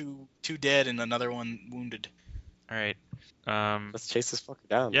has enough. two dead and another one wounded. All right. Let's chase this fucker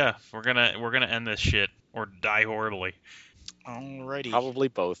down. Yeah, we're gonna end this shit or die horribly. Alrighty. Probably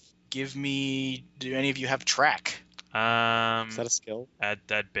both. Give me. Do any of you have track? Is that a skill? At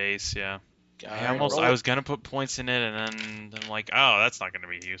base, yeah. Alright, I roll. was gonna put points in it, and then I'm like, oh, that's not gonna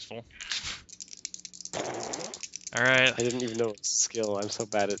be useful. All right. I didn't even know it was a skill. I'm so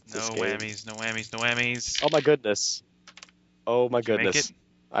bad at No this game. whammies, no whammies, no whammies. Oh my goodness. Oh my Did you make goodness. it?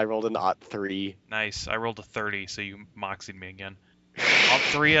 I rolled an odd 3. Nice. I rolled a 30, so you moxied me again. Op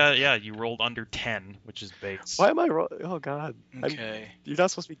 3, yeah, you rolled under 10, which is base. Why am I rolling? Oh god. Okay. You're not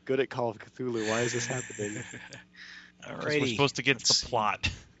supposed to be good at Call of Cthulhu. Why is this happening? 'Cause we're Alrighty. supposed to get Let's the see. plot.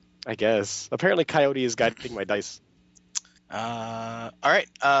 I guess. Apparently Coyote is guiding my dice. All right.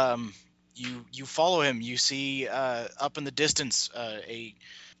 You follow him. You see up in the distance a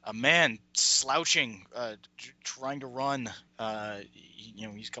man slouching, trying to run.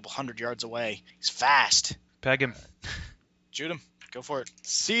 He's a couple hundred yards away. He's fast. Peg him. Shoot him. Go for it.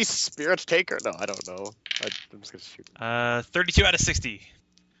 Cease, Spirit Taker. No, I don't know. I'm just gonna shoot. 32 out of 60.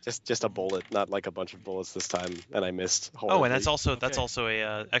 Just a bullet, not like a bunch of bullets this time, and I missed. Oh, and that's Okay. also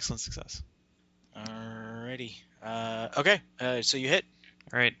a excellent success. Alrighty. Okay. So you hit.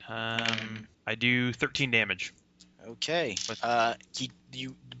 All right. I do 13 damage. Okay. What?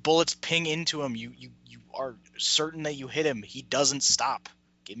 You bullets ping into him. You are certain that you hit him. He doesn't stop.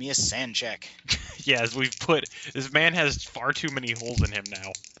 Give me a sand check. Yeah, as we've put, this man has far too many holes in him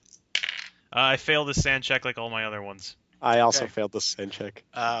now. I failed the sand check like all my other ones. I also Okay. failed the sand check.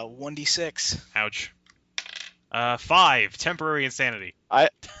 1d6. Ouch. 5 temporary insanity.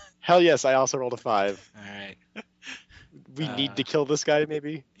 Hell yes, I also rolled a 5. All right. We need to kill this guy,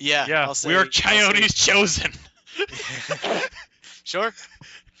 maybe? Yeah. Yeah, I'll say, we are I'll say- Coyote's chosen. Sure.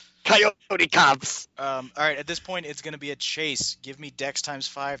 Coyote cops! All right. At this point, it's going to be a chase. Give me Dex times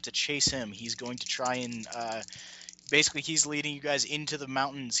 5 to chase him. He's going to try and basically he's leading you guys into the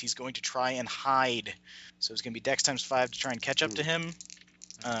mountains. He's going to try and hide. So it's going to be Dex times 5 to try and catch up to him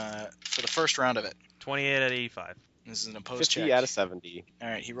for the first round of it. 28 out of 85. This is an opposed 50 check. out of 70. All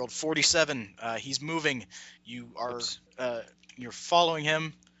right. He rolled 47. He's moving. You are Oops. you're following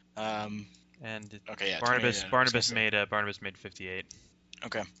him. And Okay. Yeah. Barnabas 28, Barnabas made 58.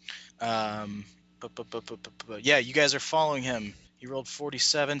 Okay. Yeah, you guys are following him. He rolled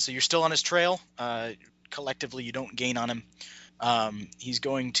 47, so you're still on his trail. Collectively, you don't gain on him.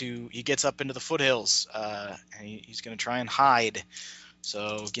 He gets up into the foothills, and he's going to try and hide.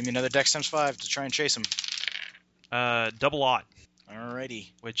 So give me another Dex times 5 to try and chase him. Double aught, Alrighty.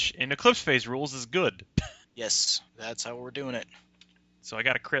 which in Eclipse Phase rules is good. Yes, that's how we're doing it. So I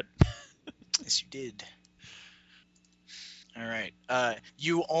got a crit. Yes, you did. All right.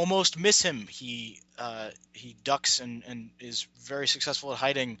 You almost miss him. He ducks and is very successful at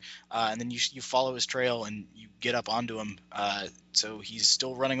hiding. And then you follow his trail and you get up onto him. So he's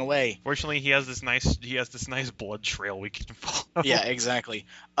still running away. Fortunately, he has this nice blood trail we can follow. Yeah, exactly.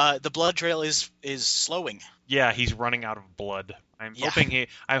 The blood trail is slowing. Yeah, he's running out of blood. I'm Yeah.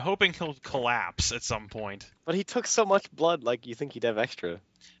 hoping he'll collapse at some point. But he took so much blood, like, you think he'd have extra.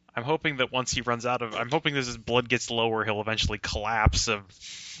 I'm hoping that once he runs out of, I'm hoping as his blood gets lower, he'll eventually collapse of,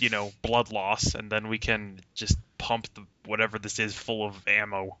 blood loss, and then we can just pump whatever this is full of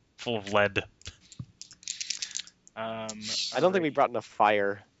ammo, full of lead. I don't think we brought enough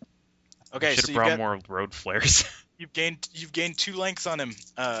fire. Okay, Should so have brought more road flares. you've gained 2 lengths on him.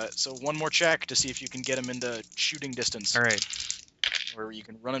 So one more check to see if you can get him into shooting distance. All right. Or you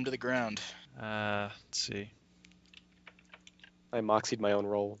can run him to the ground. Let's see. I moxied my own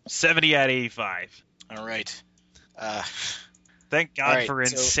roll. 70 out of 85. All right. Thank God All right, for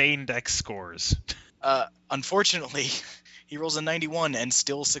so- insane dex scores. Unfortunately, he rolls a 91 and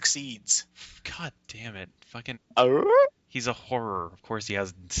still succeeds. God damn it. Fucking. Oh, He's a horror. Of course he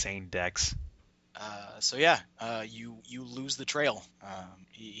has insane dex. So yeah, you lose the trail.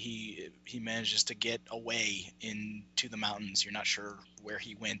 He manages to get away into the mountains. You're not sure where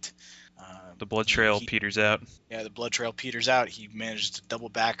he went. The blood trail peters out. Yeah, the blood trail peters out. He manages to double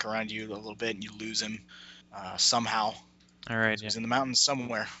back around you a little bit, and you lose him somehow. All right. So he's in the mountains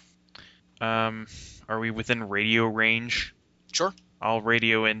somewhere. Are we within radio range? Sure. I'll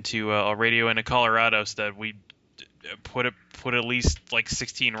radio into Colorado so that we put at least like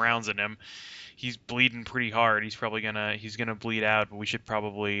 16 rounds in him. He's bleeding pretty hard. He's gonna bleed out, but we should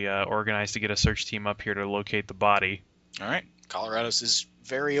probably organize to get a search team up here to locate the body. All right. Colorado's is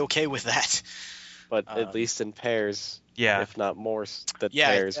very okay with that. but at least in pairs, Yeah. if not more than Yeah,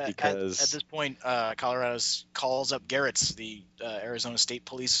 pairs, at because this point, Colorado's calls up Garrett's, the Arizona State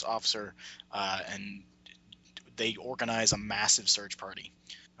Police officer, and they organize a massive search party.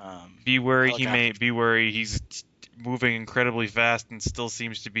 Be wary. Helicopter. Be wary. He's moving incredibly fast and still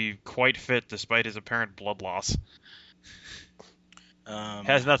seems to be quite fit despite his apparent blood loss.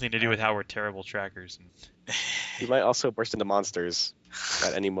 Has nothing to do with how we're terrible trackers. he might also burst into monsters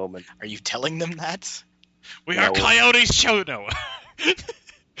at any moment. Are you telling them that? We No. are Coyotes show no.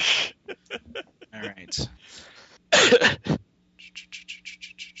 All right.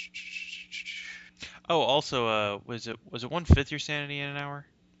 Oh, also, was it 1/5 your sanity in an hour?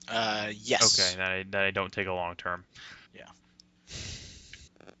 Yes. Okay, that I don't take a long term.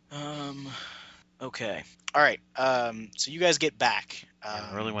 Okay. All right. So you guys get back.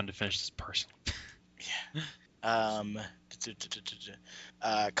 I really wanted to finish this personally.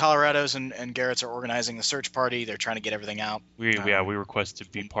 Colorado's and Garrett's are organizing the search party. They're trying to get everything out. We request to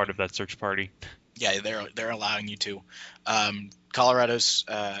be part of that search party. Yeah, they're allowing you to. Colorado's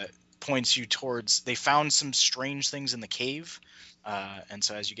points you towards. They found some strange things in the cave, and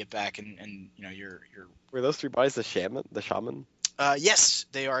so as you get back and you know you're Were those 3 bodies the shaman? yes,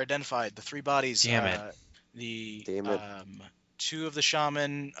 they are identified. The 3 bodies. Damn it. Damn it. 2 of the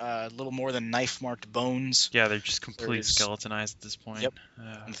shaman, a little more than knife-marked bones. Yeah, they're just completely There's- skeletonized at this point. Yep.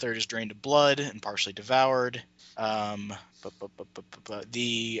 And the 3rd is drained of blood and partially devoured. The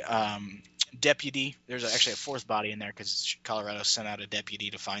deputy, there's actually a 4th body in there because Colorado sent out a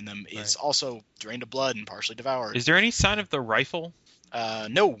deputy to find them, is also drained of blood and partially devoured. Is there any sign of the rifle?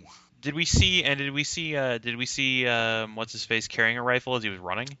 No. Did we see what's his face carrying a rifle as he was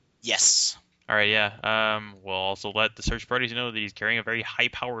running? Yes. All right, yeah. We'll also let the search parties know that he's carrying a very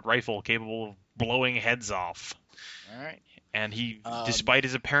high-powered rifle capable of blowing heads off. All right. And he, despite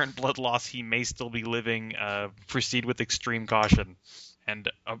his apparent blood loss, he may still be living. Proceed with extreme caution,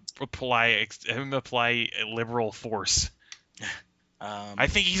 and apply liberal force. I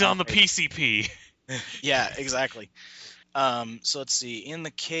think he's on the PCP. Yeah, exactly. So let's see. In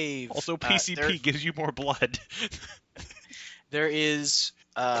the cave. Also, PCP gives you more blood. There is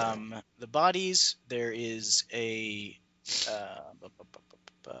the bodies. There is a.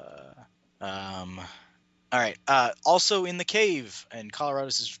 All right. Also in the cave, and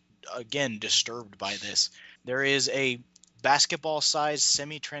Colorado's is again disturbed by this. There is a basketball-sized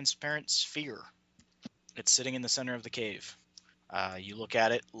semi-transparent sphere. It's sitting in the center of the cave. You look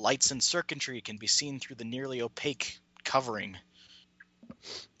at it. Lights and circuitry can be seen through the nearly opaque covering.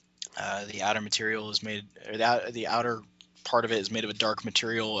 The outer material is made. The outer part of it is made of a dark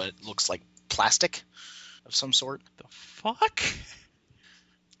material. It looks like plastic of some sort. The fuck?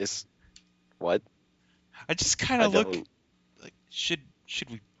 Is what? I just kind I of look don't- like should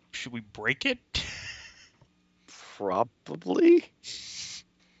we break it? Probably.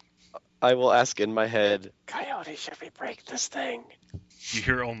 I will ask in my head, Coyote, should we break this thing?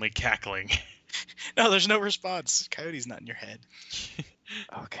 You're only cackling. No, there's no response. Coyote's not in your head.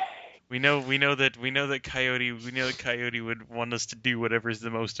 Okay. We know that Coyote would want us to do whatever is the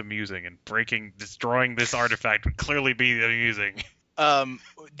most amusing, and destroying this artifact would clearly be amusing.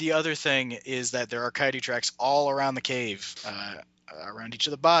 The other thing is that there are coyote tracks all around the cave, around each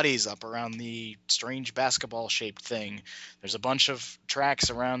of the bodies, up around the strange basketball-shaped thing. There's a bunch of tracks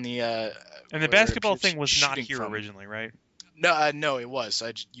around the. And where the basketball it appears thing was not shooting here from. originally, right? No, it was.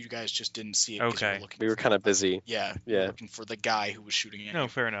 You guys just didn't see it because you were Okay. looking. We were kind of busy. Yeah, you were Yeah. looking for the guy who was shooting at No, you.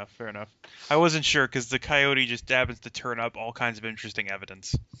 fair enough. I wasn't sure because the coyote just happens to turn up all kinds of interesting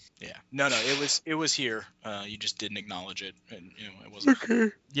evidence. Yeah. No, it was here. You just didn't acknowledge it, and it wasn't.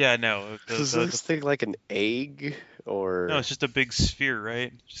 Okay. Yeah, no. Is this thing like an egg or? No, it's just a big sphere,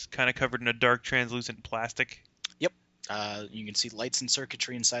 right? Just kind of covered in a dark, translucent plastic. You can see lights and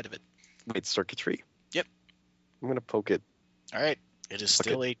circuitry inside of it. Wait, circuitry? Yep. I'm gonna poke it. All right. It is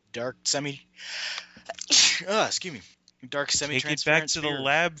still a dark semi. Excuse me. Dark Take it semi-transparent back to sphere. the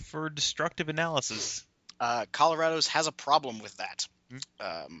lab for destructive analysis. Colorado's has a problem with that.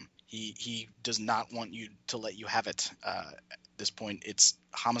 Hmm. He does not want you to let you have it. At this point, it's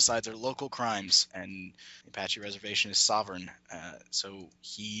homicides are local crimes, and the Apache Reservation is sovereign. So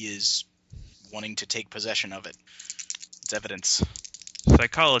he is wanting to take possession of it. It's evidence.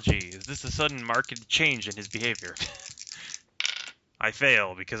 Psychology. Is this a sudden marked change in his behavior? I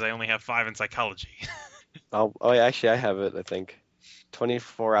fail because I only have 5 in psychology. Oh, yeah, actually, I have it. I think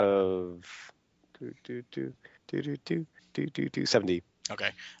 24 out of 70. Okay.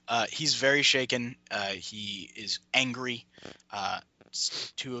 He's very shaken. He is angry.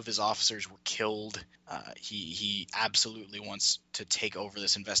 2 of his officers were killed. He absolutely wants to take over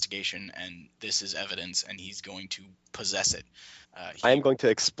this investigation, and this is evidence, and he's going to possess it. I am going to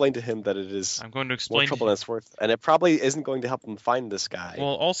explain to him that it is I'm going to more explain. trouble than it's worth, and it probably isn't going to help him find this guy. Well,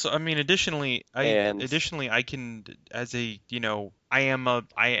 also, I mean, additionally, And- I can, as a, I am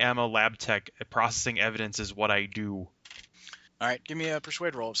a lab tech. Processing evidence is what I do. All right, give me a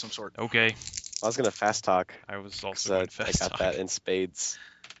persuade roll of some sort. Okay. I was gonna fast talk I was 'cause also going I fast got talk. that in spades.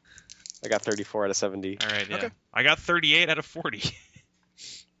 I got 34 out of 70. All right, yeah. Okay. I got 38 out of 40.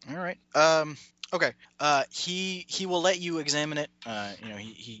 All right. Okay. He will let you examine it.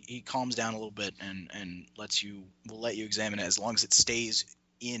 He calms down a little bit and will let you examine it as long as it stays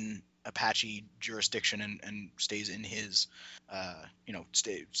in Apache jurisdiction and stays in his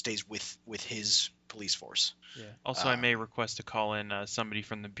stays with his police force. Yeah. Also, I may request to call in somebody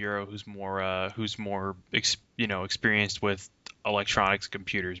from the bureau who's more experienced with electronics and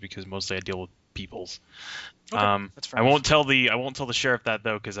computers, because mostly I deal with people's. Okay, that's fair I enough. won't tell the sheriff that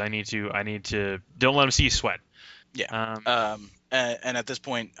though, because I need to don't let him see you sweat. Yeah. And at this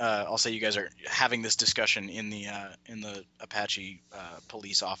point, I'll say you guys are having this discussion in the Apache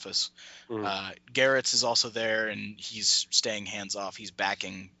police office. Garrett's is also there, and he's staying hands off. He's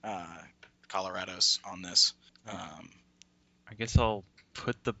backing Colorado's on this. I guess I'll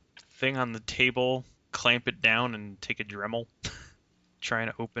put the thing on the table, clamp it down, and take a Dremel. trying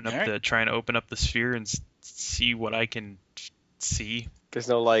to open up the sphere and see what I can see. There's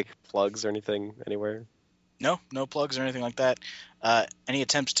no like plugs or anything anywhere. No plugs or anything like that. Any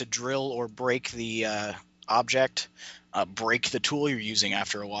attempts to drill or break the object, break the tool you're using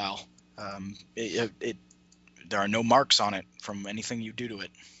after a while. There are no marks on it from anything you do to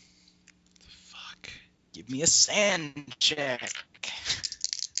it. Fuck. Give me a sand check.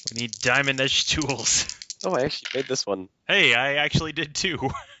 We need diamond edge tools. Oh, I actually made this one. Hey, I actually did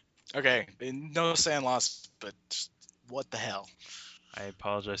too. Okay, no sand loss, but what the hell? I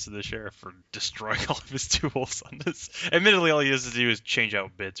apologize to the sheriff for destroying all of his tools on this. Admittedly, all he has to do is change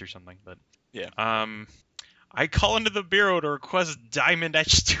out bits or something, but Yeah. I call into the bureau to request diamond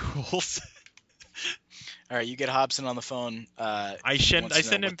etch tools. All right, you get Hobson on the phone. I He send wants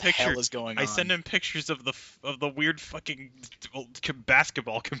to know him what the hell pictures. is going I on. send him pictures of the weird fucking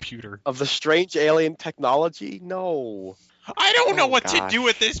basketball computer. Of the strange alien technology? No. I don't know Oh, what to gosh. do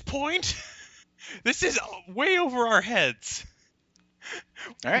at this point. This is way over our heads.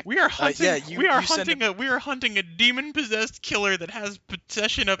 All right. We are hunting. yeah, you send we are hunting a demon-possessed killer that has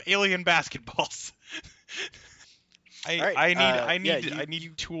possession of alien basketballs. I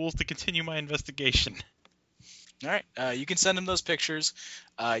need tools to continue my investigation. All right, you can send him those pictures.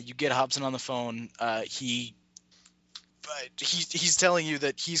 You get Hobson on the phone. He's telling you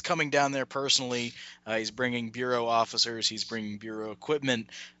that he's coming down there personally. He's bringing bureau officers. He's bringing bureau equipment.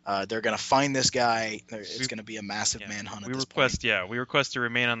 They're gonna find this guy. It's gonna be a massive manhunt at this point. We request to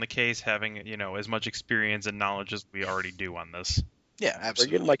remain on the case, having as much experience and knowledge as we already do on this. Yeah, We're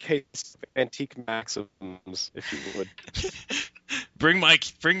absolutely. getting my case of antique maxims, if you would. Bring my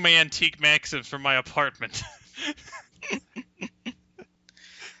antique maxims from my apartment.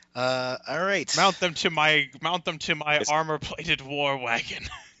 All right. Mount them to my armor-plated war wagon.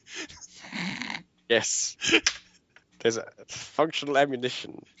 Yes. There's a functional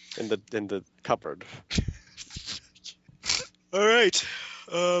ammunition in the cupboard. All right.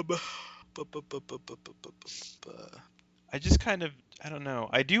 I just kind of, I don't know.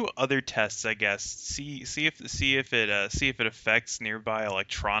 I do other tests, I guess. See if it affects nearby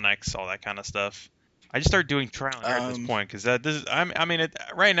electronics, all that kind of stuff. I just start doing trial and error at this Um, point because this is I mean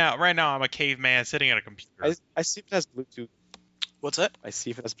right now I'm a caveman sitting at a computer. I see if it has Bluetooth. what's that? I see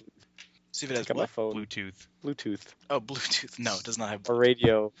if it has See if it has Check out my what? phone. Bluetooth. Bluetooth Oh, Bluetooth. No, it does not have or Bluetooth.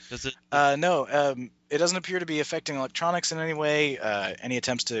 radio. Does it? No, it doesn't appear to be affecting electronics in any way. Any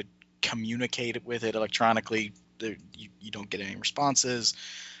attempts to communicate with it electronically, you don't get any responses.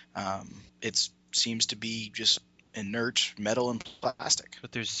 It seems to be just inert metal and plastic.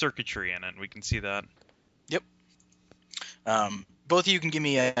 But there's circuitry in it. We can see that. Both of you can give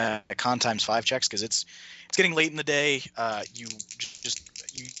me a con times 5 checks because it's getting late in the day. You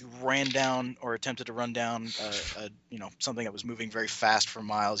ran down or attempted to run down something that was moving very fast for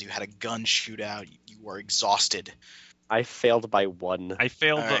miles. You had a gun shootout. You were exhausted. I failed by 1. I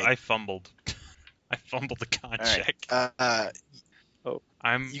failed. All right. I fumbled. I fumbled the con All right. check.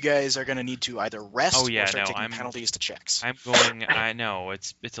 I'm. You guys are going to need to either rest Oh, yeah, or start no, taking I'm- penalties to checks. I'm going. I know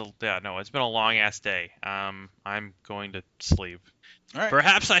it's been a long ass day. I'm going to sleep. All right.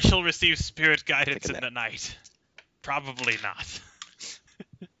 Perhaps I shall receive spirit guidance Take a in the night. Probably not.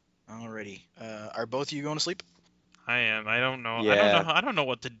 Alrighty. Are both of you going to sleep? I am. I don't know. Yeah. I don't know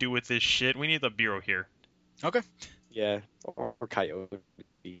what to do with this shit. We need the bureau here. Yeah, or coyote.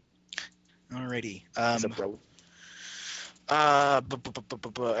 Alrighty. Is a bro. All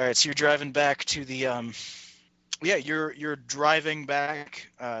right. So you're driving back to the you're driving back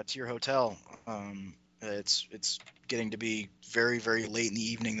to your hotel. It's getting to be very, very late in the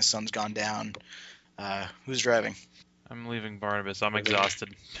evening. The sun's gone down. Who's driving? I'm leaving Barnabas. I'm exhausted.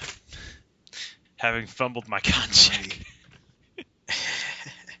 Having fumbled my con check.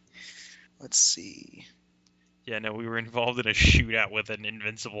 Let's see. Yeah, no, we were involved in a shootout with an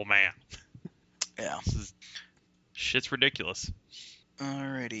invincible man. Yeah. Shit's ridiculous.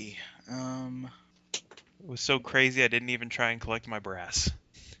 Alrighty. It was so crazy I didn't even try and collect my brass.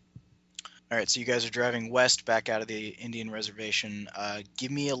 All right. So you guys are driving west back out of the Indian reservation. Give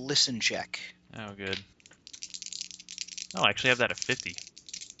me a listen check. Oh, good. Oh, I actually have that at 50.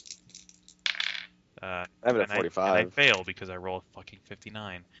 I have it at and 45. I fail because I roll a fucking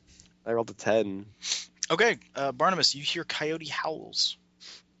 59. I rolled a 10. Okay. Barnabas, you hear coyote howls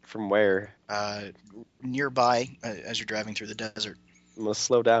From where? nearby as you're driving through the desert. I'm gonna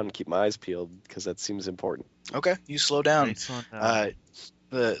slow down and keep my eyes peeled because that seems important. Okay. You slow down. Right, slow down.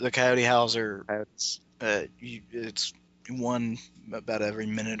 The coyote howls are Coyotes. it's one about every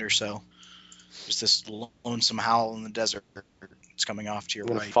minute or so. Just this lonesome howl in the desert. It's coming off to your I'm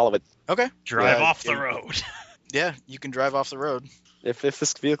gonna right. follow it. Okay. Drive yeah, off the yeah. road. Yeah, you can drive off the road. If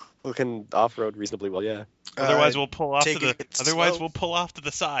this vehicle can off-road reasonably well, yeah. Otherwise, we'll pull off to take the. it Otherwise, slow. we'll pull off to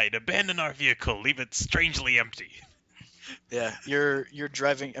the side. Abandon our vehicle. Leave it strangely empty. Yeah, you're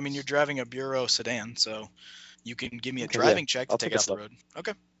driving. I mean, you're driving a Bureau sedan, so you can give me a Okay, driving check to I'll take take it it off the road.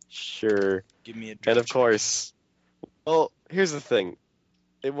 Okay, Sure. give me a. And Driving of course, well, here's the thing.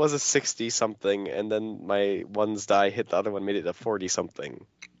 It was a 60-something, and then my one's die hit the other one, made it a 40-something.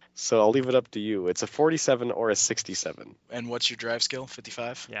 So I'll leave it up to you. It's a 47 or a 67. check. And what's your drive skill?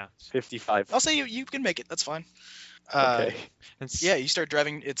 55. Yeah. 55. I'll say you can make it. That's fine. Okay. Yeah, you start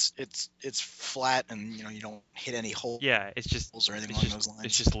driving. It's flat, and you don't hit any holes Yeah. It's just. or anything It's along just. those lines.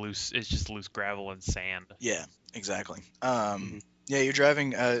 It's just loose. It's just loose gravel and sand. Yeah, exactly. Mhm. Yeah, you're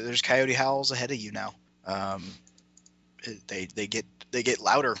driving. There's coyote howls ahead of you now. They get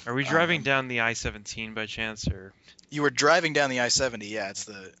louder. Are we driving down the I-17 by chance, or? You were driving down the I-70. Yeah, it's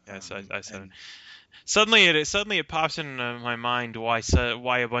the. Yeah, it's and- I-70. Suddenly it pops in my mind why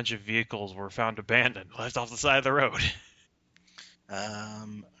a bunch of vehicles were found abandoned, left off the side of the road.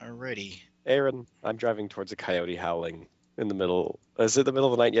 Alrighty. Aaron, I'm driving towards a coyote howling in the middle. Is it the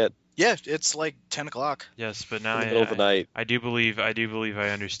middle of the night yet? Yeah, it's like 10 o'clock. Yes, but In now the middle of the night. I do believe I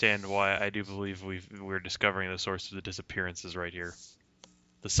understand why. I do believe we're discovering the source of the disappearances right here.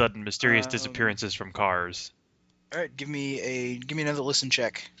 The sudden mysterious disappearances from cars. All right, give me another listen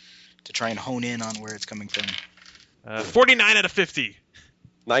check to try and hone in on where it's coming from. 49 out of 50.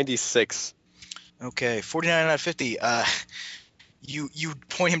 96. Okay, 49 out of 50. You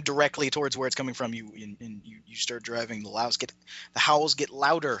point him directly towards where it's coming from. You start driving. The howls get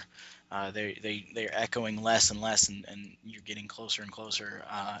louder. They're echoing less and less, and you're getting closer and closer.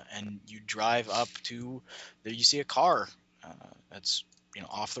 And you drive up to there. You see a car that's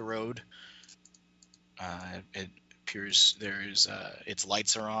off the road. It appears there's its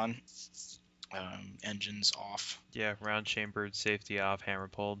lights are on, engines off. Yeah, round chambered, safety off, hammer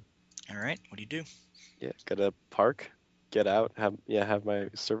pulled. All right, what do you do? Yeah, gotta park, get out, have my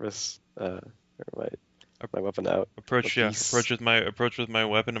service, or my my weapon out. Approach Peace. approach with my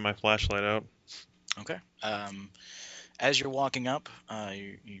weapon and my flashlight out. Okay. As you're walking up,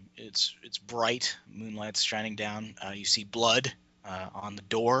 it's bright. Moonlight's shining down. You see blood on the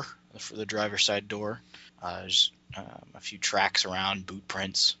door, for the driver's side door. There's a few tracks around, boot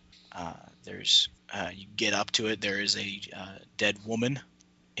prints. You get up to it. There is a dead woman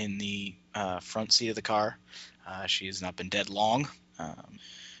in the front seat of the car. She has not been dead long.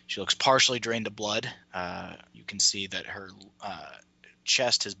 She looks partially drained of blood. You can see that her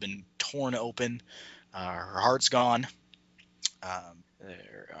chest has been torn open. Her heart's gone.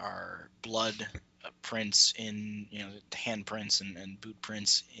 There are blood prints in, handprints and boot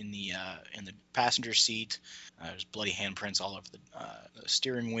prints in the passenger seat. There's bloody handprints all over the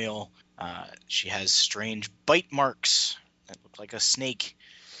steering wheel. She has strange bite marks that look like a snake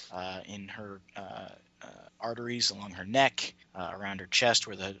in her arteries along her neck, around her chest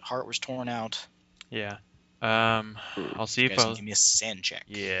where the heart was torn out. Yeah. I'll see You if guys can I'll. give me a sand check.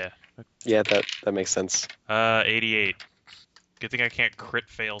 Yeah. Yeah, that makes sense. 88. Good thing I can't crit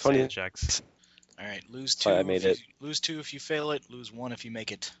fail 20. sand checks. All right, lose 2. I made it. Lose 2 if you fail it. Lose 1 if you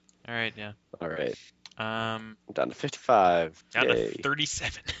make it. All right, yeah. All right. I'm Down to 55. down Yay. to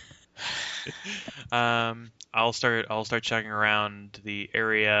 37. I'll start checking around the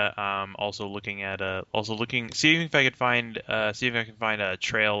area. See if I can find a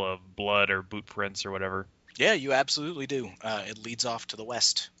trail of blood or boot prints or whatever. Yeah, you absolutely do. It leads off to the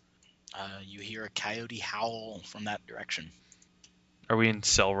west. You hear a coyote howl from that direction. Are we in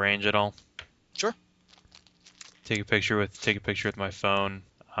cell range at all? Sure. Take a picture with my phone.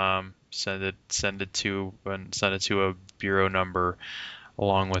 Send it to a bureau number,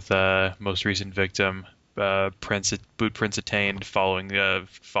 along with most recent victim. Boot prints attained following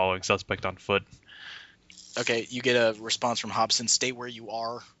suspect on foot. Okay, you get a response from Hobson. Stay where you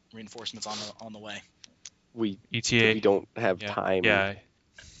are. Reinforcements on the way. We ETA. don't have Yeah. time. Yeah.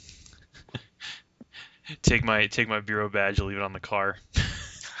 Take my bureau badge. Leave it on the car.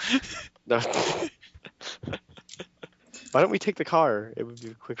 No. Why don't we take the car? It would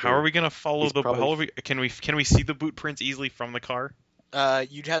be quicker. How are we gonna follow He's the? probably- How are we, can we see the boot prints easily from the car?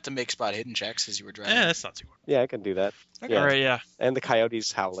 You'd have to make spot hidden checks as you were driving. Yeah, that's not too hard. Yeah, I can do that. Okay. Yeah. All right, yeah, And the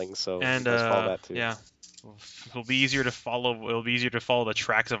coyote's howling, so and let's follow that too. yeah, it'll be easier to follow. It'll be easier to follow the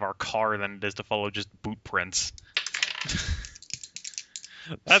tracks of our car than it is to follow just boot prints.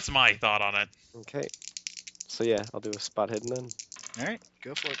 That's my thought on it. Okay. So yeah, I'll do a spot hidden then. All right,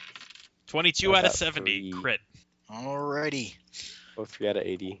 go for it. 22 I out of got 70 3. crit. Alrighty. Oh, 3 out of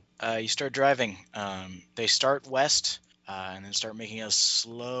 80. You start driving. They start west and then start making a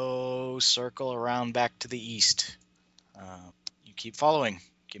slow circle around back to the east. You keep following.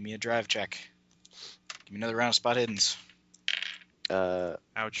 Give me a drive check. Give me another round of spot hiddens.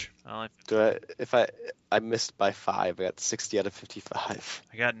 Ouch. Well, If I missed by 5, I got 60 out of 55.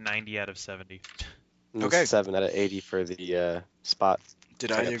 I got 90 out of 70. And Okay. 7 out of 80 for the spot.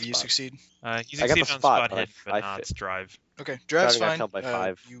 Did I got either the of you spot. succeed? He I got the succeeded on spot, spot but hit, but I not fit. drive. Okay, drive's Driving, I fine. count by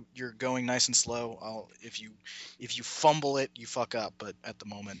 5. You're going nice and slow. If you fumble it, you fuck up. But at the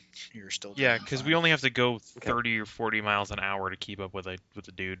moment, you're still Yeah, driving because fine. we only have to go Okay. 30 or 40 miles an hour to keep up with a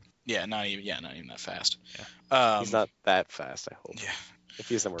dude. not even that fast. He's not that fast, I hope. Yeah. If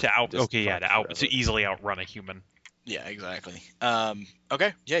he's then we're To just fucked to forever. easily outrun a human. Yeah, exactly.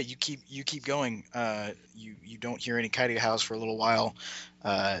 Okay. Yeah, you keep going. You don't hear any coyote howls for a little while.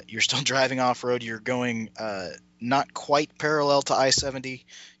 You're still driving off road. You're going not quite parallel to I-70.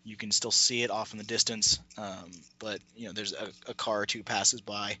 You can still see it off in the distance, but there's a car or two passes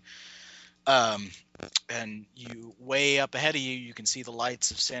by. And you way up ahead of you, you can see the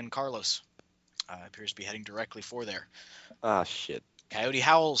lights of San Carlos. Appears to be heading directly for there. Ah, shit. Coyote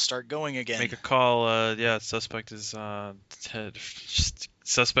howls start going again. Make a call. Suspect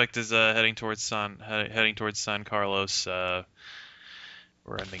is heading towards San Carlos. We're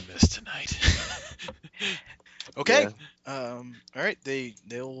ending this tonight. Okay. Yeah. All right.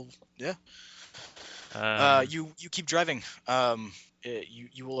 They'll. Yeah. You keep driving.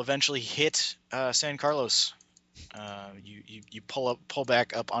 You will eventually hit San Carlos. You pull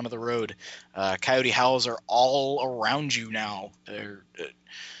back up onto the road. Coyote howls are all around you now. They're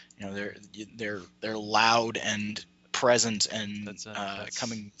loud and present and That's-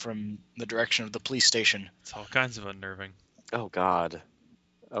 coming from the direction of the police station. It's all kinds of unnerving. Oh, God.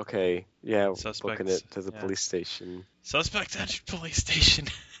 Okay. Yeah, Suspects, booking it to the yeah. police station. Suspect at police station.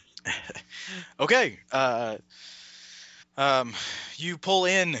 Okay. You pull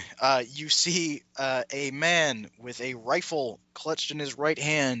in. You see a man with a rifle clutched in his right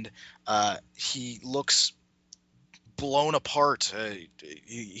hand. He looks blown apart.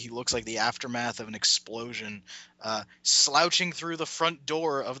 He looks like the aftermath of an explosion. Slouching through the front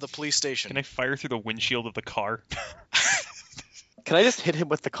door of the police station. Can I fire through the windshield of the car? Can I just hit him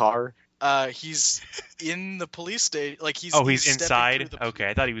with the car? He's in the police station. Like he's He's stepping inside? through the- Okay,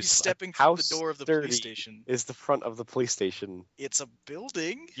 I thought he He's was... stepping through How the door of the sturdy police station. is the front of the police station? It's a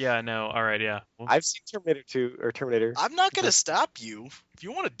building. Yeah, no, alright, yeah. Well, I've seen Terminator 2 or Terminator. I'm not gonna stop you if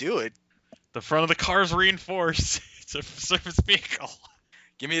you want to do it. the front of the car's reinforced. It's a surface vehicle.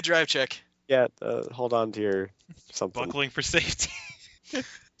 Give me a drive check. Yeah, hold on to your something. Buckling for safety.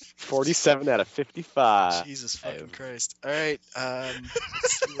 47 out of 55. Jesus fucking Christ. All right.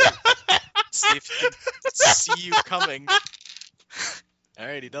 See if he can see you coming. All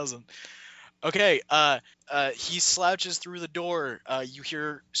right, he doesn't. Okay. He slouches through the door. You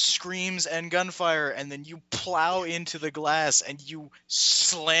hear screams and gunfire, and then you plow into the glass and you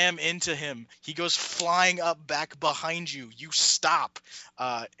slam into him. He goes flying up back behind you. You stop.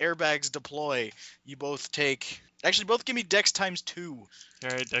 Airbags deploy. You both take. Actually, both give me Dex times 2.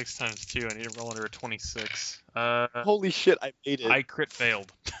 Alright, Dex times 2. I need to roll under a 26. Holy shit, I made it. I crit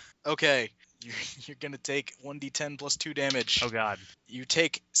failed. Okay. You're gonna take 1d10 plus 2 damage. Oh god. You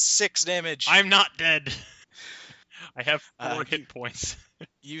take 6 damage. I'm not dead. I have 4 you- hit points.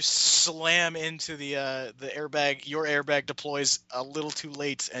 You slam into the airbag. Your airbag deploys a little too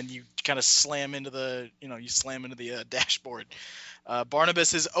late, and you kind of slam into the dashboard.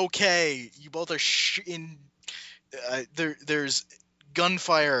 Barnabas is okay. You both are there's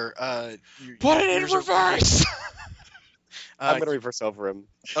gunfire. Put it in reverse! I'm gonna reverse over him.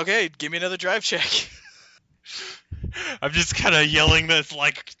 Okay, give me another drive check. I'm just kind of yelling this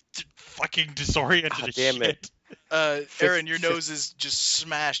like fucking disoriented Ah, as damn shit. it. Aaron, your nose is just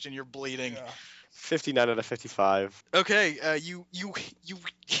smashed and you're bleeding. 59 out of 55. Okay, you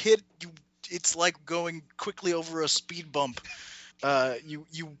hit you. It's like going quickly over a speed bump. You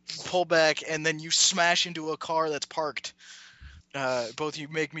pull back and then you smash into a car that's parked. Both you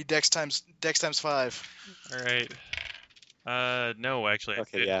make me Dex times 5. All right. No, actually, I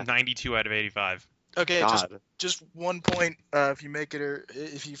Okay, did yeah. 92 out of 85. Okay, God. just 1 point if you make it or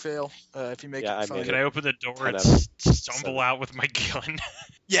if you fail. If you make Yeah, I it, fine. made Can I open the door 10 and out of stumble 7. out with my gun?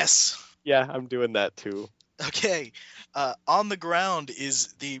 Yes. Yeah, I'm doing that too. Okay. On the ground is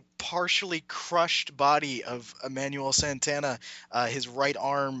the partially crushed body of Emmanuel Santana. His right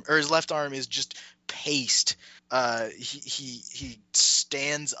arm or his left arm is just paste. He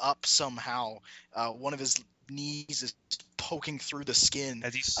stands up somehow. One of his knees is poking through the skin.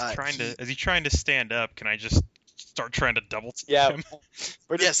 As he's he- trying to stand up, can I just start trying to double team Yeah. him?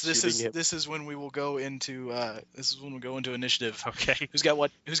 We're Yes, just shooting him. this is when we will go into initiative. Okay. Who's got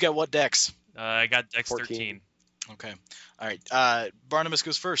what dex? I got Dex 14. 13. Okay. All right. Barnabas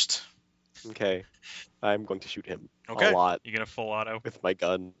goes first. Okay. I'm going to shoot him Okay. a lot You gonna full auto? with my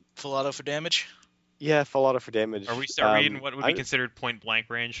gun. Full auto for damage. Yeah, full auto for damage. Are we in what would be considered point blank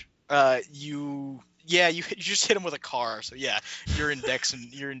range? You just hit him with a car, so yeah, you're in dex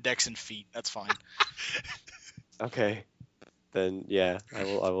and feet. That's fine. Okay. Then yeah, I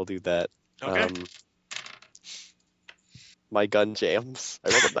will do that. Okay. My gun jams. I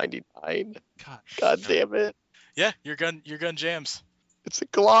rolled a 99. God. God damn it. Yeah, your gun jams. It's a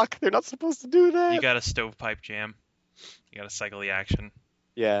Glock. They're not supposed to do that. You got a stovepipe jam. You got to cycle the action.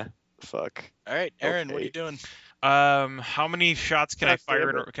 Yeah. Fuck. All right, Aaron, what are Okay. you doing? How many shots can I God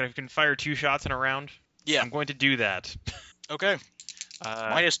fire? damn Can I fire 2 shots in a round? Yeah. I'm going to do that. Okay. Uh,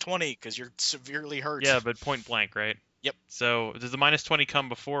 Minus 20 because you're severely hurt. yeah, but point blank, right? Yep. So does the minus 20 come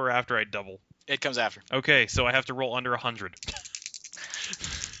before or after I double? It comes after. Okay, so I have to roll under 100.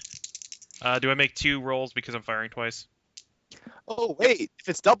 Do I make 2 rolls because I'm firing twice? Oh wait, if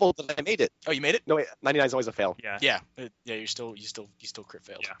it's double, then I made it. Oh, you made it? No wait, 99 is always a fail. Yeah. Yeah. You still crit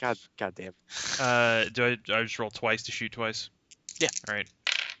failed. Yeah. God damn. Do I just roll twice to shoot twice? Yeah. All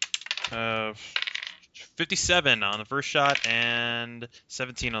right. 57 on the first shot and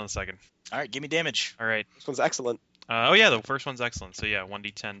 17 on the second. All right, give me damage. All right. This one's excellent. Oh yeah, the first one's excellent. So yeah,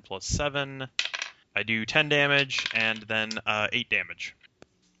 1d10 plus 7. I do 10 damage and then 8 damage.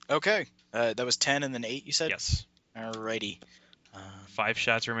 Okay. That was 10 and then 8. You said. Yes. Alrighty. 5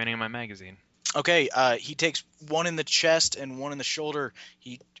 shots remaining in my magazine. Okay, he takes one in the chest and one in the shoulder.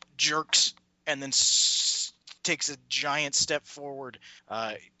 He jerks and then takes a giant step forward.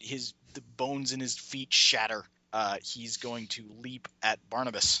 The bones in his feet shatter. He's going to leap at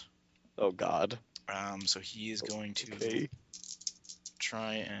Barnabas. Oh god. So he is going to Okay.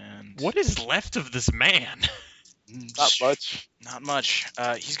 try and... What is left of this man? Not much. Not much.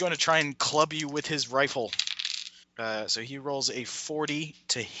 He's going to try and club you with his rifle. So he rolls a 40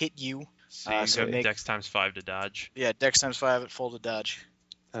 to hit you. So you so have make Dex times 5 to dodge. Dex times 5 at full to dodge.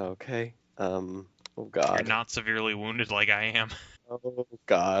 Okay. Oh You're God. not severely wounded like I am. Oh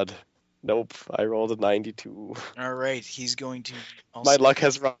God. Nope. I rolled a 92. All right, he's going to My also luck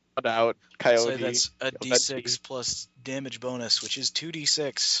has run out, so Coyote. that's a Don't that d6 plus damage bonus, which is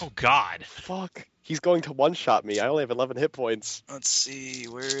 2d6. Oh God. Fuck. He's going to one-shot me. I only have 11 hit points. Let's see,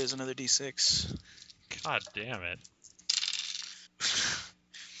 where is another d6? God damn it.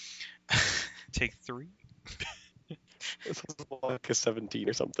 Take 3. This is like a 17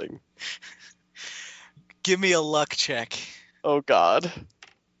 or something. Give me a luck check. Oh God.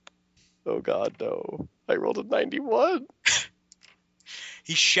 Oh God, no. I rolled a 91.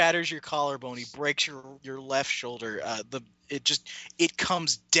 He shatters your collarbone. He breaks your left shoulder. It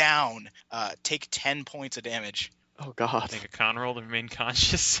comes down. Take 10 points of damage. Oh God. Make a con roll to remain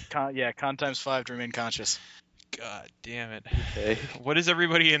conscious. Con times 5 to remain conscious. God damn it. Okay. What is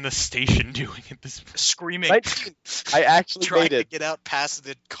everybody in the station doing at this point? Screaming. 19. I actually Trying made to it. get out past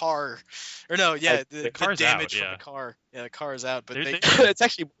the car. Or no, yeah, the car's damage out, from yeah. the car. Yeah, the car is out, but They're- they, It's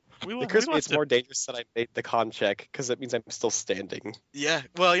actually, We it occurs to me lost it's more dangerous that I made the con check, because that means I'm still standing. yeah.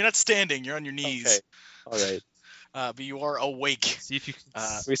 Well, you're not standing. You're on your knees. Okay. Alright. But you are awake. See if you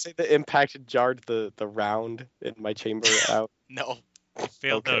can. We say the impact jarred the round in my chamber out. No.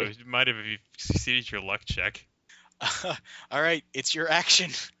 Failed. No, okay. you might have if you succeeded your luck check. All right, it's your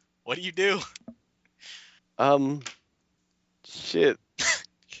action. What do you do? Shit.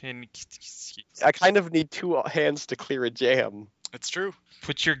 Can I kind of need two hands to clear a jam. It's true.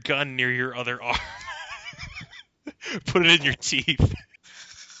 put your gun near your other arm. Put it in your teeth.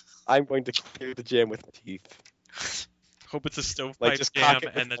 I'm going to clear the jam with my teeth. Hope it's a stovepipe Like, just cock jam,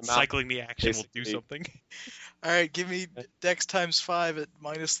 it with and then my mouth, cycling the action will do basically. something. All right, give me Dex times 5 at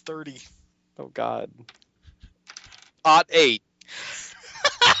minus 30. Oh God. Odd 8.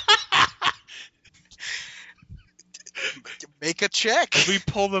 Make a check. We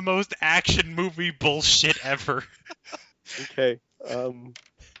pull the most action movie bullshit ever. Okay.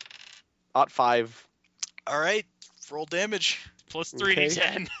 Odd 5. All right, roll damage. Plus Okay.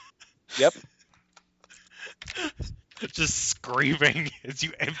 3d10. Yep. Just screaming as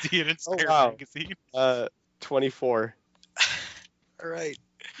you empty an entire wow. magazine. 24. All right.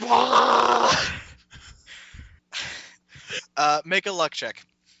 Make a luck check.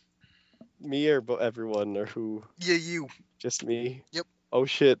 Me or everyone or who? Yeah, you. Just me? Yep. Oh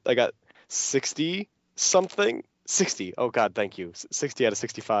shit, I got 60 something? 60. Oh God, thank you. 60 out of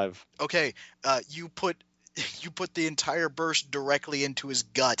 65. Okay. You put the entire burst directly into his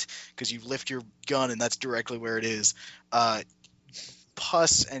gut because you lift your gun and that's directly where it is.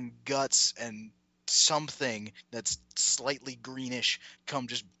 Pus and guts and something that's slightly greenish come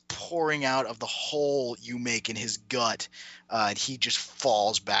just pouring out of the hole you make in his gut, and he just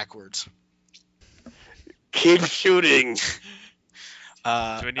falls backwards. Keep shooting. Do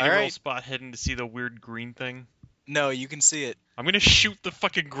I need all to roll right. spot hidden to see the weird green thing? No, you can see it. I'm gonna shoot the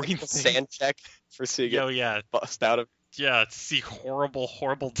fucking green thing. Sand check for seeing Yo, it yeah, bust out of yeah. To see horrible,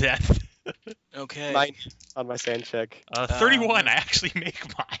 horrible death. Okay. 9 on my sand check. 31. I actually make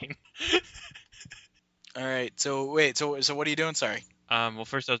mine. All right. So wait. So what are you doing? Sorry. Well,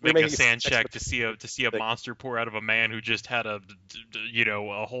 first I was We're making a making sand a check to see a thing. monster pour out of a man who just had a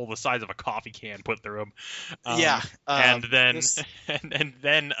hole the size of a coffee can put through him. Yeah. And then this- and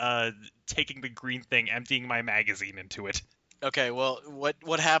then taking the green thing, emptying my magazine into it. Okay. Well,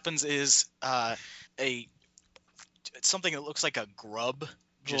 what happens is something that looks like a grub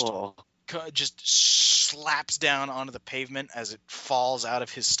just slaps down onto the pavement as it falls out of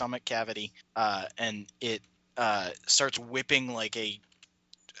his stomach cavity, and it starts whipping like it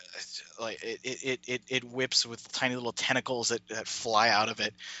whips with tiny little tentacles that fly out of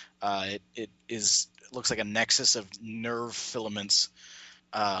it. It looks like a nexus of nerve filaments,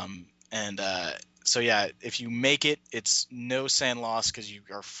 so yeah, if you make it, it's no sand loss because you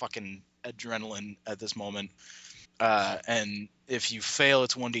are fucking adrenaline at this moment. And if you fail,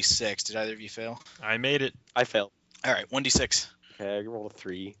 it's 1d6. Did either of you fail? I made it. I failed. All right, 1d6. Okay, I rolled a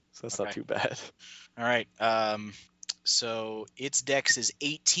 3, so that's Okay. not too bad. All right. So its dex is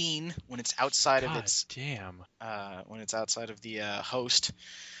 18 when it's outside of God its damn. when it's outside of the host.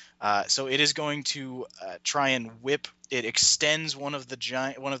 So it is going to try and whip. It extends one of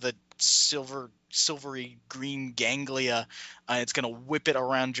the silvery green ganglia. It's going to whip it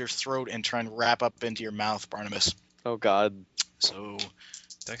around your throat and try and wrap up into your mouth, Barnabas. Oh God. So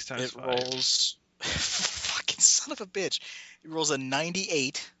Dex times it 5. rolls. Fucking son of a bitch! It rolls a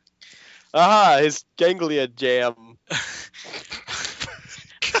 98. Aha, his ganglia jam.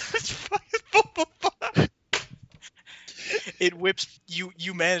 It whips you.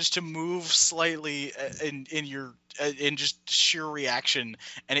 You manage to move slightly in just sheer reaction,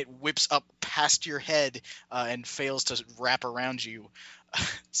 and it whips up past your head and fails to wrap around you.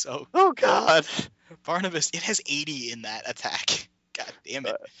 So Oh God, Barnabas, it has 80 in that attack. God damn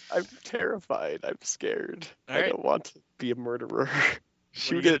it! I'm terrified. I'm scared. All I right, don't want to be a murderer. what are you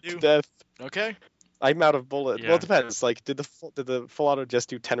Shoot gonna it to do? death. Okay. I'm out of bullets. Yeah. Well, it depends. Like, did the full auto just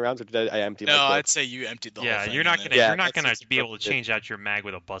do 10 rounds, or did I empty No, my clip? I'd say you emptied the whole Yeah, thing. you're not on gonna it. Yeah, you're not that's gonna be able to appropriate. change out your mag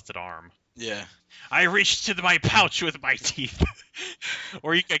with a busted arm. Yeah. I reached to my pouch with my teeth.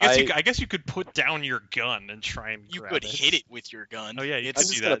 Or I guess you could put down your gun and try and You grab could it. hit it with your gun. Oh yeah, you I'm could It's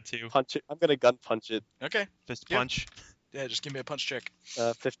just do gonna that too. punch it. I'm gonna gun punch it. okay. Fist Yeah. punch. Yeah, just give me a punch check.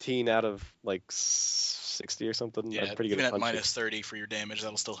 15 out of like 60 or something. Yeah, I'm pretty good even at at punching. minus 30 for your damage,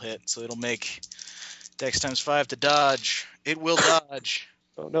 that'll still hit. So it'll make Dex times 5 to dodge. It will dodge.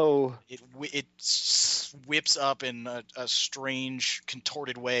 Oh no. It whips up in a strange,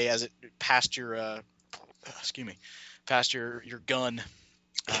 contorted way as it passed your past your gun.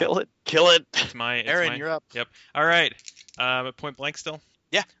 Kill it. Kill it. It's my Aaron, you're up. Yep. All right. At point blank still.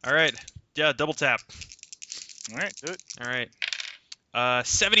 Yeah. All right. Yeah. Double tap. All right, do it. All right.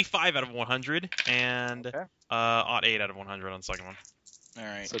 75 out of 100 and Okay. odd 8 out of 100 on the second one. All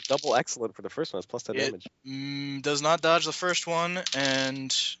right. So double excellent for the first one. It's plus 10 It- damage. Does not dodge the first one,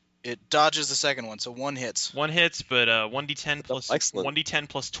 and it dodges the second one, so one hits. One hits, but 1d10 plus Excellent. 1d10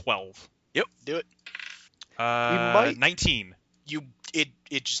 plus 12. Yep, do it. might- 19.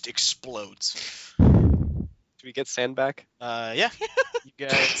 It just explodes. Do we get sand back? Yeah. You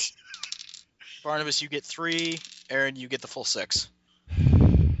get Barnabas, you get 3. Aaron, you get the full 6.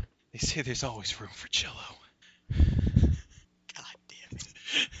 They say there's always room for Jello. God damn it.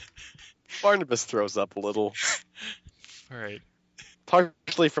 Barnabas throws up a little. All right.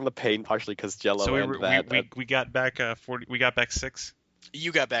 Partially from the pain, partially because Jello So and that. we got back 40. We got back 6.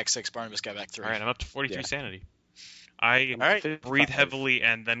 You got back 6. Barnabas got back 3. All right, I'm up to 43 Yeah. sanity. I All right. 55. breathe heavily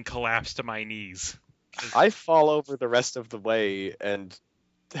and then collapse to my knees. I fall over the rest of the way and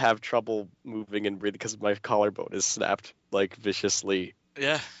have trouble moving and breathing because my collarbone is snapped like viciously.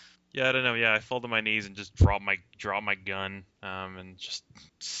 Yeah. Yeah, I don't know. Yeah, I fall to my knees and just draw my gun, and just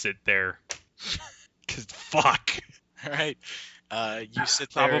sit there. Cause fuck. All right. You sit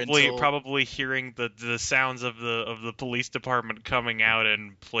there until... Probably hearing the sounds of the police department coming out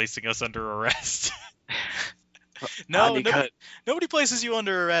and placing us under arrest. No, Honeycut. nobody places you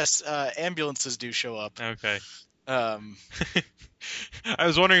under arrest. Ambulances do show up. Okay. Um, I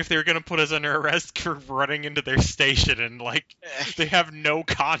was wondering if they were gonna put us under arrest for running into their station and they have no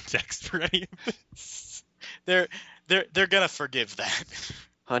context for any of this. they're gonna forgive that.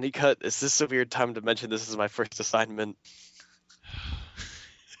 Honeycut, is this a weird time to mention this is my first assignment?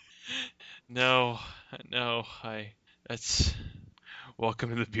 No, that's welcome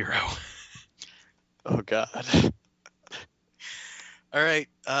to the bureau. Oh God. All right.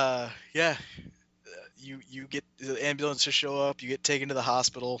 Yeah. You get the ambulance to show up. You get taken to the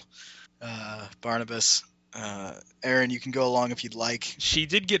hospital. Barnabas, Aaron, you can go along if you'd like. She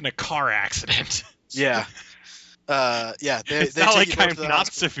did get in a car accident. Yeah. Yeah. It's they not take like you both I'm to the not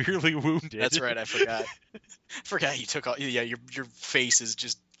hospital. severely wounded. That's right. I forgot. Forgot you took all. Yeah. Your face is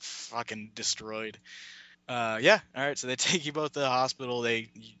just fucking destroyed. Yeah. All right. So they take you both to the hospital.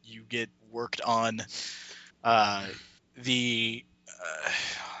 You get worked on.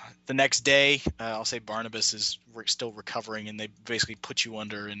 The next day, I'll say Barnabas is still recovering, and they basically put you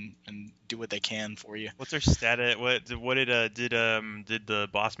under and do what they can for you. What's her status? What did the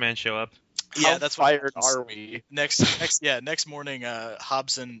boss man show up? Yeah, How that's what fired happens. are we? Next morning,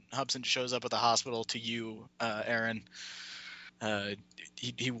 Hobson shows up at the hospital to you, Aaron.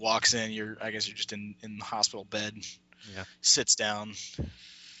 He walks in. I guess you're just in the hospital bed. Yeah. Sits down.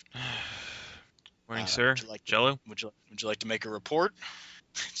 Morning, sir. Would you like Jello? Would you like to make a report?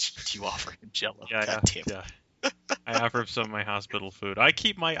 Do you offer him Jello? Yeah, God damn it. yeah. I offer him some of my hospital food. I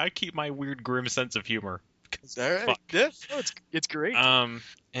keep my weird grim sense of humor. All right. Fuck. Yeah. No, it's great.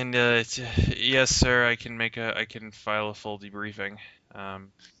 Yes, sir. I can file a full debriefing.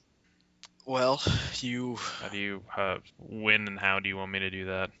 Well, you How do you when and how do you want me to do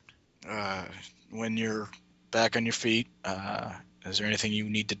that? when you're back on your feet, is there anything you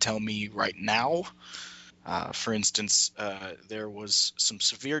need to tell me right now? For instance, there was some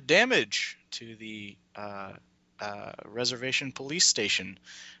severe damage to the reservation police station.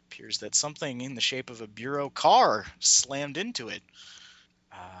 Appears that something in the shape of a bureau car slammed into it.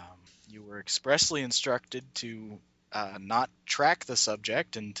 You were expressly instructed to not track the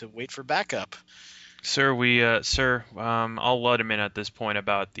subject and to wait for backup. I'll let him in at this point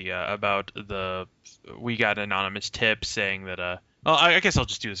about the we got an anonymous tip saying that well, I guess I'll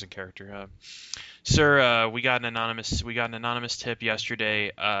just do this in character. Sir, we got an anonymous tip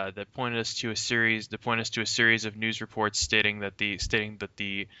yesterday that pointed us to a series of news reports stating that the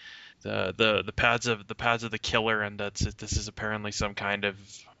pads of the killer, and this is apparently some kind of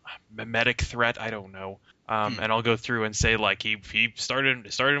memetic threat. I don't know. And I'll go through and say like he started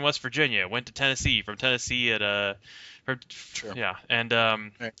in West Virginia, went to Tennessee, from Tennessee Sure. yeah,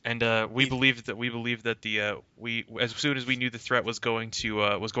 Right. we believe that we as soon as we knew the threat was going to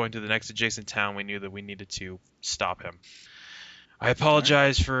the next adjacent town, we knew that we needed to stop him. I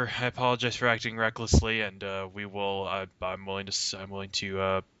apologize for acting recklessly, and I'm willing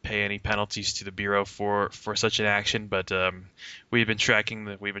to pay any penalties to the bureau for such an action. But we've been tracking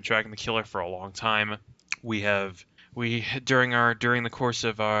the killer for a long time. During the course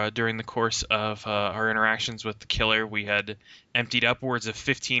of our interactions with the killer, we had emptied upwards of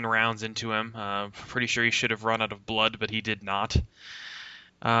 15 rounds into him. Pretty sure he should have run out of blood, but he did not.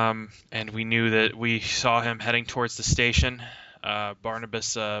 And we knew that we saw him heading towards the station.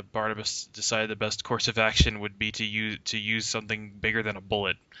 Barnabas decided the best course of action would be to use something bigger than a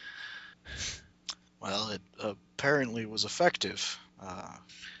bullet. Well, it apparently was effective.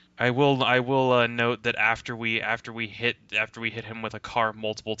 I will note that after we hit him with a car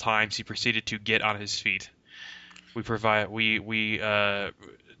multiple times, he proceeded to get on his feet. We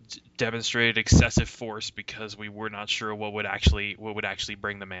demonstrated excessive force because we were not sure what would actually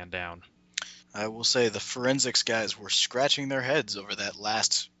bring the man down. I will say the forensics guys were scratching their heads over that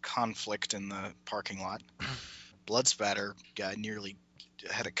last conflict in the parking lot. Blood spatter guy nearly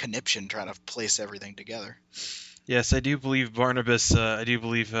had a conniption trying to place everything together. Yes, I do believe Barnabas.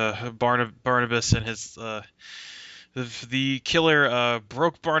 Barnabas and his the killer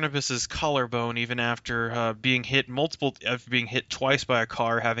broke Barnabas's collarbone even after being hit twice by a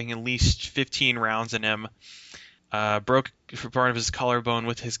car, having at least 15 rounds in him. Broke Barnabas' collarbone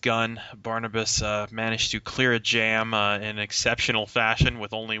with his gun. Barnabas managed to clear a jam in exceptional fashion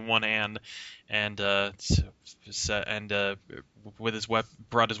with only one hand, and with his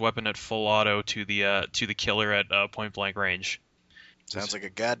brought his weapon at full auto to the killer at point blank range. Sounds like a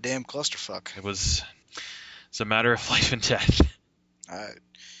goddamn clusterfuck. It's a matter of life and death.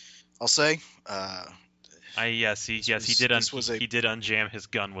 I'll say. He did unjam his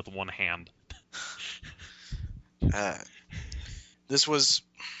gun with one hand. This was.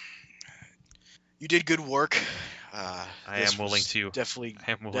 You did good work. I am willing to.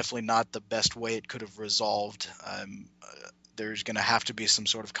 Definitely not the best way it could have resolved. There's going to have to be some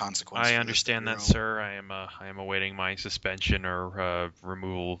sort of consequence. I understand that, sir. I am awaiting my suspension or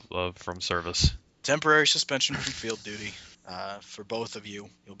removal from service. Temporary suspension from field duty for both of you.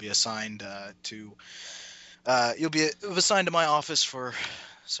 You'll be assigned to my office for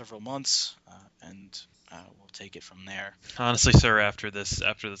several months, and we'll take it from there. Honestly, sir, after this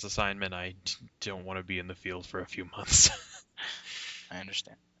assignment, I don't want to be in the field for a few months. I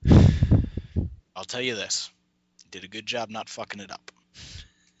understand. I'll tell you this. You did a good job not fucking it up.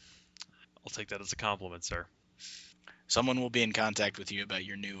 I'll take that as a compliment, sir. Someone will be in contact with you about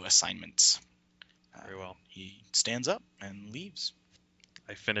your new assignments. Very well. He stands up and leaves.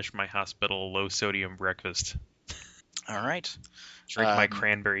 I finish my hospital low-sodium breakfast. All right. Drink my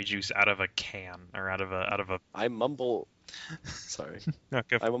cranberry juice out of a can, or out of a. I mumble. Sorry. No,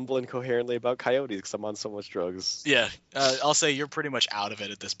 I mumble incoherently about coyotes because I'm on so much drugs. Yeah, I'll say you're pretty much out of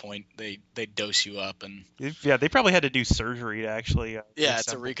it at this point. They dose you up and. Yeah, they probably had to do surgery to actually.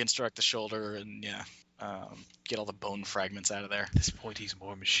 To reconstruct the shoulder and get all the bone fragments out of there. At this point, he's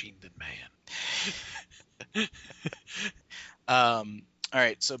more machine than man. All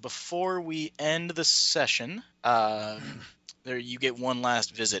right, so before we end the session, there you get one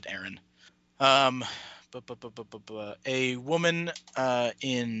last visit, Aaron. A woman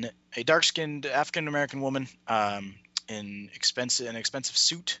in a dark-skinned African-American woman in an expensive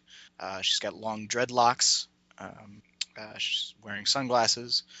suit. She's got long dreadlocks. She's wearing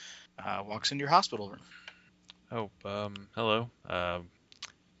sunglasses. Walks into your hospital room. Oh, hello.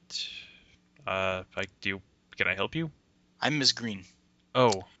 Can I help you? I'm Ms. Green.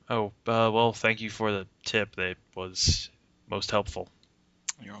 Well, thank you for the tip. That was most helpful.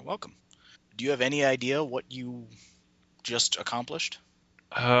 You're welcome. Do you have any idea what you just accomplished?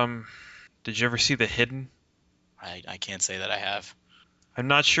 Did you ever see The Hidden? I can't say that I have. I'm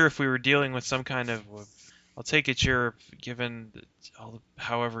not sure if we were dealing with some kind of. I'll take it you're given.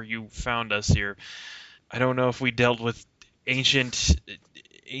 However you found us here. I don't know if we dealt with ancient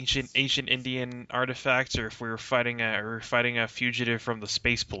Indian artifacts, or if we were fighting a fugitive from the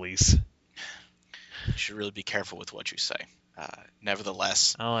space police. You should really be careful with what you say.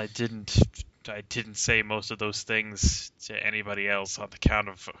 Nevertheless, Well, I didn't say most of those things to anybody else on the count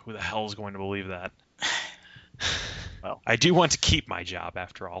of who the hell is going to believe that. Well. I do want to keep my job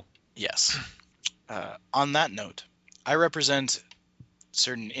after all. yes. On that note, I represent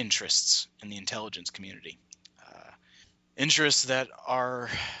certain interests in the intelligence community. Interests that are,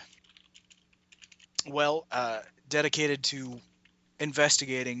 well, dedicated to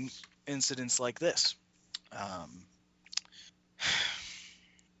investigating incidents like this.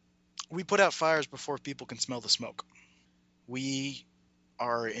 We put out fires before people can smell the smoke. We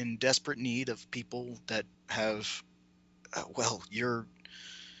are in desperate need of people that have, your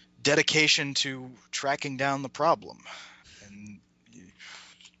dedication to tracking down the problem. And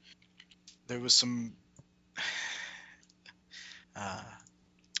there was some,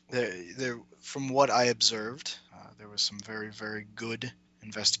 from what I observed, there was some very, very good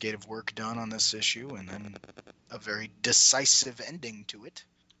investigative work done on this issue, and then a very decisive ending to it.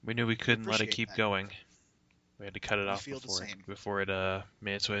 We knew we couldn't let it appreciate keep that. going. We had to cut it We off feel the same. before it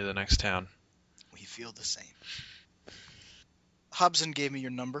made its way to the next town. We feel the same. Hobson gave me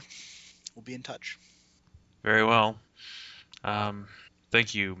your number. We'll be in touch. Very well.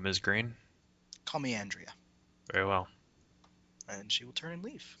 Thank you, Ms. Green. Call me Andrea. Very well. And she will turn and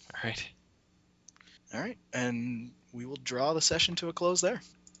leave. All right. All right. And we will draw the session to a close there.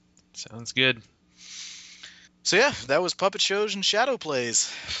 Sounds good. So yeah, that was Puppet Shows and Shadow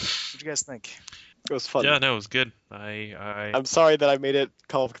Plays. What'd you guys think? It was fun. Yeah, no, it was good. I'm sorry that I made it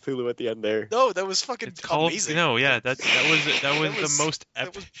Call of Cthulhu at the end there. No, that was fucking amazing. No, yeah, that was the most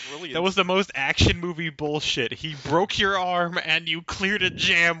That was brilliant. that was the most action movie bullshit. He broke your arm and you cleared a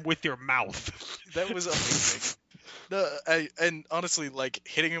jam with your mouth. That was amazing. And honestly, like,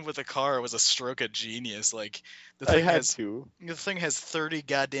 hitting him with a car was a stroke of genius. Like, the thing has 30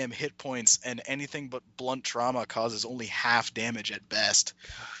 goddamn hit points, and anything but blunt trauma causes only half damage at best.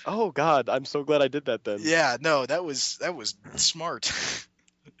 Oh God, I'm so glad I did that then. Yeah, no, that was smart.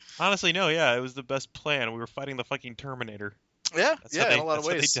 Honestly, no, yeah, it was the best plan. We were fighting the fucking Terminator. Yeah, That's in a lot of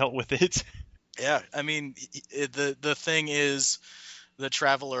ways. That's how they dealt with it. Yeah, I mean, the thing is, the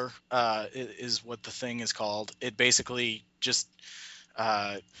Traveler is what the thing is called. It basically just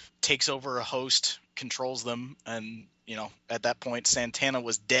takes over a host, controls them, and at that point Santana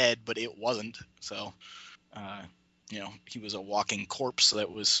was dead, but it wasn't. So he was a walking corpse that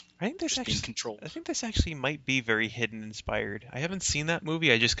was just being controlled. I think this actually might be very hidden inspired. I haven't seen that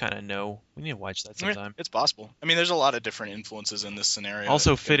movie. I just kind of know. We need to watch that sometime. It's possible. I mean, there's a lot of different influences in this scenario.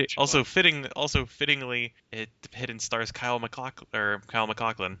 Fittingly, it hidden stars Kyle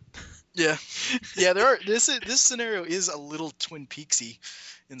MacLachlan. Yeah, yeah. There are. This scenario is a little Twin Peaksy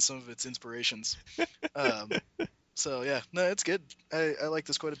in some of its inspirations. So yeah, no, it's good. I like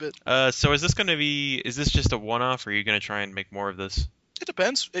this quite a bit. So is this just a one-off, or are you gonna try and make more of this? It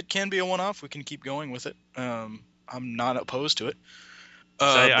depends. It can be a one-off. We can keep going with it. I'm not opposed to it.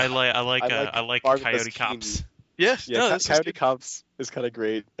 I like Coyote Cops. Yeah, Coyote Cops is kind of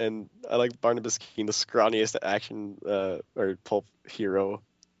great, and I like Barnabas Keene, the scrawniest action or pulp hero.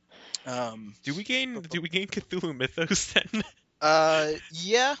 Do we gain Cthulhu Mythos then?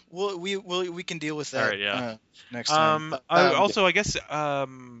 Yeah, we can deal with that. All right, yeah. Next time. I guess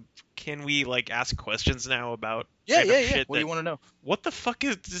can we ask questions now about shit? What do you want to know? What the fuck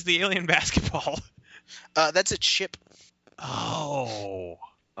is the alien basketball? That's its ship. Oh.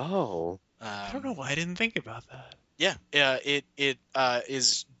 I don't know why I didn't think about that. Yeah, it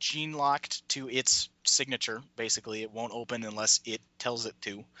is gene locked to its signature. Basically, it won't open unless it tells it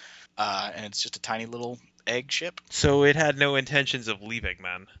to, and it's just a tiny little egg ship. So it had no intentions of leaving,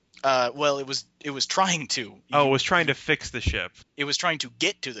 then. Well, it was trying to. It was trying to fix the ship. It was trying to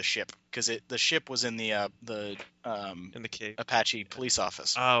get to the ship because the ship was in the in the cave. Apache police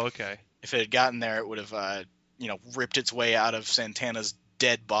office. Oh, okay. If it had gotten there, it would have ripped its way out of Santana's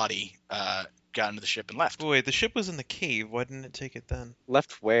dead body, got into the ship and left. Wait, the ship was in the cave. Why didn't it take it then?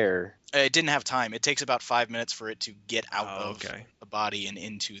 Left where? It didn't have time. It takes about 5 minutes for it to get out of okay. the body and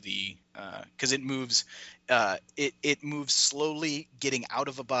into the because it moves. It moves slowly, getting out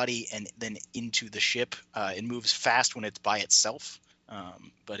of a body and then into the ship. It moves fast when it's by itself,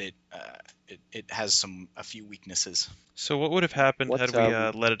 but it has a few weaknesses. So what would have happened had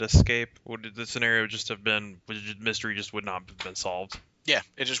we let it escape? Would the scenario just have been? Mystery just would not have been solved? Yeah,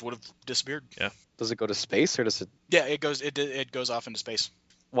 it just would have disappeared. Yeah. Does it go to space or does it? Yeah, it goes off into space.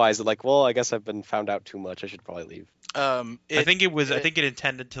 Why is it like? Well, I guess I've been found out too much. I should probably leave. I think it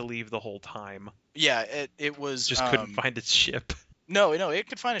intended to leave the whole time. Yeah, it was just couldn't find its ship. No, it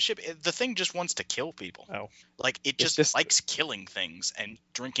could find a ship. The thing just wants to kill people. Oh. Like it It's just, just- likes killing things and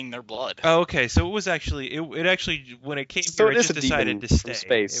drinking their blood. Oh, okay. So it was actually it actually when it came So here, it it is just a decided demon to from stay.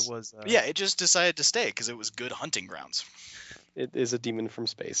 space. It was. Yeah, it just decided to stay because it was good hunting grounds. It is a demon from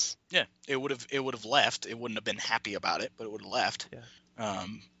space. Yeah, it would have left. It wouldn't have been happy about it, but it would have left. Yeah.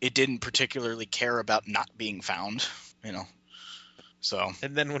 It didn't particularly care about not being found, So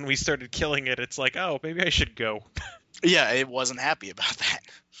And then when we started killing it, it's like, oh, maybe I should go. yeah, it wasn't happy about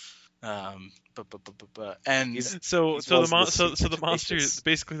that. And So He's the was the so the secret monsters basis.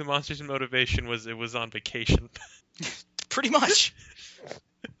 basically the monster's motivation was it was on vacation. pretty much.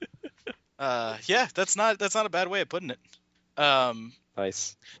 Yeah, that's not a bad way of putting it.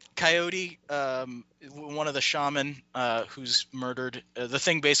 Nice. Coyote, one of the shaman who's murdered. The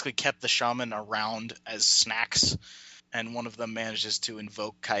thing basically kept the shaman around as snacks, and one of them manages to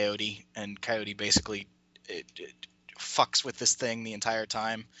invoke Coyote, and Coyote basically it fucks with this thing the entire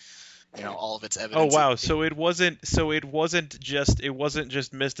time. All of its Oh evidence. wow! So it wasn't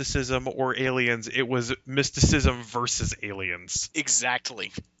just mysticism or aliens. It was mysticism versus aliens.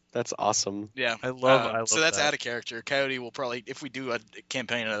 Exactly. That's awesome. Yeah. I love so that's that. out of character. Coyote will probably, if we do a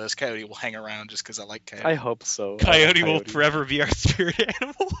campaign of this, Coyote will hang around just because I like Coyote. I hope so. Coyote will forever be our spirit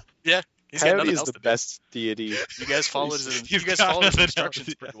animal. He's got Coyote nothing is else the to do. best deity. You guys followed his, He's got followed his nothing instructions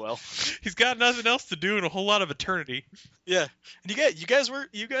else, pretty well. He's got nothing else to do in a whole lot of eternity. Yeah, and you guys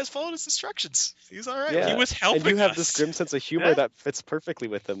followed his instructions. He was all right. Yeah. He was helping And you have us. this grim sense of humor Yeah. that fits perfectly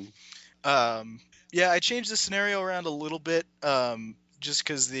with him. Yeah, I changed the scenario around a little bit. Just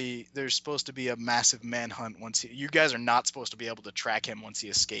because there's supposed to be a massive manhunt once you guys are not supposed to be able to track him once he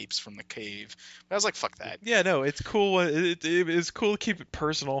escapes from the cave. But I was like, fuck that. Yeah, no, it's cool. It's cool to keep it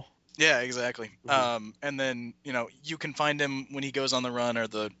personal. Yeah, exactly. Mm-hmm. And then you can find him when he goes on the run, or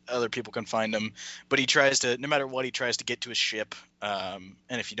the other people can find him. But he tries to, no matter what, he tries to get to his ship. And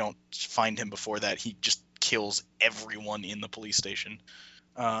if you don't find him before that, he just kills everyone in the police station.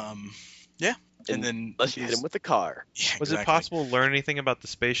 Yeah. And then Unless you hit him with a car. Yeah, Was it exactly. possible to learn anything about the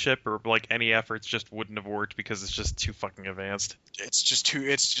spaceship, or like any efforts just wouldn't have worked because it's just too fucking advanced? It's just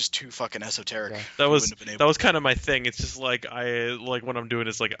too fucking esoteric. Yeah. You wouldn't have been able That was kind of my thing. It's just like what I'm doing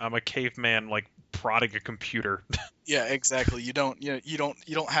is like I'm a caveman like prodding a computer. Yeah, exactly. You don't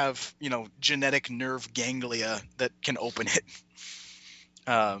have genetic nerve ganglia that can open it.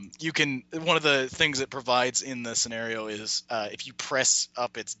 You can, one of the things it provides in the scenario is if you press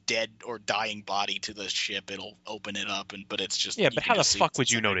up its dead or dying body to the ship, it'll open it up. But it's just Yeah, you but can how the just see fuck it's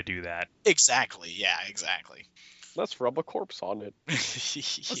would you know inside. to do that? Exactly. Yeah, exactly. Let's rub a corpse on it.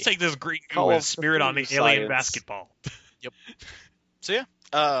 Let's take this green Call goo and of smear it on the Cthulhu alien science. basketball. So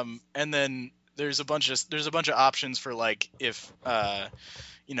yeah, and then there's a bunch of options for like if the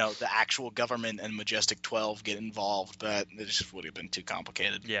actual government and Majestic 12 get involved, but it just would have been too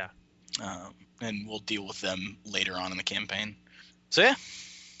complicated. Yeah. And we'll deal with them later on in the campaign. So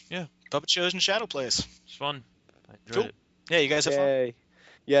Yeah. puppet shows and shadow plays. It's fun. I enjoyed Cool. it. Yeah, you guys have fun. Yay.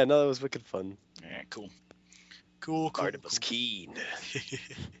 Yeah, no, that was wicked fun. Yeah, cool. Barnabas Keen.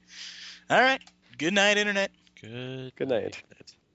 All right. Good night, internet. Good. Good night.